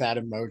describe that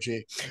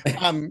emoji.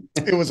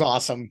 It was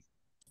awesome.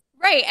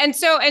 Right. And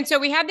so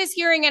we had this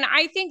hearing, and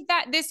I think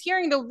that this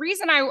hearing, the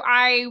reason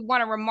I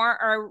want to remark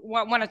or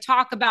want to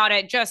talk about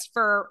it just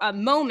for a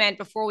moment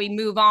before we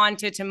move on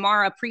to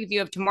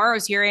preview of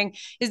tomorrow's hearing,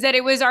 is that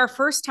it was our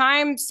first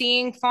time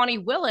seeing Fani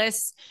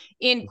Willis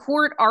in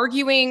court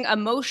arguing a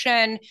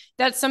motion.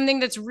 That's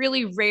something that's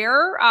really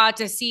rare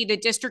to see the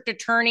district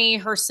attorney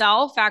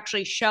herself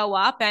actually show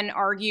up and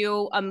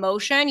argue a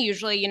motion.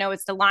 Usually,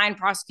 it's the line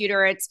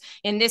prosecutor. It's,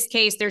 in this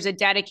case, there's a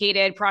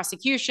dedicated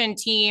prosecution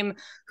team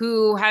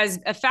who has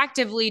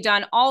effectively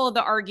done all of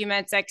the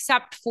arguments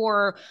except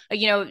for,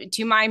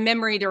 to my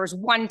memory, there was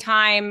one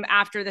time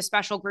after the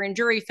special grand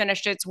jury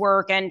finished its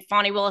work and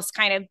Fani Willis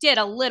kind of did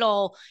a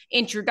little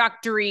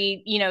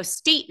introductory,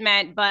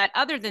 statement. But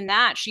other than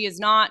that, she has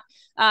not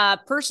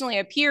personally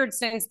appeared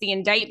since the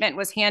indictment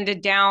was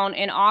handed down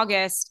in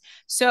August.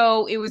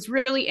 So it was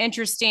really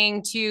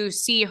interesting to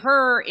see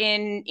her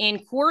in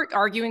court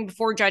arguing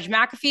before Judge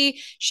McAfee.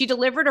 She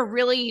delivered a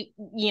really,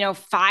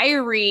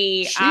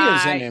 fiery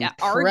argument.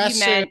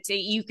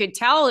 You could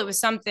tell it was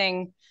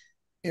something.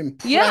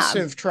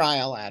 Impressive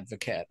trial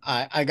advocate.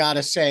 I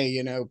gotta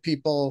say,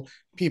 people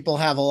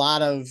have a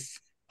lot of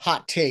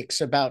hot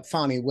takes about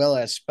Fani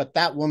Willis, but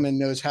that woman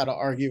knows how to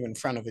argue in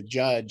front of a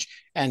judge,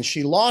 and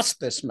she lost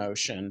this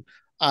motion.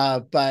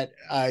 but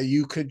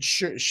you could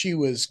she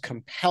was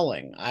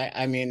compelling.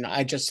 I mean,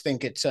 I just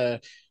think it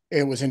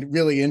was a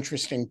really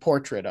interesting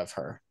portrait of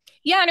her.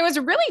 Yeah, and it was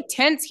a really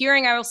tense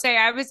hearing. I will say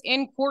I was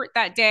in court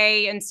that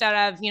day instead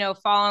of,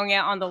 following it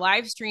on the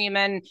live stream.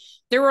 And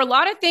there were a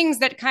lot of things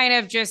that kind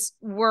of just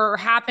were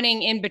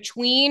happening in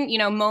between,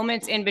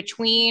 moments in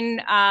between,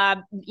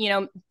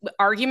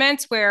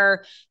 arguments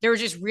where there was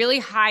just really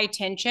high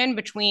tension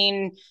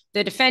between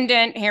the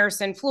defendant,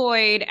 Harrison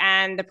Floyd,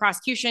 and the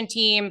prosecution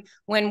team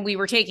when we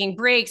were taking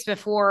breaks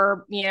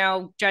before,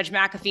 Judge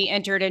McAfee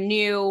entered a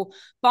new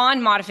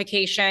bond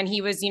modification.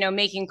 He was,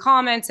 making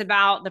comments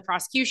about the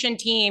prosecution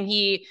team.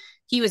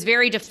 He was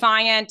very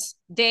defiant.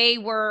 They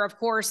were, of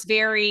course,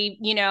 very,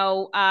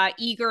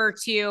 eager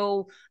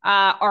to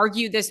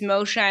argue this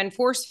motion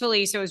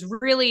forcefully. So it was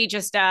really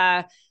just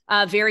a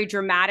very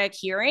dramatic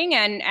hearing.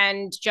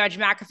 And Judge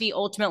McAfee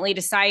ultimately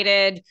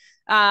decided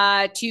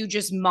to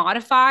just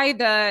modify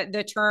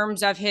the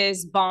terms of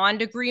his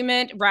bond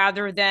agreement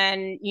rather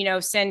than,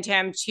 send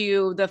him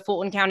to the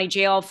Fulton County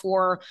Jail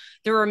for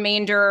the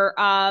remainder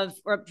of,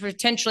 or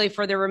potentially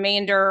for the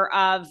remainder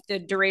of the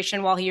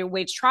duration while he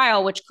awaits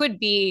trial, which could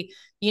be,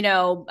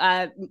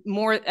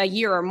 more a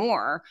year or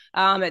more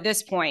at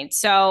this point.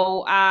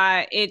 So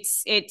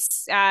it's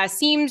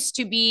seems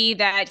to be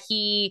that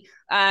he,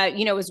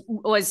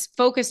 was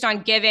focused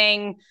on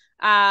giving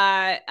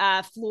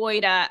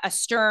Floyd a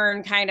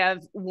stern kind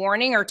of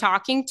warning or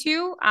talking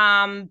to,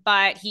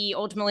 but he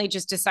ultimately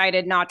just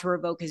decided not to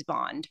revoke his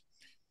bond.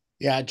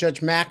 Yeah, Judge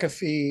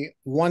McAfee,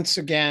 once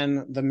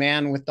again, the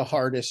man with the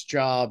hardest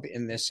job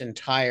in this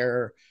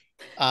entire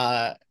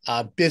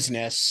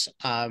business.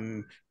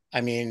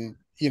 I mean,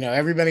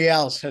 everybody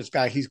else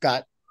he's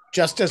got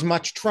just as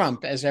much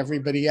Trump as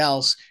everybody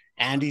else,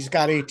 and he's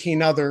got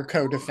 18 other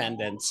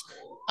co-defendants.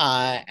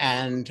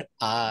 And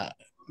a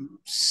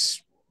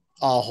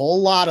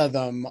whole lot of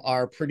them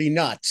are pretty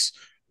nuts.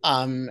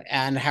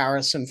 And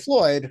Harrison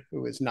Floyd,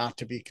 who is not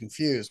to be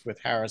confused with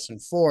Harrison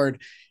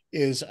Ford,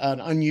 is an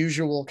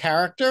unusual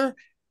character.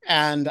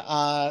 And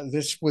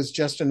this was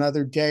just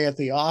another day at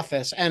the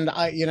office. And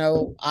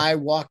I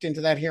walked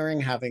into that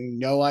hearing having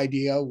no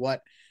idea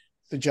what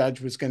the judge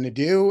was going to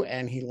do.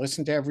 And he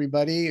listened to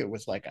everybody. It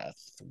was like a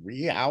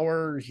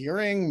 3-hour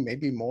hearing,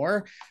 maybe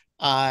more.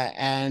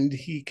 And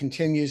he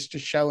continues to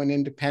show an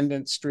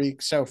independent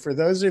streak. So for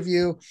those of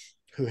you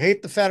who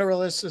hate the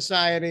Federalist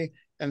Society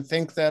and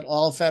think that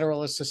all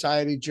Federalist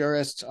Society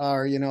jurists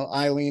are,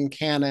 Eileen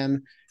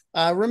Cannon,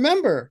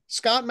 remember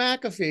Scott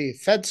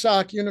McAfee,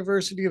 FedSoc,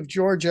 University of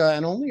Georgia,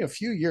 and only a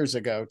few years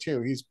ago,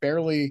 too. He's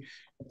barely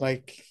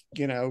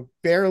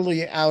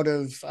barely out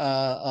of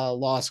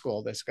law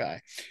school, this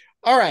guy.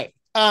 All right.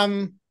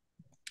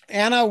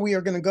 Anna, we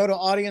are going to go to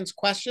audience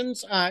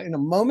questions in a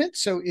moment.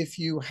 So if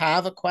you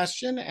have a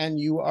question and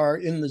you are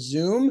in the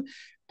Zoom,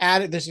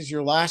 this is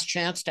your last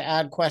chance to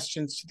add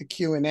questions to the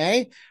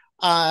Q&A.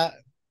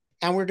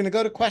 And we're going to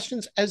go to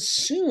questions as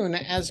soon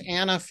as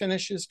Anna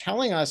finishes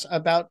telling us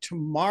about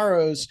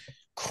tomorrow's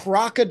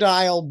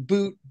crocodile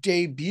boot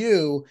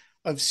debut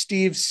of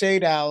Steve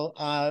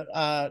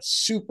Sadow,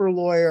 super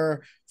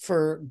lawyer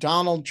for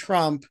Donald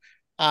Trump,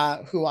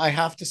 who I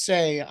have to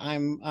say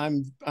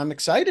I'm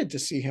excited to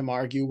see him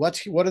argue.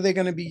 What are they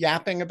going to be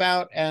yapping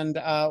about, and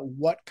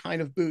what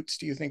kind of boots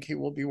do you think he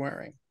will be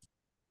wearing?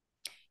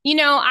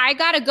 I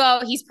gotta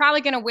go. He's probably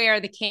gonna wear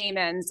the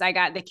Caymans. I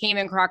got the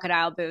Cayman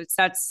crocodile boots.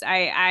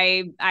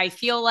 I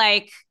feel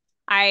like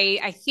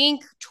I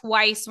think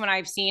twice when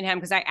I've seen him,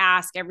 because I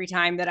ask every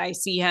time that I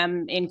see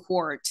him in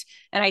court,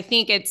 and I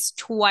think it's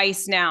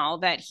twice now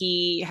that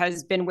he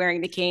has been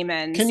wearing the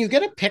Caymans. Can you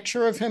get a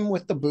picture of him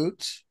with the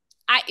boots?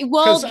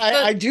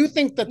 I do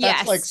think that's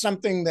yes, like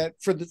something that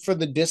for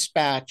the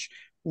Dispatch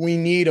we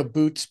need a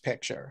boots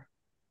picture.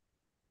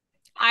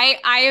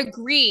 I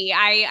agree.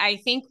 I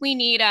think we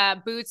need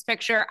a boots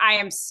picture. I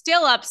am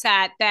still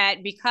upset that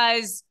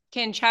because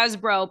Ken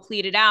Chesbro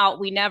pleaded out,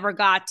 we never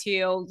got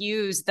to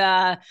use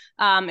the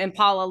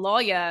Impala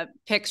Loya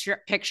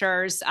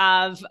pictures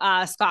of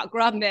Scott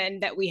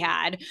Grubman that we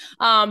had.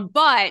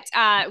 But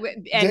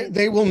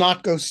they will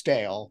not go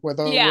stale.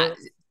 Yeah.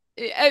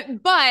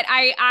 But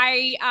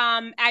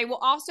I will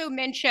also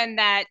mention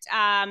that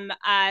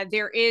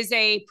there is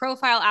a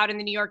profile out in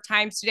the New York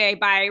Times today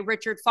by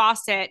Richard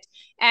Fawcett,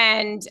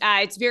 and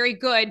it's very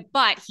good,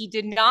 but he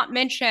did not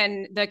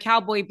mention the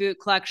cowboy boot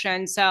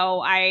collection.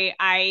 So I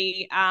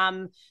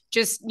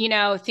just,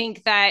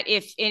 think that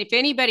if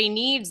anybody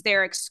needs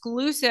their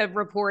exclusive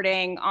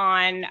reporting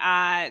on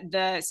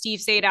the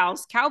Steve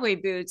Sadow's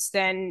cowboy boots,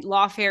 then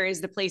Lawfare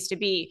is the place to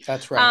be.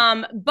 That's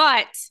right.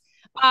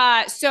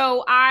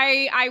 So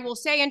I will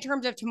say, in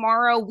terms of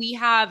tomorrow, we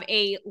have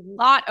a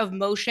lot of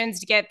motions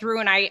to get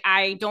through, and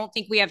I don't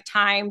think we have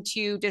time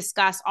to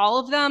discuss all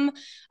of them.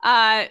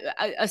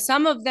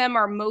 Some of them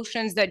are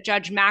motions that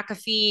Judge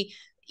McAfee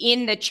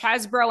in the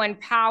Chesbrough and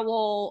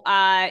Powell,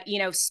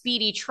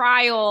 speedy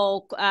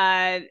trial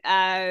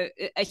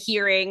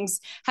hearings,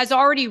 has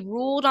already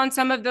ruled on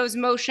some of those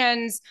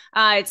motions.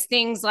 It's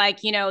things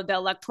like, the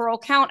Electoral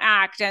Count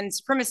Act and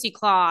Supremacy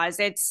Clause.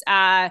 It's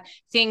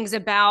things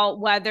about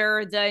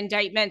whether the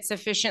indictment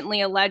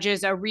sufficiently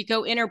alleges a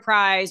RICO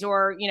enterprise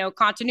or,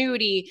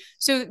 continuity.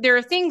 So there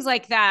are things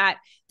like that.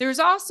 There's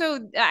also,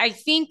 I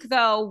think,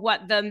 though,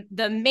 what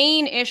the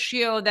main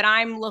issue that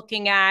I'm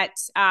looking at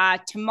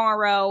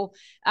tomorrow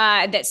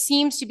that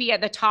seems to be at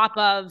the top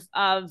of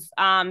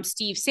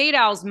Steve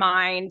Sadow's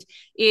mind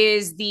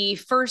is the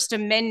First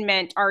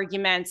Amendment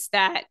arguments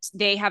that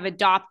they have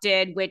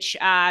adopted, which,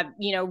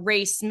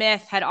 Ray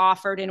Smith had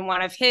offered in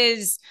one of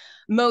his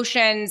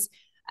motions.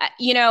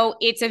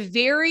 It's a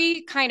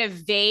very kind of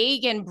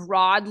vague and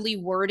broadly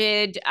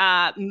worded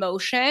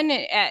motion.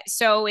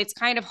 So it's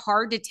kind of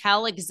hard to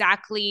tell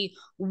exactly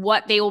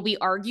what they will be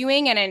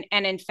arguing.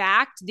 And in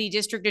fact, the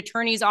district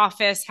attorney's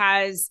office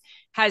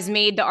has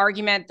made the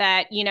argument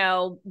that,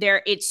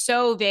 it's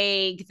so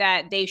vague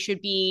that they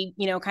should be,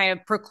 kind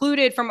of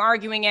precluded from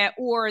arguing it,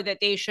 or that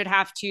they should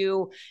have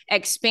to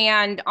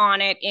expand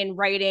on it in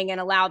writing and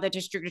allow the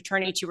district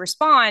attorney to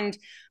respond.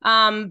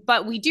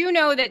 But we do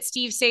know that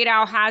Steve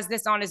Sadow has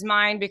this on his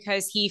mind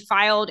because he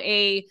filed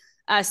a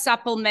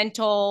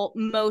supplemental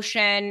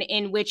motion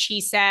in which he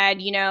said,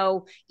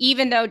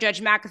 even though Judge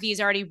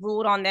McAfee's already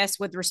ruled on this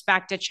with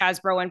respect to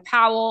Chesbrough and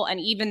Powell, and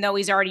even though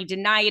he's already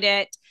denied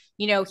it,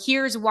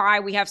 here's why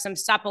we have some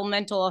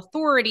supplemental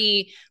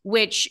authority,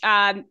 which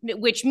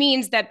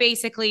means that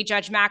basically,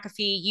 Judge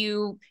McAfee,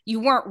 you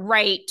weren't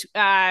right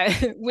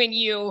when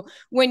you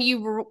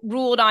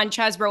ruled on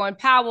Chesbrough and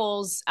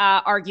Powell's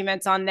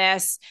arguments on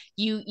this.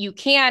 You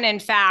can, in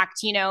fact,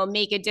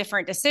 make a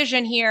different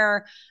decision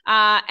here.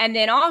 And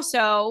then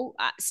also,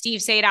 Steve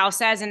Sadow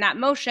says in that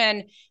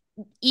motion,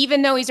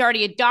 even though he's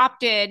already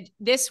adopted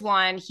this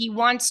one, he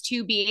wants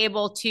to be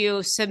able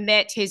to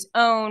submit his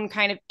own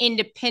kind of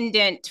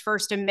independent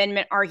First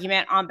Amendment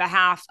argument on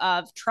behalf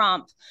of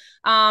Trump.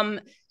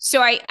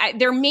 So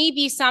there may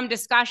be some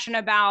discussion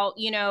about,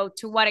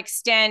 to what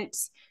extent,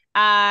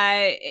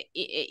 can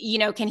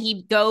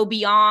he go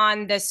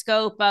beyond the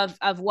scope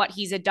of what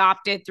he's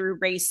adopted through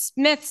Ray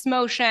Smith's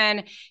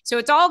motion? So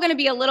it's all going to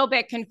be a little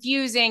bit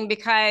confusing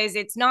because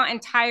it's not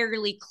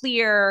entirely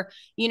clear,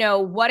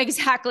 what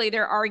exactly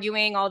they're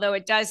arguing, although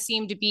it does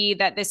seem to be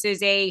that this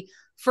is a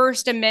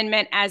First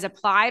Amendment as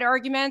applied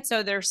argument.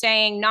 So they're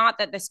saying not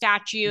that the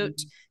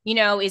statute,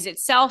 is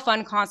itself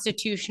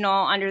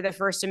unconstitutional under the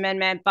First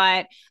Amendment,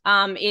 but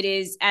it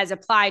is, as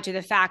applied to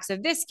the facts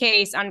of this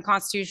case,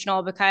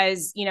 unconstitutional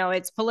because,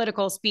 it's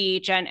political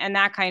speech and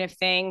that kind of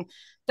thing.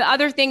 The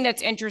other thing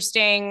that's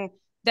interesting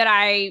that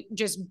I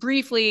just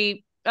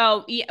briefly,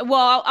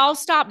 I'll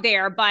stop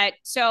there. But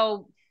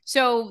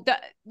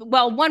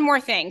one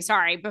more thing,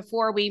 sorry,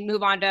 before we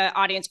move on to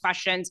audience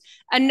questions.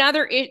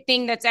 Another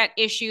thing that's at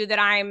issue that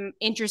I'm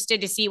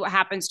interested to see what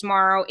happens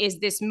tomorrow is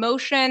this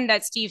motion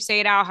that Steve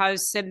Sadow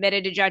has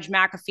submitted to Judge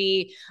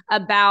McAfee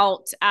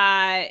about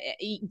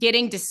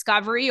getting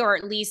discovery, or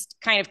at least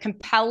kind of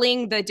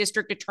compelling the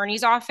district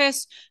attorney's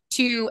office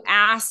to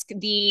ask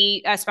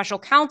the special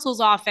counsel's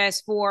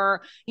office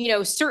for,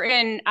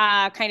 certain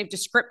kind of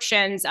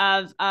descriptions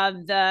of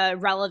the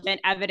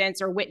relevant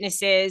evidence or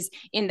witnesses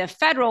in the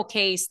federal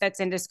case that's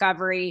in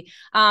discovery,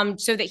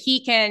 so that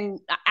he can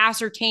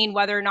ascertain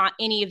whether or not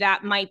any of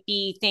that might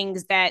be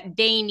things that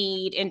they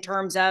need in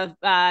terms of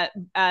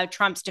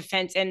Trump's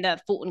defense in the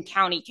Fulton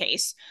County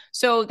case.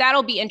 So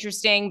that'll be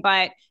interesting,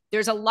 but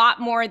there's a lot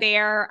more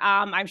there.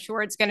 I'm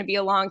sure it's going to be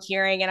a long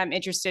hearing, and I'm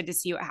interested to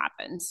see what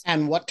happens.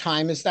 And what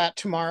time is that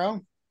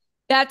tomorrow?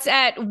 That's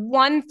at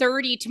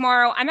 1:30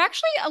 tomorrow. I'm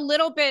actually a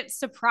little bit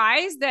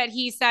surprised that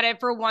he set it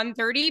for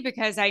 1:30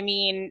 because,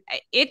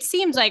 it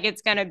seems like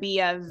it's going to be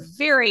a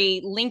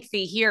very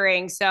lengthy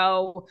hearing.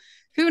 So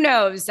who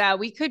knows?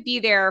 We could be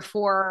there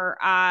for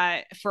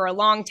a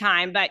long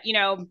time, but,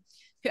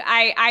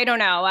 I don't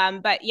know.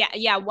 But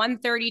yeah,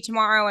 1:30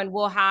 tomorrow, and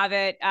we'll have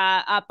it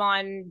up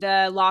on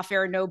the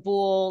Lawfare No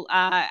Bull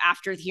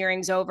after the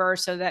hearing's over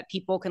so that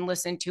people can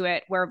listen to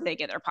it wherever they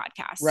get their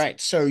podcasts. Right.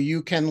 So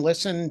you can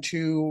listen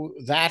to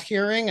that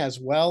hearing as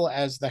well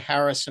as the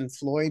Harrison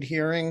Floyd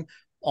hearing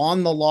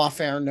on the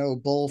Lawfare No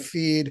Bull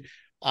feed.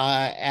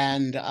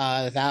 And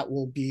that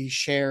will be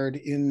shared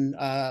in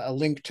a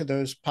link to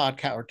those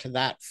podcasts, or to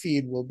that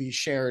feed will be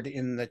shared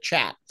in the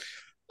chat.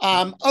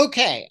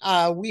 Okay,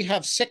 we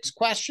have 6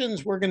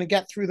 questions. We're going to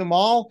get through them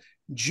all.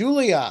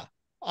 Julia,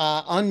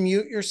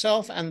 unmute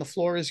yourself and the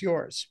floor is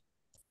yours.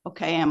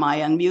 Okay, am I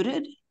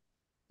unmuted?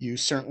 You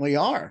certainly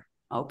are.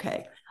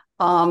 Okay.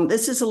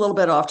 This is a little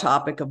bit off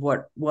topic of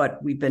what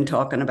we've been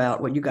talking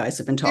about, what you guys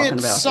have been talking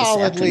about this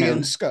afternoon. It's solidly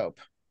in scope.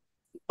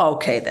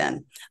 Okay,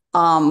 then.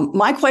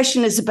 My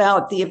question is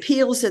about the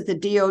appeals that the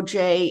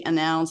DOJ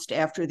announced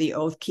after the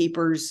Oath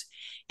Keepers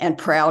and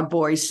Proud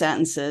Boys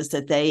sentences,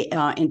 that they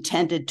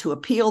intended to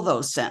appeal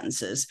those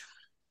sentences.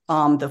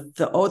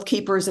 The Oath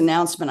Keepers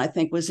announcement, I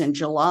think, was in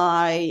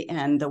July,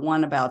 and the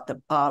one about the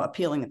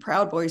appealing the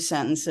Proud Boys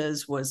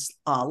sentences was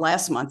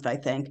last month, I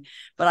think.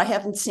 But I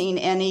haven't seen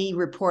any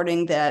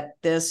reporting that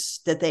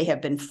they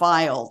have been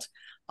filed.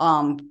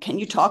 Can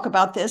you talk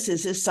about this?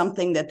 Is this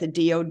something that the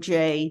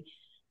DOJ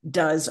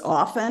does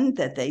often,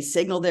 that they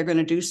signal they're going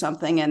to do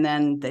something and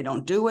then they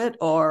don't do it,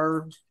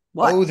 or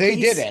what? Oh, they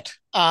did it.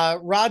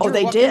 Roger,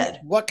 they did.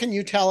 What can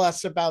you tell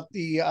us about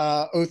the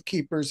Oath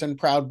Keepers and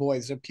Proud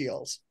Boys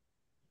appeals?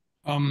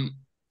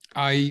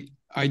 I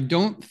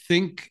don't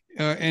think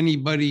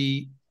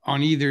anybody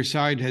on either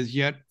side has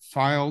yet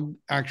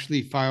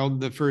actually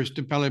filed the first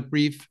appellate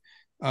brief.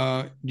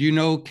 Do you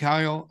know,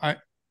 Kyle?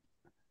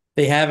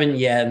 They haven't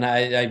yet, and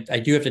I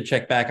do have to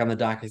check back on the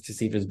dockets to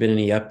see if there's been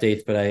any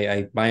updates.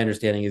 But my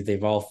understanding is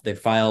they've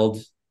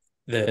filed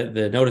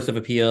the notice of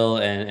appeal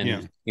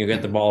and you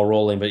get the ball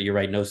rolling. But you're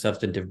right, no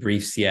substantive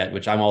briefs yet,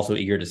 which I'm also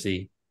eager to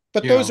see.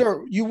 But those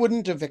are, you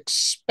wouldn't have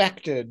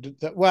expected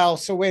that. Well,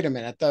 so wait a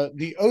minute.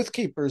 The Oath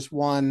Keepers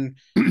one,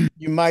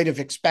 you might have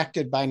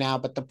expected by now,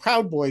 but the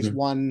Proud Boys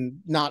one,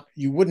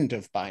 you wouldn't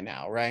have by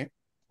now, right?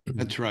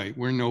 That's right.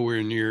 We're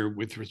nowhere near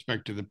with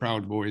respect to the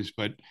Proud Boys,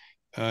 but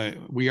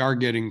we are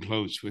getting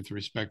close with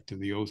respect to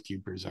the Oath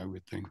Keepers, I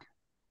would think.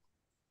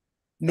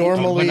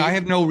 Normally, but I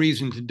have no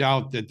reason to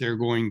doubt that they're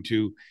going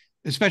to,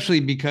 especially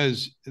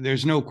because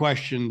there's no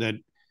question that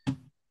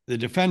the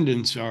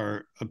defendants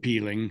are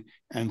appealing,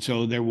 and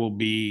so there will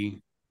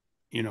be,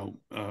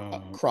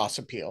 cross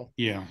appeal.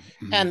 Yeah.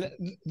 Mm-hmm. And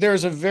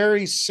there's a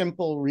very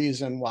simple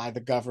reason why the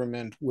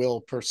government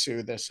will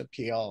pursue this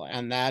appeal,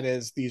 and that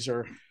is these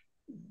are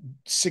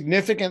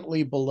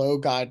significantly below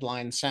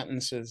guideline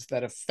sentences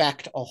that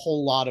affect a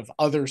whole lot of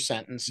other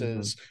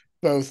sentences,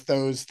 both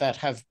those that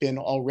have been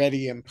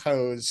already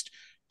imposed,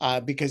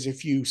 because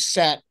if you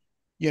set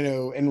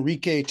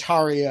Enrique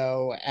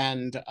Tarrio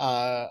and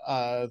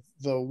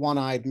the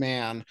one-eyed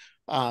man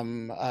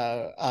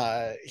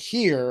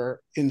here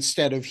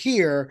instead of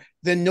here,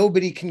 then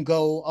nobody can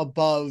go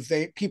above.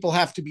 People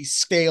have to be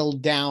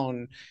scaled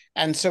down.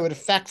 And so it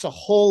affects a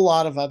whole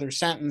lot of other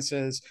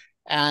sentences.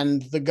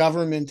 And the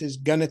government is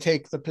going to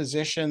take the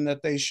position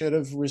that they should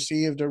have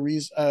received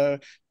a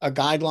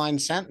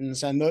guideline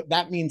sentence. And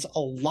that means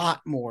a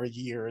lot more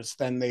years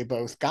than they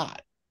both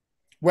got.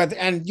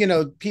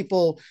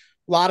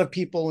 A lot of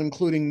people,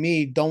 including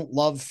me, don't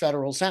love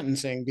federal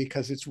sentencing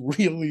because it's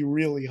really,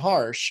 really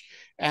harsh.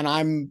 And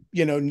I'm,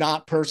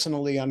 not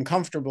personally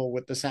uncomfortable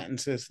with the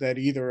sentences that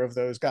either of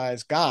those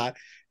guys got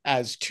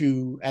as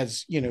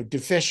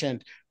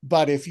deficient.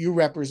 But if you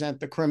represent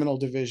the criminal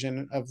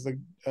division of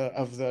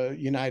the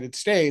United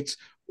States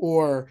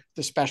or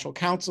the special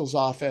counsel's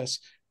office,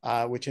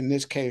 which in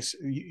this case,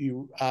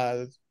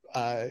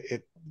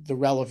 the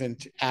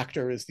relevant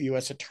actor is the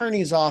U.S.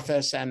 Attorney's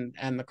Office and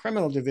the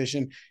criminal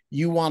division,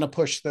 you want to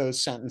push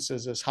those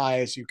sentences as high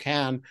as you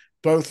can,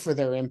 both for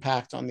their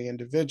impact on the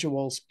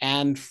individuals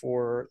and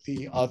for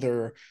the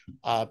other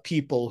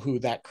people who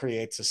that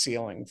creates a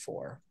ceiling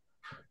for.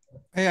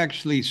 I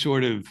actually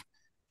sort of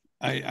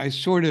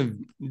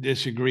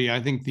disagree. I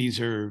think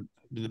these are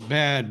the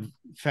bad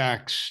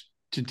facts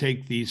to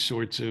take these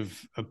sorts of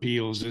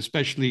appeals,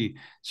 especially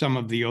some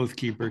of the Oath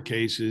Keeper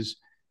cases.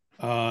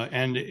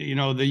 And,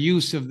 the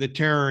use of the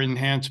terror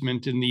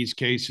enhancement in these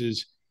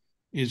cases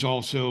is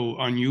also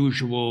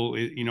unusual.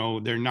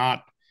 They're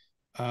not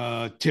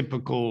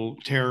typical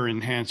terror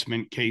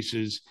enhancement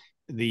cases.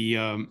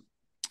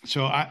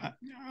 So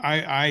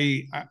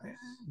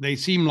they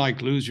seem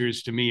like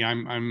losers to me.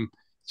 I'm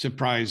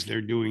surprised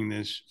they're doing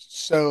this.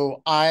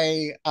 So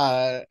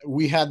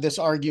we had this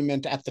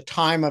argument at the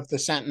time of the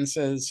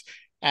sentences,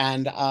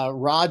 and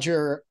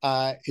Roger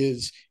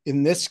is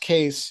in this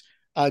case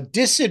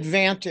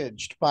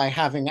disadvantaged by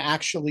having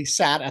actually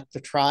sat at the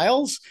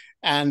trials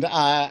and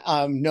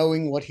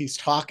knowing what he's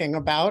talking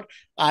about.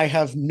 I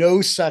have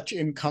no such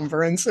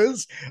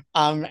encumbrances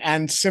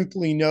and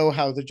simply know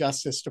how the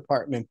Justice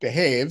Department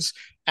behaves.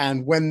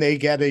 And when they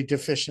get a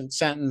deficient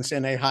sentence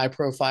in a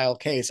high-profile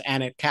case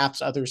and it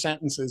caps other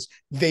sentences,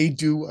 they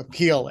do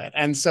appeal it.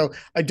 And so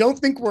I don't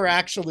think we're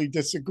actually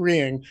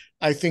disagreeing.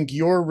 I think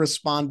you're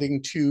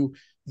responding to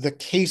the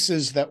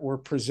cases that were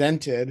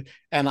presented,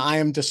 and I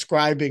am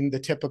describing the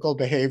typical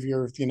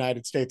behavior of the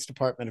United States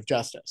Department of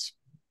Justice.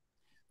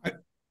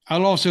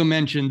 I'll also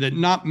mention that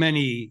not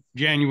many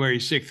January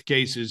 6th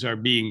cases are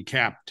being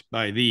capped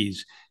by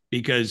these,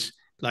 because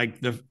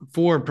like the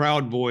 4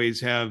 Proud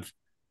Boys have,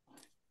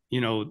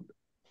 4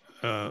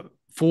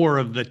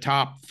 of the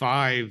top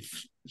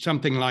 5,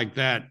 something like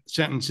that,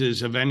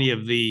 sentences of any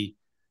of the,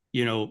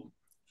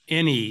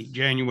 any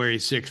January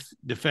 6th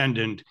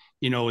defendant,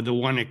 the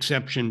one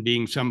exception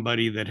being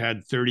somebody that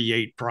had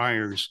 38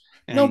 priors.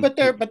 No, but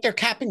they're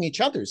capping each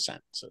other's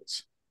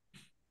sentences.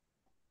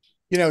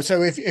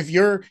 So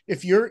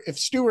if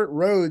Stuart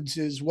Rhodes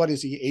is, what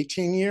is he,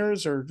 18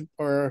 years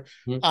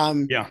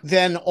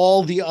then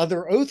all the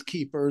other Oath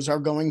Keepers are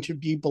going to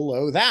be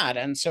below that.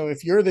 And so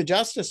if you're the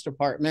Justice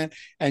Department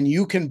and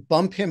you can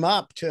bump him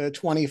up to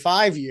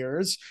 25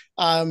 years,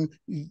 then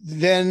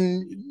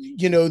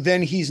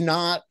he's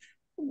not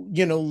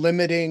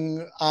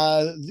limiting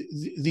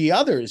the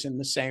others in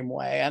the same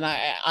way. And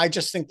I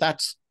just think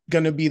that's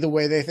going to be the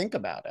way they think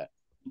about it.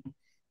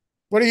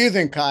 What do you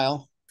think,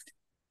 Kyle?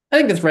 I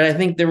think that's right. I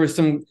think there was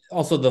some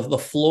also the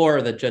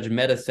floor that Judge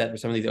Mehta set for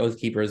some of these oath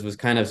keepers was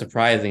kind of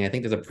surprising. I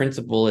think there's a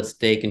principle at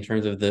stake in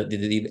terms of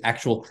the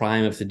actual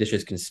crime of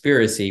seditious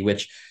conspiracy,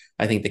 which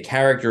I think the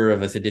character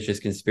of a seditious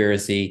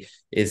conspiracy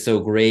is so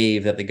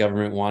grave that the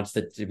government wants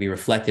it to be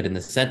reflected in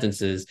the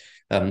sentences,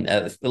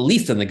 at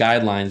least in the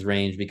guidelines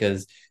range,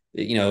 because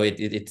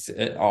it's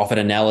often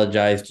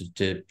analogized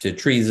to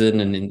treason,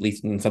 and at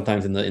least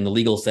sometimes in the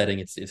legal setting,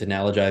 it's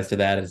analogized to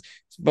that as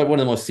but one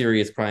of the most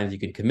serious crimes you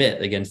can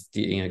commit against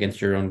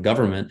your own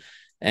government.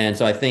 And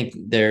so I think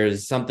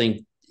there's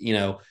something,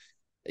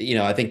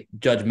 I think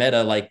Judge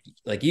Mehta, like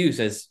you,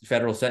 says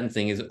federal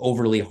sentencing is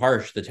overly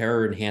harsh. The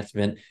terror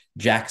enhancement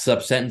jacks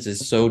up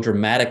sentences so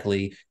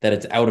dramatically that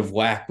it's out of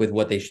whack with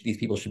what these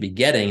people should be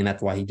getting, and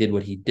that's why he did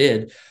what he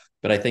did.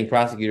 But I think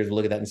prosecutors will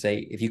look at that and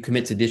say, if you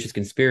commit seditious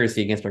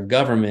conspiracy against our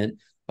government,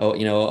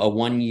 a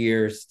 1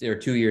 year or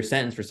 2 year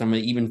sentence for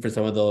somebody, even for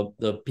some of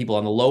the people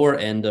on the lower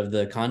end of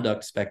the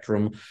conduct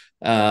spectrum,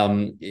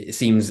 it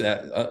seems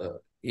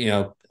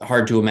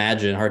hard to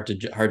imagine, hard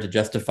to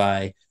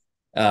justify.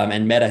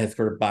 And Mehta has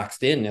sort of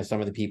boxed in some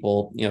of the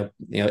people,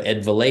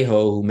 Ed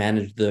Vallejo, who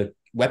managed the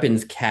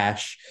weapons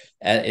cache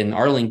in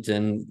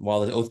Arlington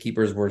while the Oath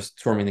Keepers were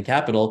storming the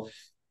Capitol.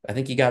 I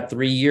think he got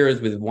 3 years,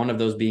 with one of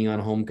those being on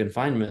home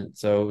confinement.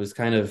 So it was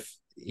kind of,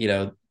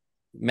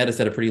 Mehta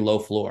set a pretty low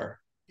floor.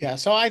 Yeah.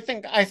 So I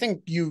think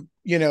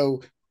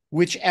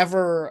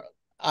whichever,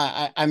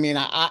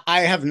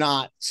 I have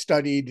not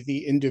studied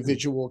the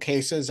individual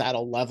cases at a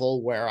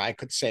level where I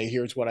could say,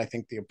 here's what I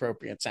think the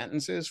appropriate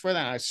sentence is for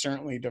that. I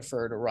certainly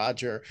defer to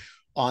Roger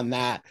on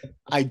that.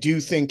 I do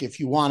think if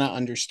you want to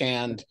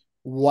understand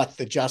what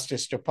the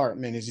Justice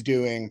Department is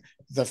doing,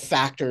 the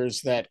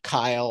factors that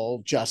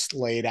Kyle just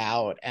laid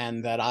out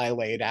and that I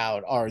laid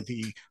out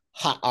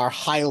are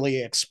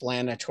highly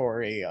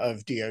explanatory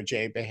of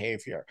DOJ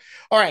behavior.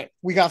 All right,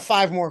 we got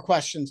 5 more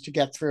questions to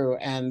get through,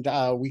 and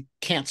we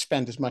can't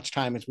spend as much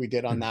time as we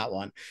did on that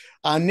one.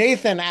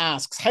 Nathan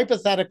asks,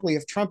 hypothetically,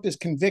 if Trump is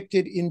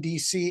convicted in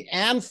DC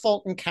and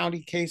Fulton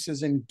County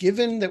cases, and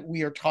given that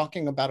we are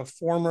talking about a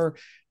former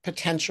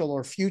potential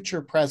or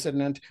future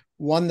president,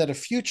 one that a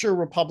future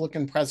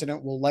Republican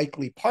president will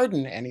likely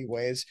pardon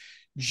anyways,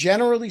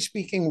 generally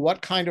speaking,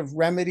 what kind of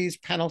remedies,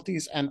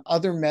 penalties, and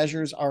other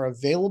measures are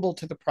available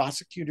to the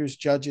prosecutors,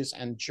 judges,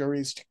 and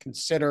juries to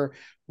consider?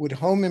 Would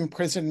home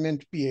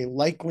imprisonment be a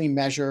likely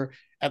measure,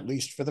 at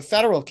least for the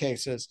federal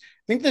cases? I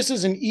think this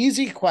is an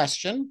easy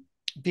question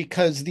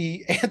because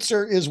the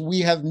answer is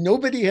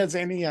nobody has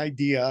any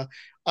idea.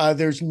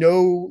 There's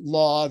no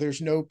law,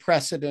 there's no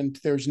precedent,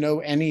 there's no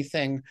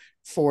anything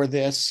for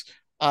this,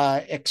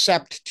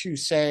 except to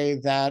say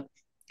that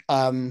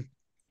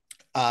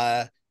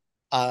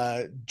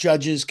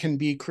judges can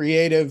be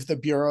creative, the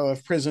Bureau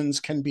of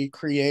Prisons can be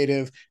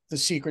creative, the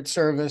Secret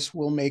Service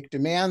will make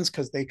demands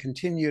because they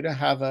continue to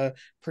have a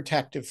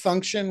protective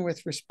function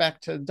with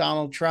respect to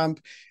Donald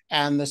Trump,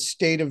 and the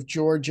state of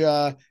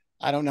Georgia,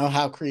 I don't know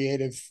how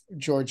creative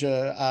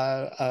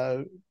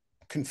Georgia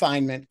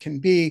confinement can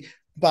be,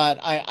 but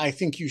I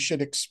think you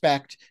should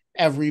expect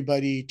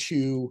everybody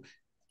to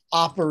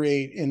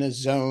operate in a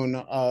zone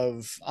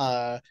of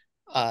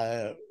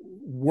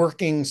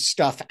working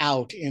stuff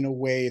out in a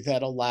way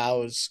that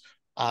allows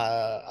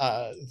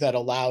a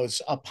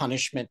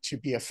punishment to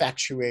be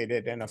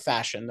effectuated in a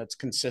fashion that's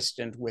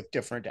consistent with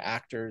different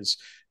actors'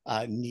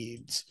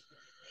 needs.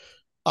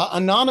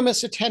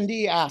 Anonymous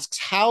attendee asks,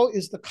 how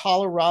is the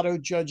Colorado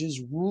judge's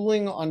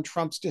ruling on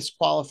Trump's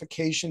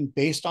disqualification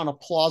based on a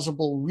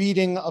plausible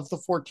reading of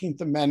the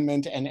 14th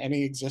Amendment and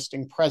any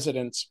existing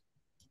precedents?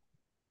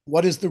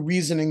 What is the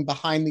reasoning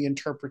behind the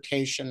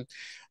interpretation?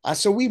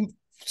 So we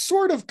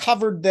sort of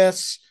covered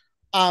this.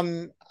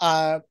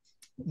 The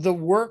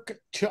work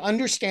to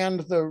understand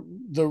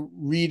the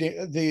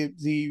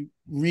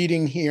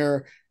reading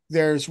here,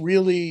 there's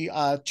really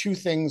 2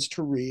 things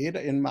to read,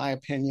 in my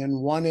opinion.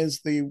 One is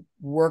the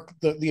work,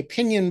 the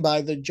opinion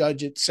by the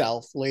judge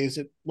itself lays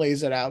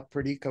it out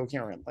pretty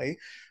coherently,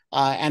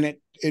 and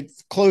it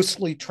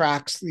closely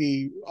tracks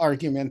the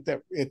argument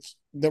that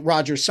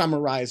Roger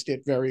summarized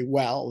it very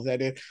well,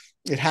 that it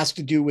has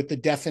to do with the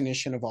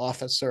definition of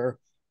officer,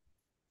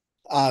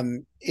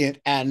 and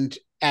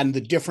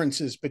the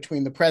differences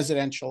between the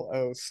presidential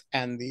oath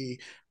and the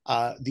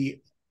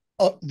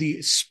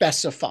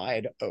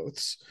specified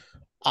oaths.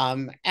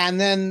 And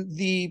then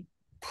the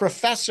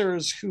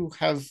professors who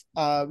have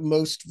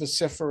most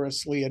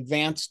vociferously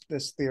advanced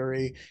this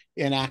theory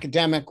in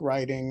academic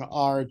writing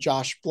are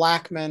Josh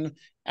Blackman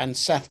and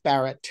Seth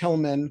Barrett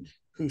Tillman,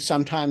 who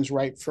sometimes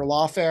write for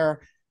Lawfare.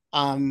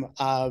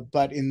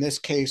 But in this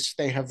case,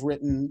 they have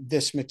written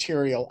this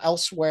material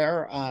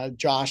elsewhere.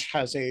 Josh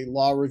has a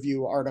law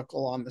review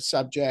article on the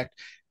subject.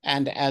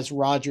 And as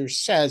Rogers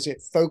says,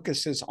 it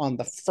focuses on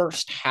the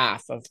first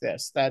half of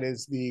this. That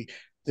is the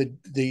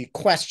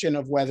question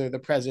of whether the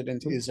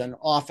president is an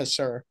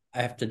officer.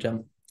 I have to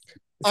jump.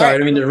 Sorry, I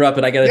didn't mean to interrupt,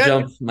 but I got to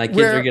jump. My kids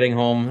are getting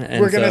home.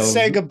 And we're going to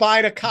say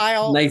goodbye to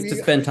Kyle. Nice to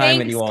spend time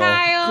with you all.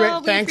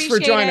 Kyle. Thanks for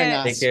joining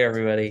us. Take care,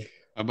 everybody.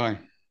 Bye-bye.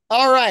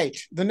 All right.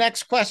 The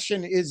next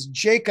question is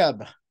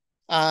Jacob.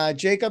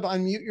 Jacob,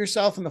 unmute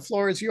yourself and the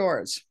floor is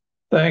yours.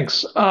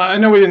 Thanks. I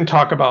know we didn't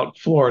talk about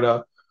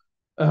Florida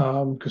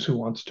because who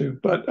wants to?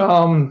 But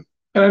and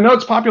I know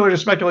it's popular to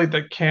speculate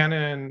that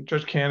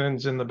Judge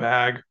Cannon's in the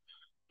bag,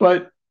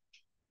 but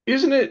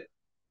isn't it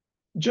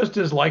just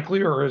as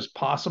likely or as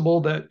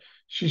possible that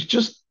she's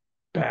just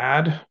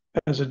bad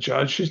as a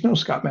judge? She's no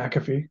Scott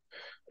McAfee.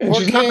 And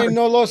she's not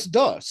no los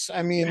dos.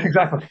 I mean,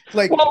 exactly.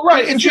 Like, well,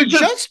 right. If you're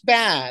just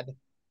bad,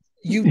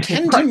 you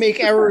tend to make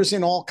errors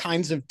in all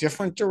kinds of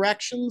different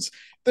directions.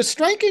 The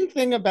striking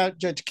thing about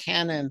Judge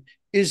Cannon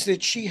is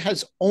that she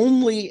has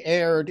only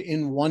erred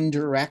in one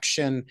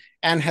direction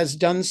and has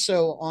done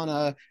so on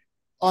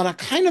a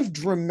kind of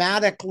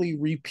dramatically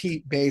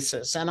repeat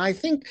basis. And I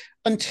think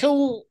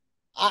until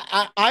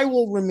I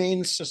will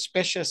remain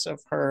suspicious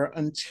of her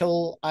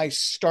until I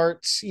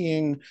start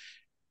seeing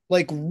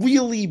like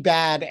really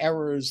bad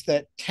errors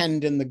that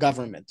tend in the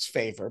government's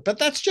favor. But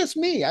that's just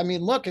me. I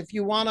mean, look, if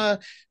you want to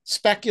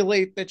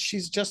speculate that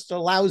she's just a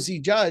lousy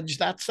judge,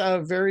 that's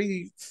a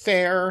very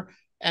fair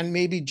and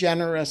maybe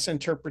generous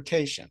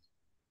interpretation.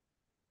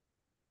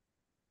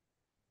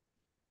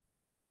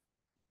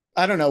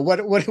 I don't know.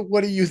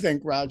 What do you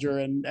think, Roger?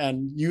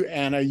 And you,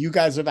 Anna, you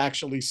guys have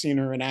actually seen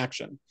her in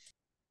action.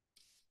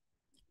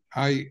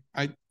 I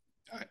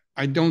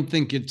don't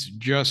think it's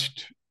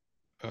just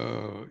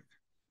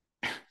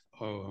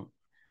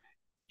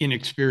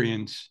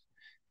inexperience.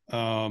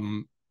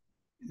 There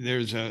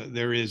is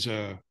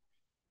a,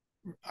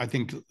 I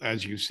think,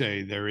 as you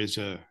say, there is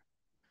a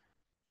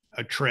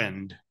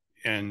trend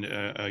and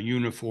a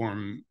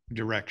uniform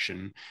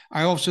direction.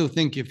 I also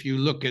think if you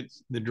look at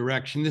the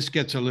direction, this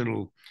gets a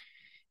little,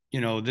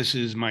 this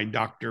is my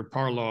Dr.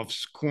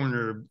 Parloff's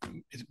corner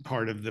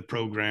part of the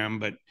program,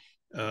 but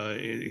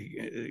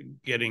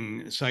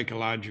getting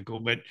psychological.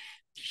 But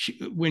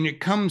when it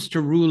comes to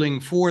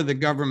ruling for the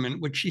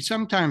government, which she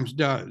sometimes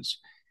does,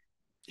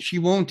 she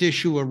won't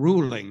issue a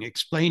ruling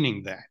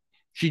explaining that.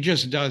 She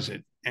just does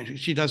it. And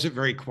she does it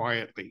very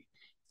quietly,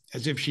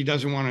 as if she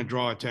doesn't want to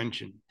draw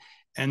attention.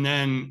 And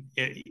then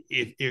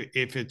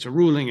if it's a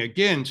ruling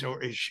against,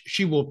 or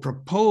she will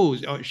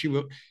propose, or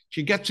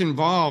she gets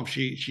involved.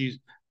 She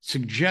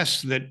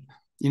suggests that,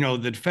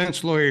 the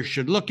defense lawyer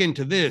should look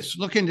into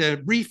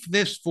brief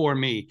this for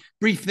me,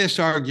 brief this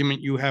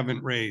argument you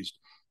haven't raised.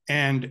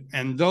 And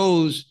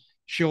those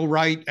she will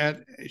write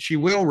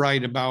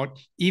about,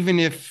 even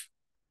if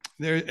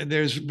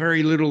there's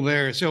very little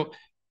there. So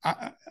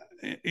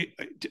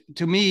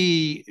to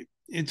me,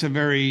 it's a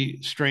very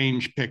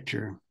strange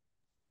picture.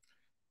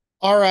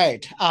 All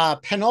right.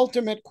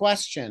 Penultimate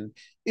question.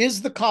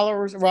 Is the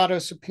Colorado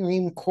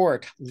Supreme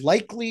Court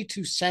likely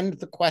to send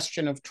the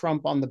question of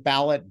Trump on the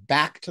ballot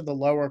back to the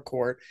lower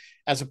court,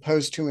 as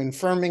opposed to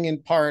infirming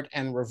in part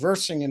and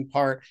reversing in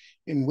part,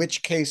 in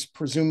which case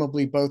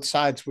presumably both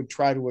sides would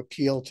try to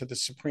appeal to the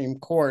Supreme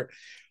Court?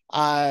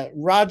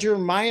 Roger,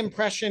 my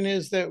impression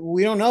is that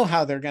we don't know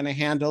how they're going to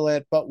handle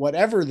it, but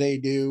whatever they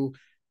do,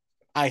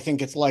 I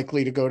think it's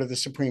likely to go to the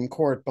Supreme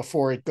Court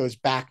before it goes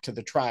back to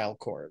the trial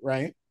court,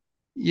 right?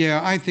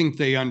 Yeah, I think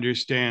they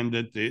understand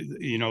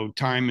that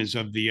time is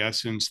of the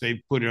essence.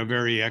 They've put a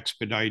very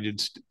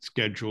expedited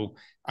schedule.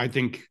 I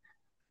think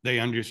they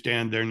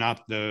understand they're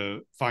not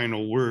the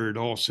final word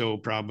also,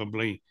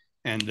 probably,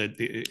 and that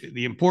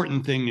the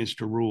important thing is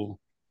to rule.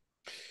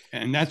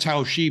 And that's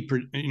how she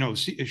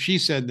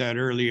said that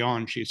early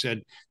on. She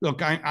said,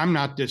 look, I'm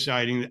not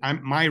deciding.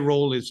 My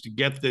role is to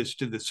get this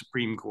to the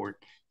Supreme Court,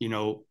 in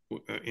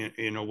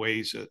a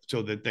way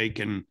so that they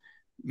can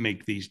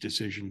make these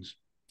decisions.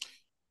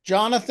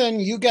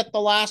 Jonathan, you get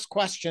the last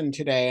question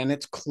today, and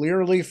it's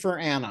clearly for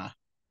Anna.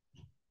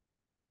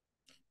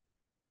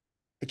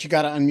 But you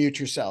got to unmute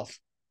yourself.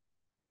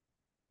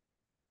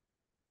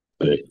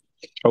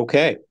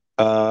 Okay.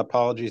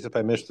 Apologies if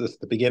I missed this at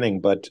the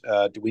beginning, but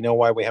do we know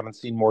why we haven't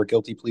seen more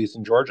guilty pleas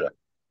in Georgia?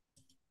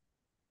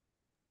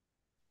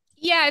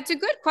 Yeah, it's a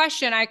good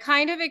question. I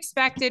kind of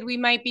expected we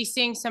might be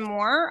seeing some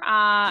more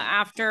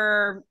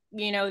after,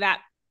 that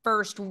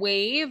first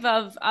wave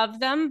of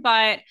them,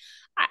 but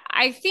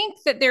I think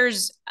that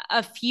there's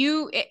a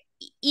few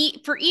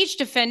for each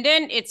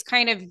defendant. It's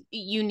kind of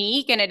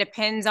unique, and it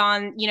depends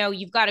on,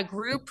 you've got a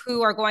group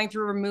who are going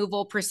through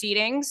removal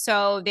proceedings,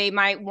 so they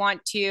might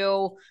want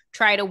to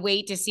try to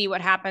wait to see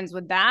what happens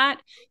with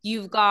that.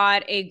 You've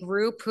got a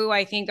group who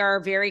I think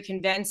are very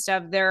convinced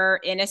of their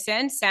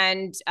innocence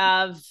and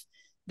of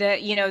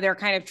they're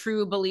kind of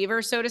true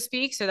believers, so to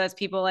speak. So that's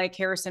people like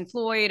Harrison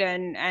Floyd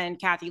and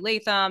Kathy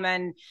Latham,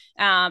 and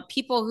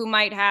people who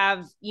might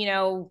have,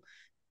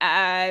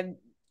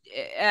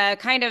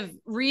 kind of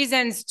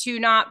reasons to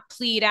not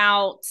plead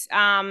out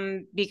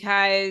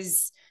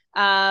because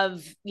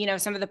of,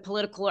 some of the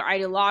political or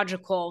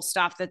ideological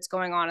stuff that's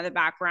going on in the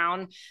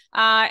background.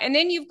 And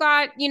then you've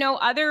got,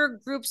 other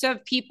groups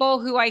of people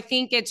who I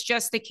think it's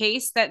just the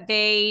case that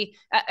they,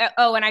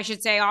 and I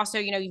should say also,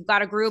 you've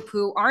got a group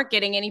who aren't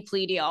getting any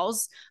plea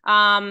deals,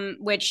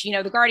 which,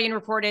 The Guardian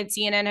reported,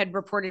 CNN had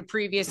reported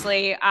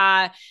previously.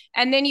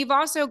 And then you've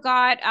also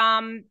got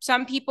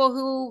some people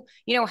who,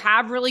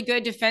 have really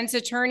good defense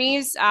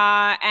attorneys,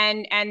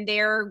 and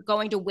they're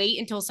going to wait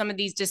until some of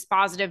these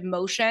dispositive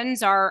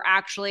motions are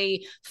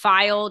actually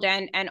filed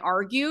and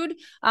argued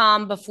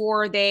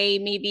before they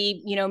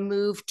maybe,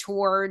 move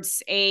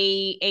towards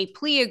a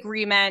plea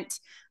agreement.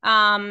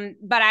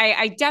 But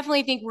I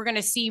definitely think we're going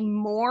to see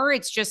more.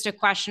 It's just a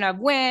question of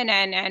when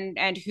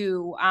and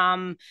who.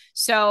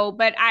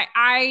 But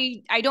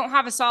I don't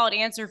have a solid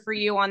answer for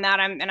you on that.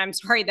 I'm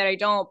sorry that I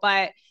don't.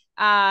 But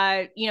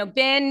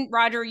Ben,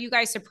 Roger, are you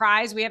guys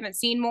surprised we haven't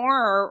seen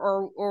more,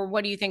 or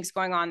what do you think's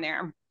going on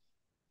there?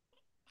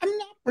 I'm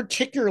not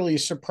particularly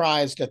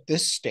surprised at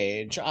this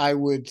stage. I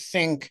would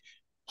think,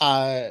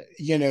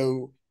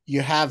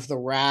 you have the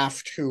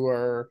raft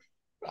who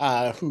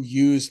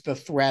use the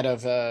threat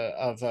of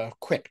a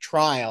quick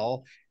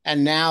trial,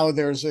 and now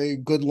there's a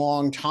good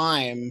long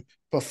time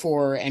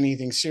before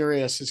anything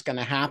serious is going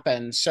to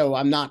happen. So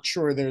I'm not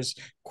sure there's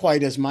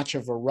quite as much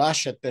of a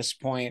rush at this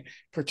point,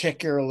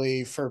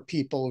 particularly for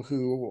people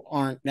who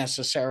aren't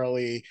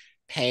necessarily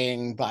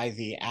paying by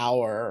the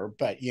hour,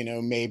 but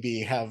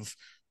maybe have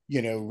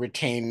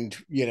retained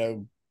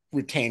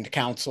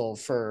counsel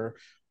for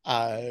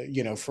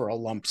for a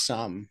lump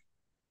sum.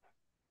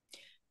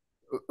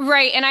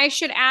 Right. And I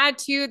should add,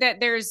 too,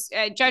 that there's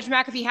Judge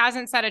McAfee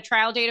hasn't set a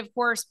trial date, of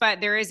course, but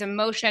there is a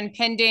motion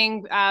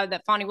pending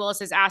that Fani Willis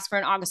has asked for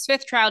an August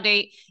 5th trial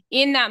date.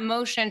 In that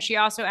motion, she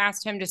also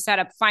asked him to set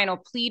up final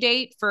plea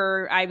date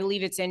for, I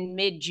believe it's in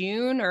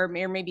mid-June or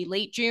maybe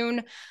late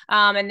June.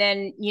 And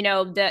then,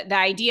 the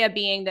idea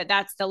being that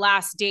that's the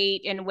last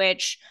date in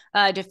which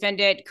a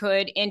defendant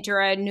could enter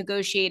a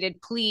negotiated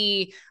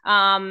plea.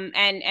 And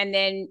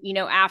then,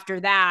 after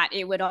that,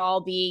 it would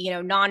all be,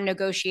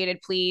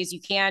 non-negotiated pleas. You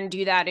can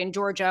do that in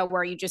Georgia,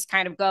 where you just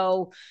kind of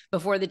go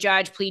before the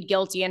judge, plead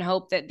guilty, and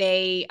hope that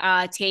they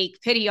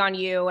take pity on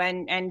you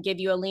and give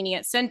you a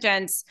lenient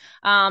sentence.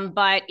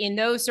 But in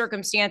those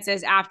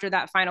circumstances, after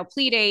that final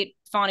plea date,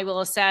 Fani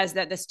Willis says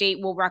that the state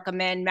will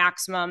recommend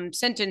maximum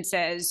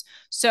sentences.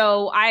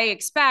 So I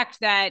expect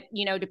that,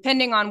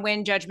 depending on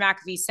when Judge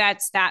McAfee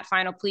sets that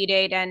final plea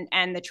date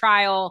and the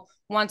trial,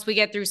 once we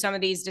get through some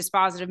of these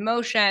dispositive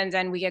motions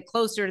and we get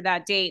closer to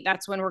that date,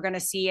 that's when we're going to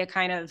see a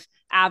kind of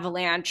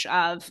avalanche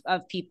of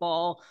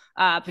people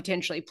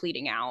potentially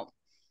pleading out.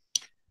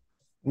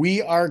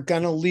 We are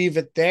going to leave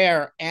it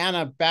there.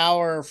 Anna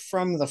Bowe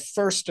from the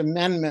First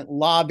Amendment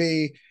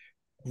Lobby,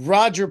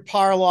 Roger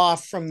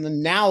Parloff from the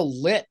now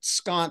lit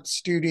Scont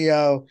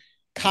studio,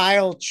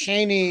 Kyle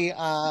Cheney,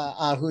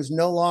 who's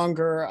no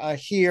longer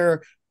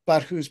here,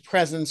 but whose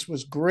presence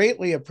was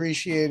greatly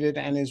appreciated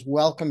and is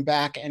welcome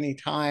back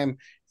anytime.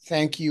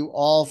 Thank you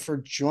all for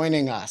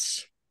joining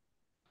us.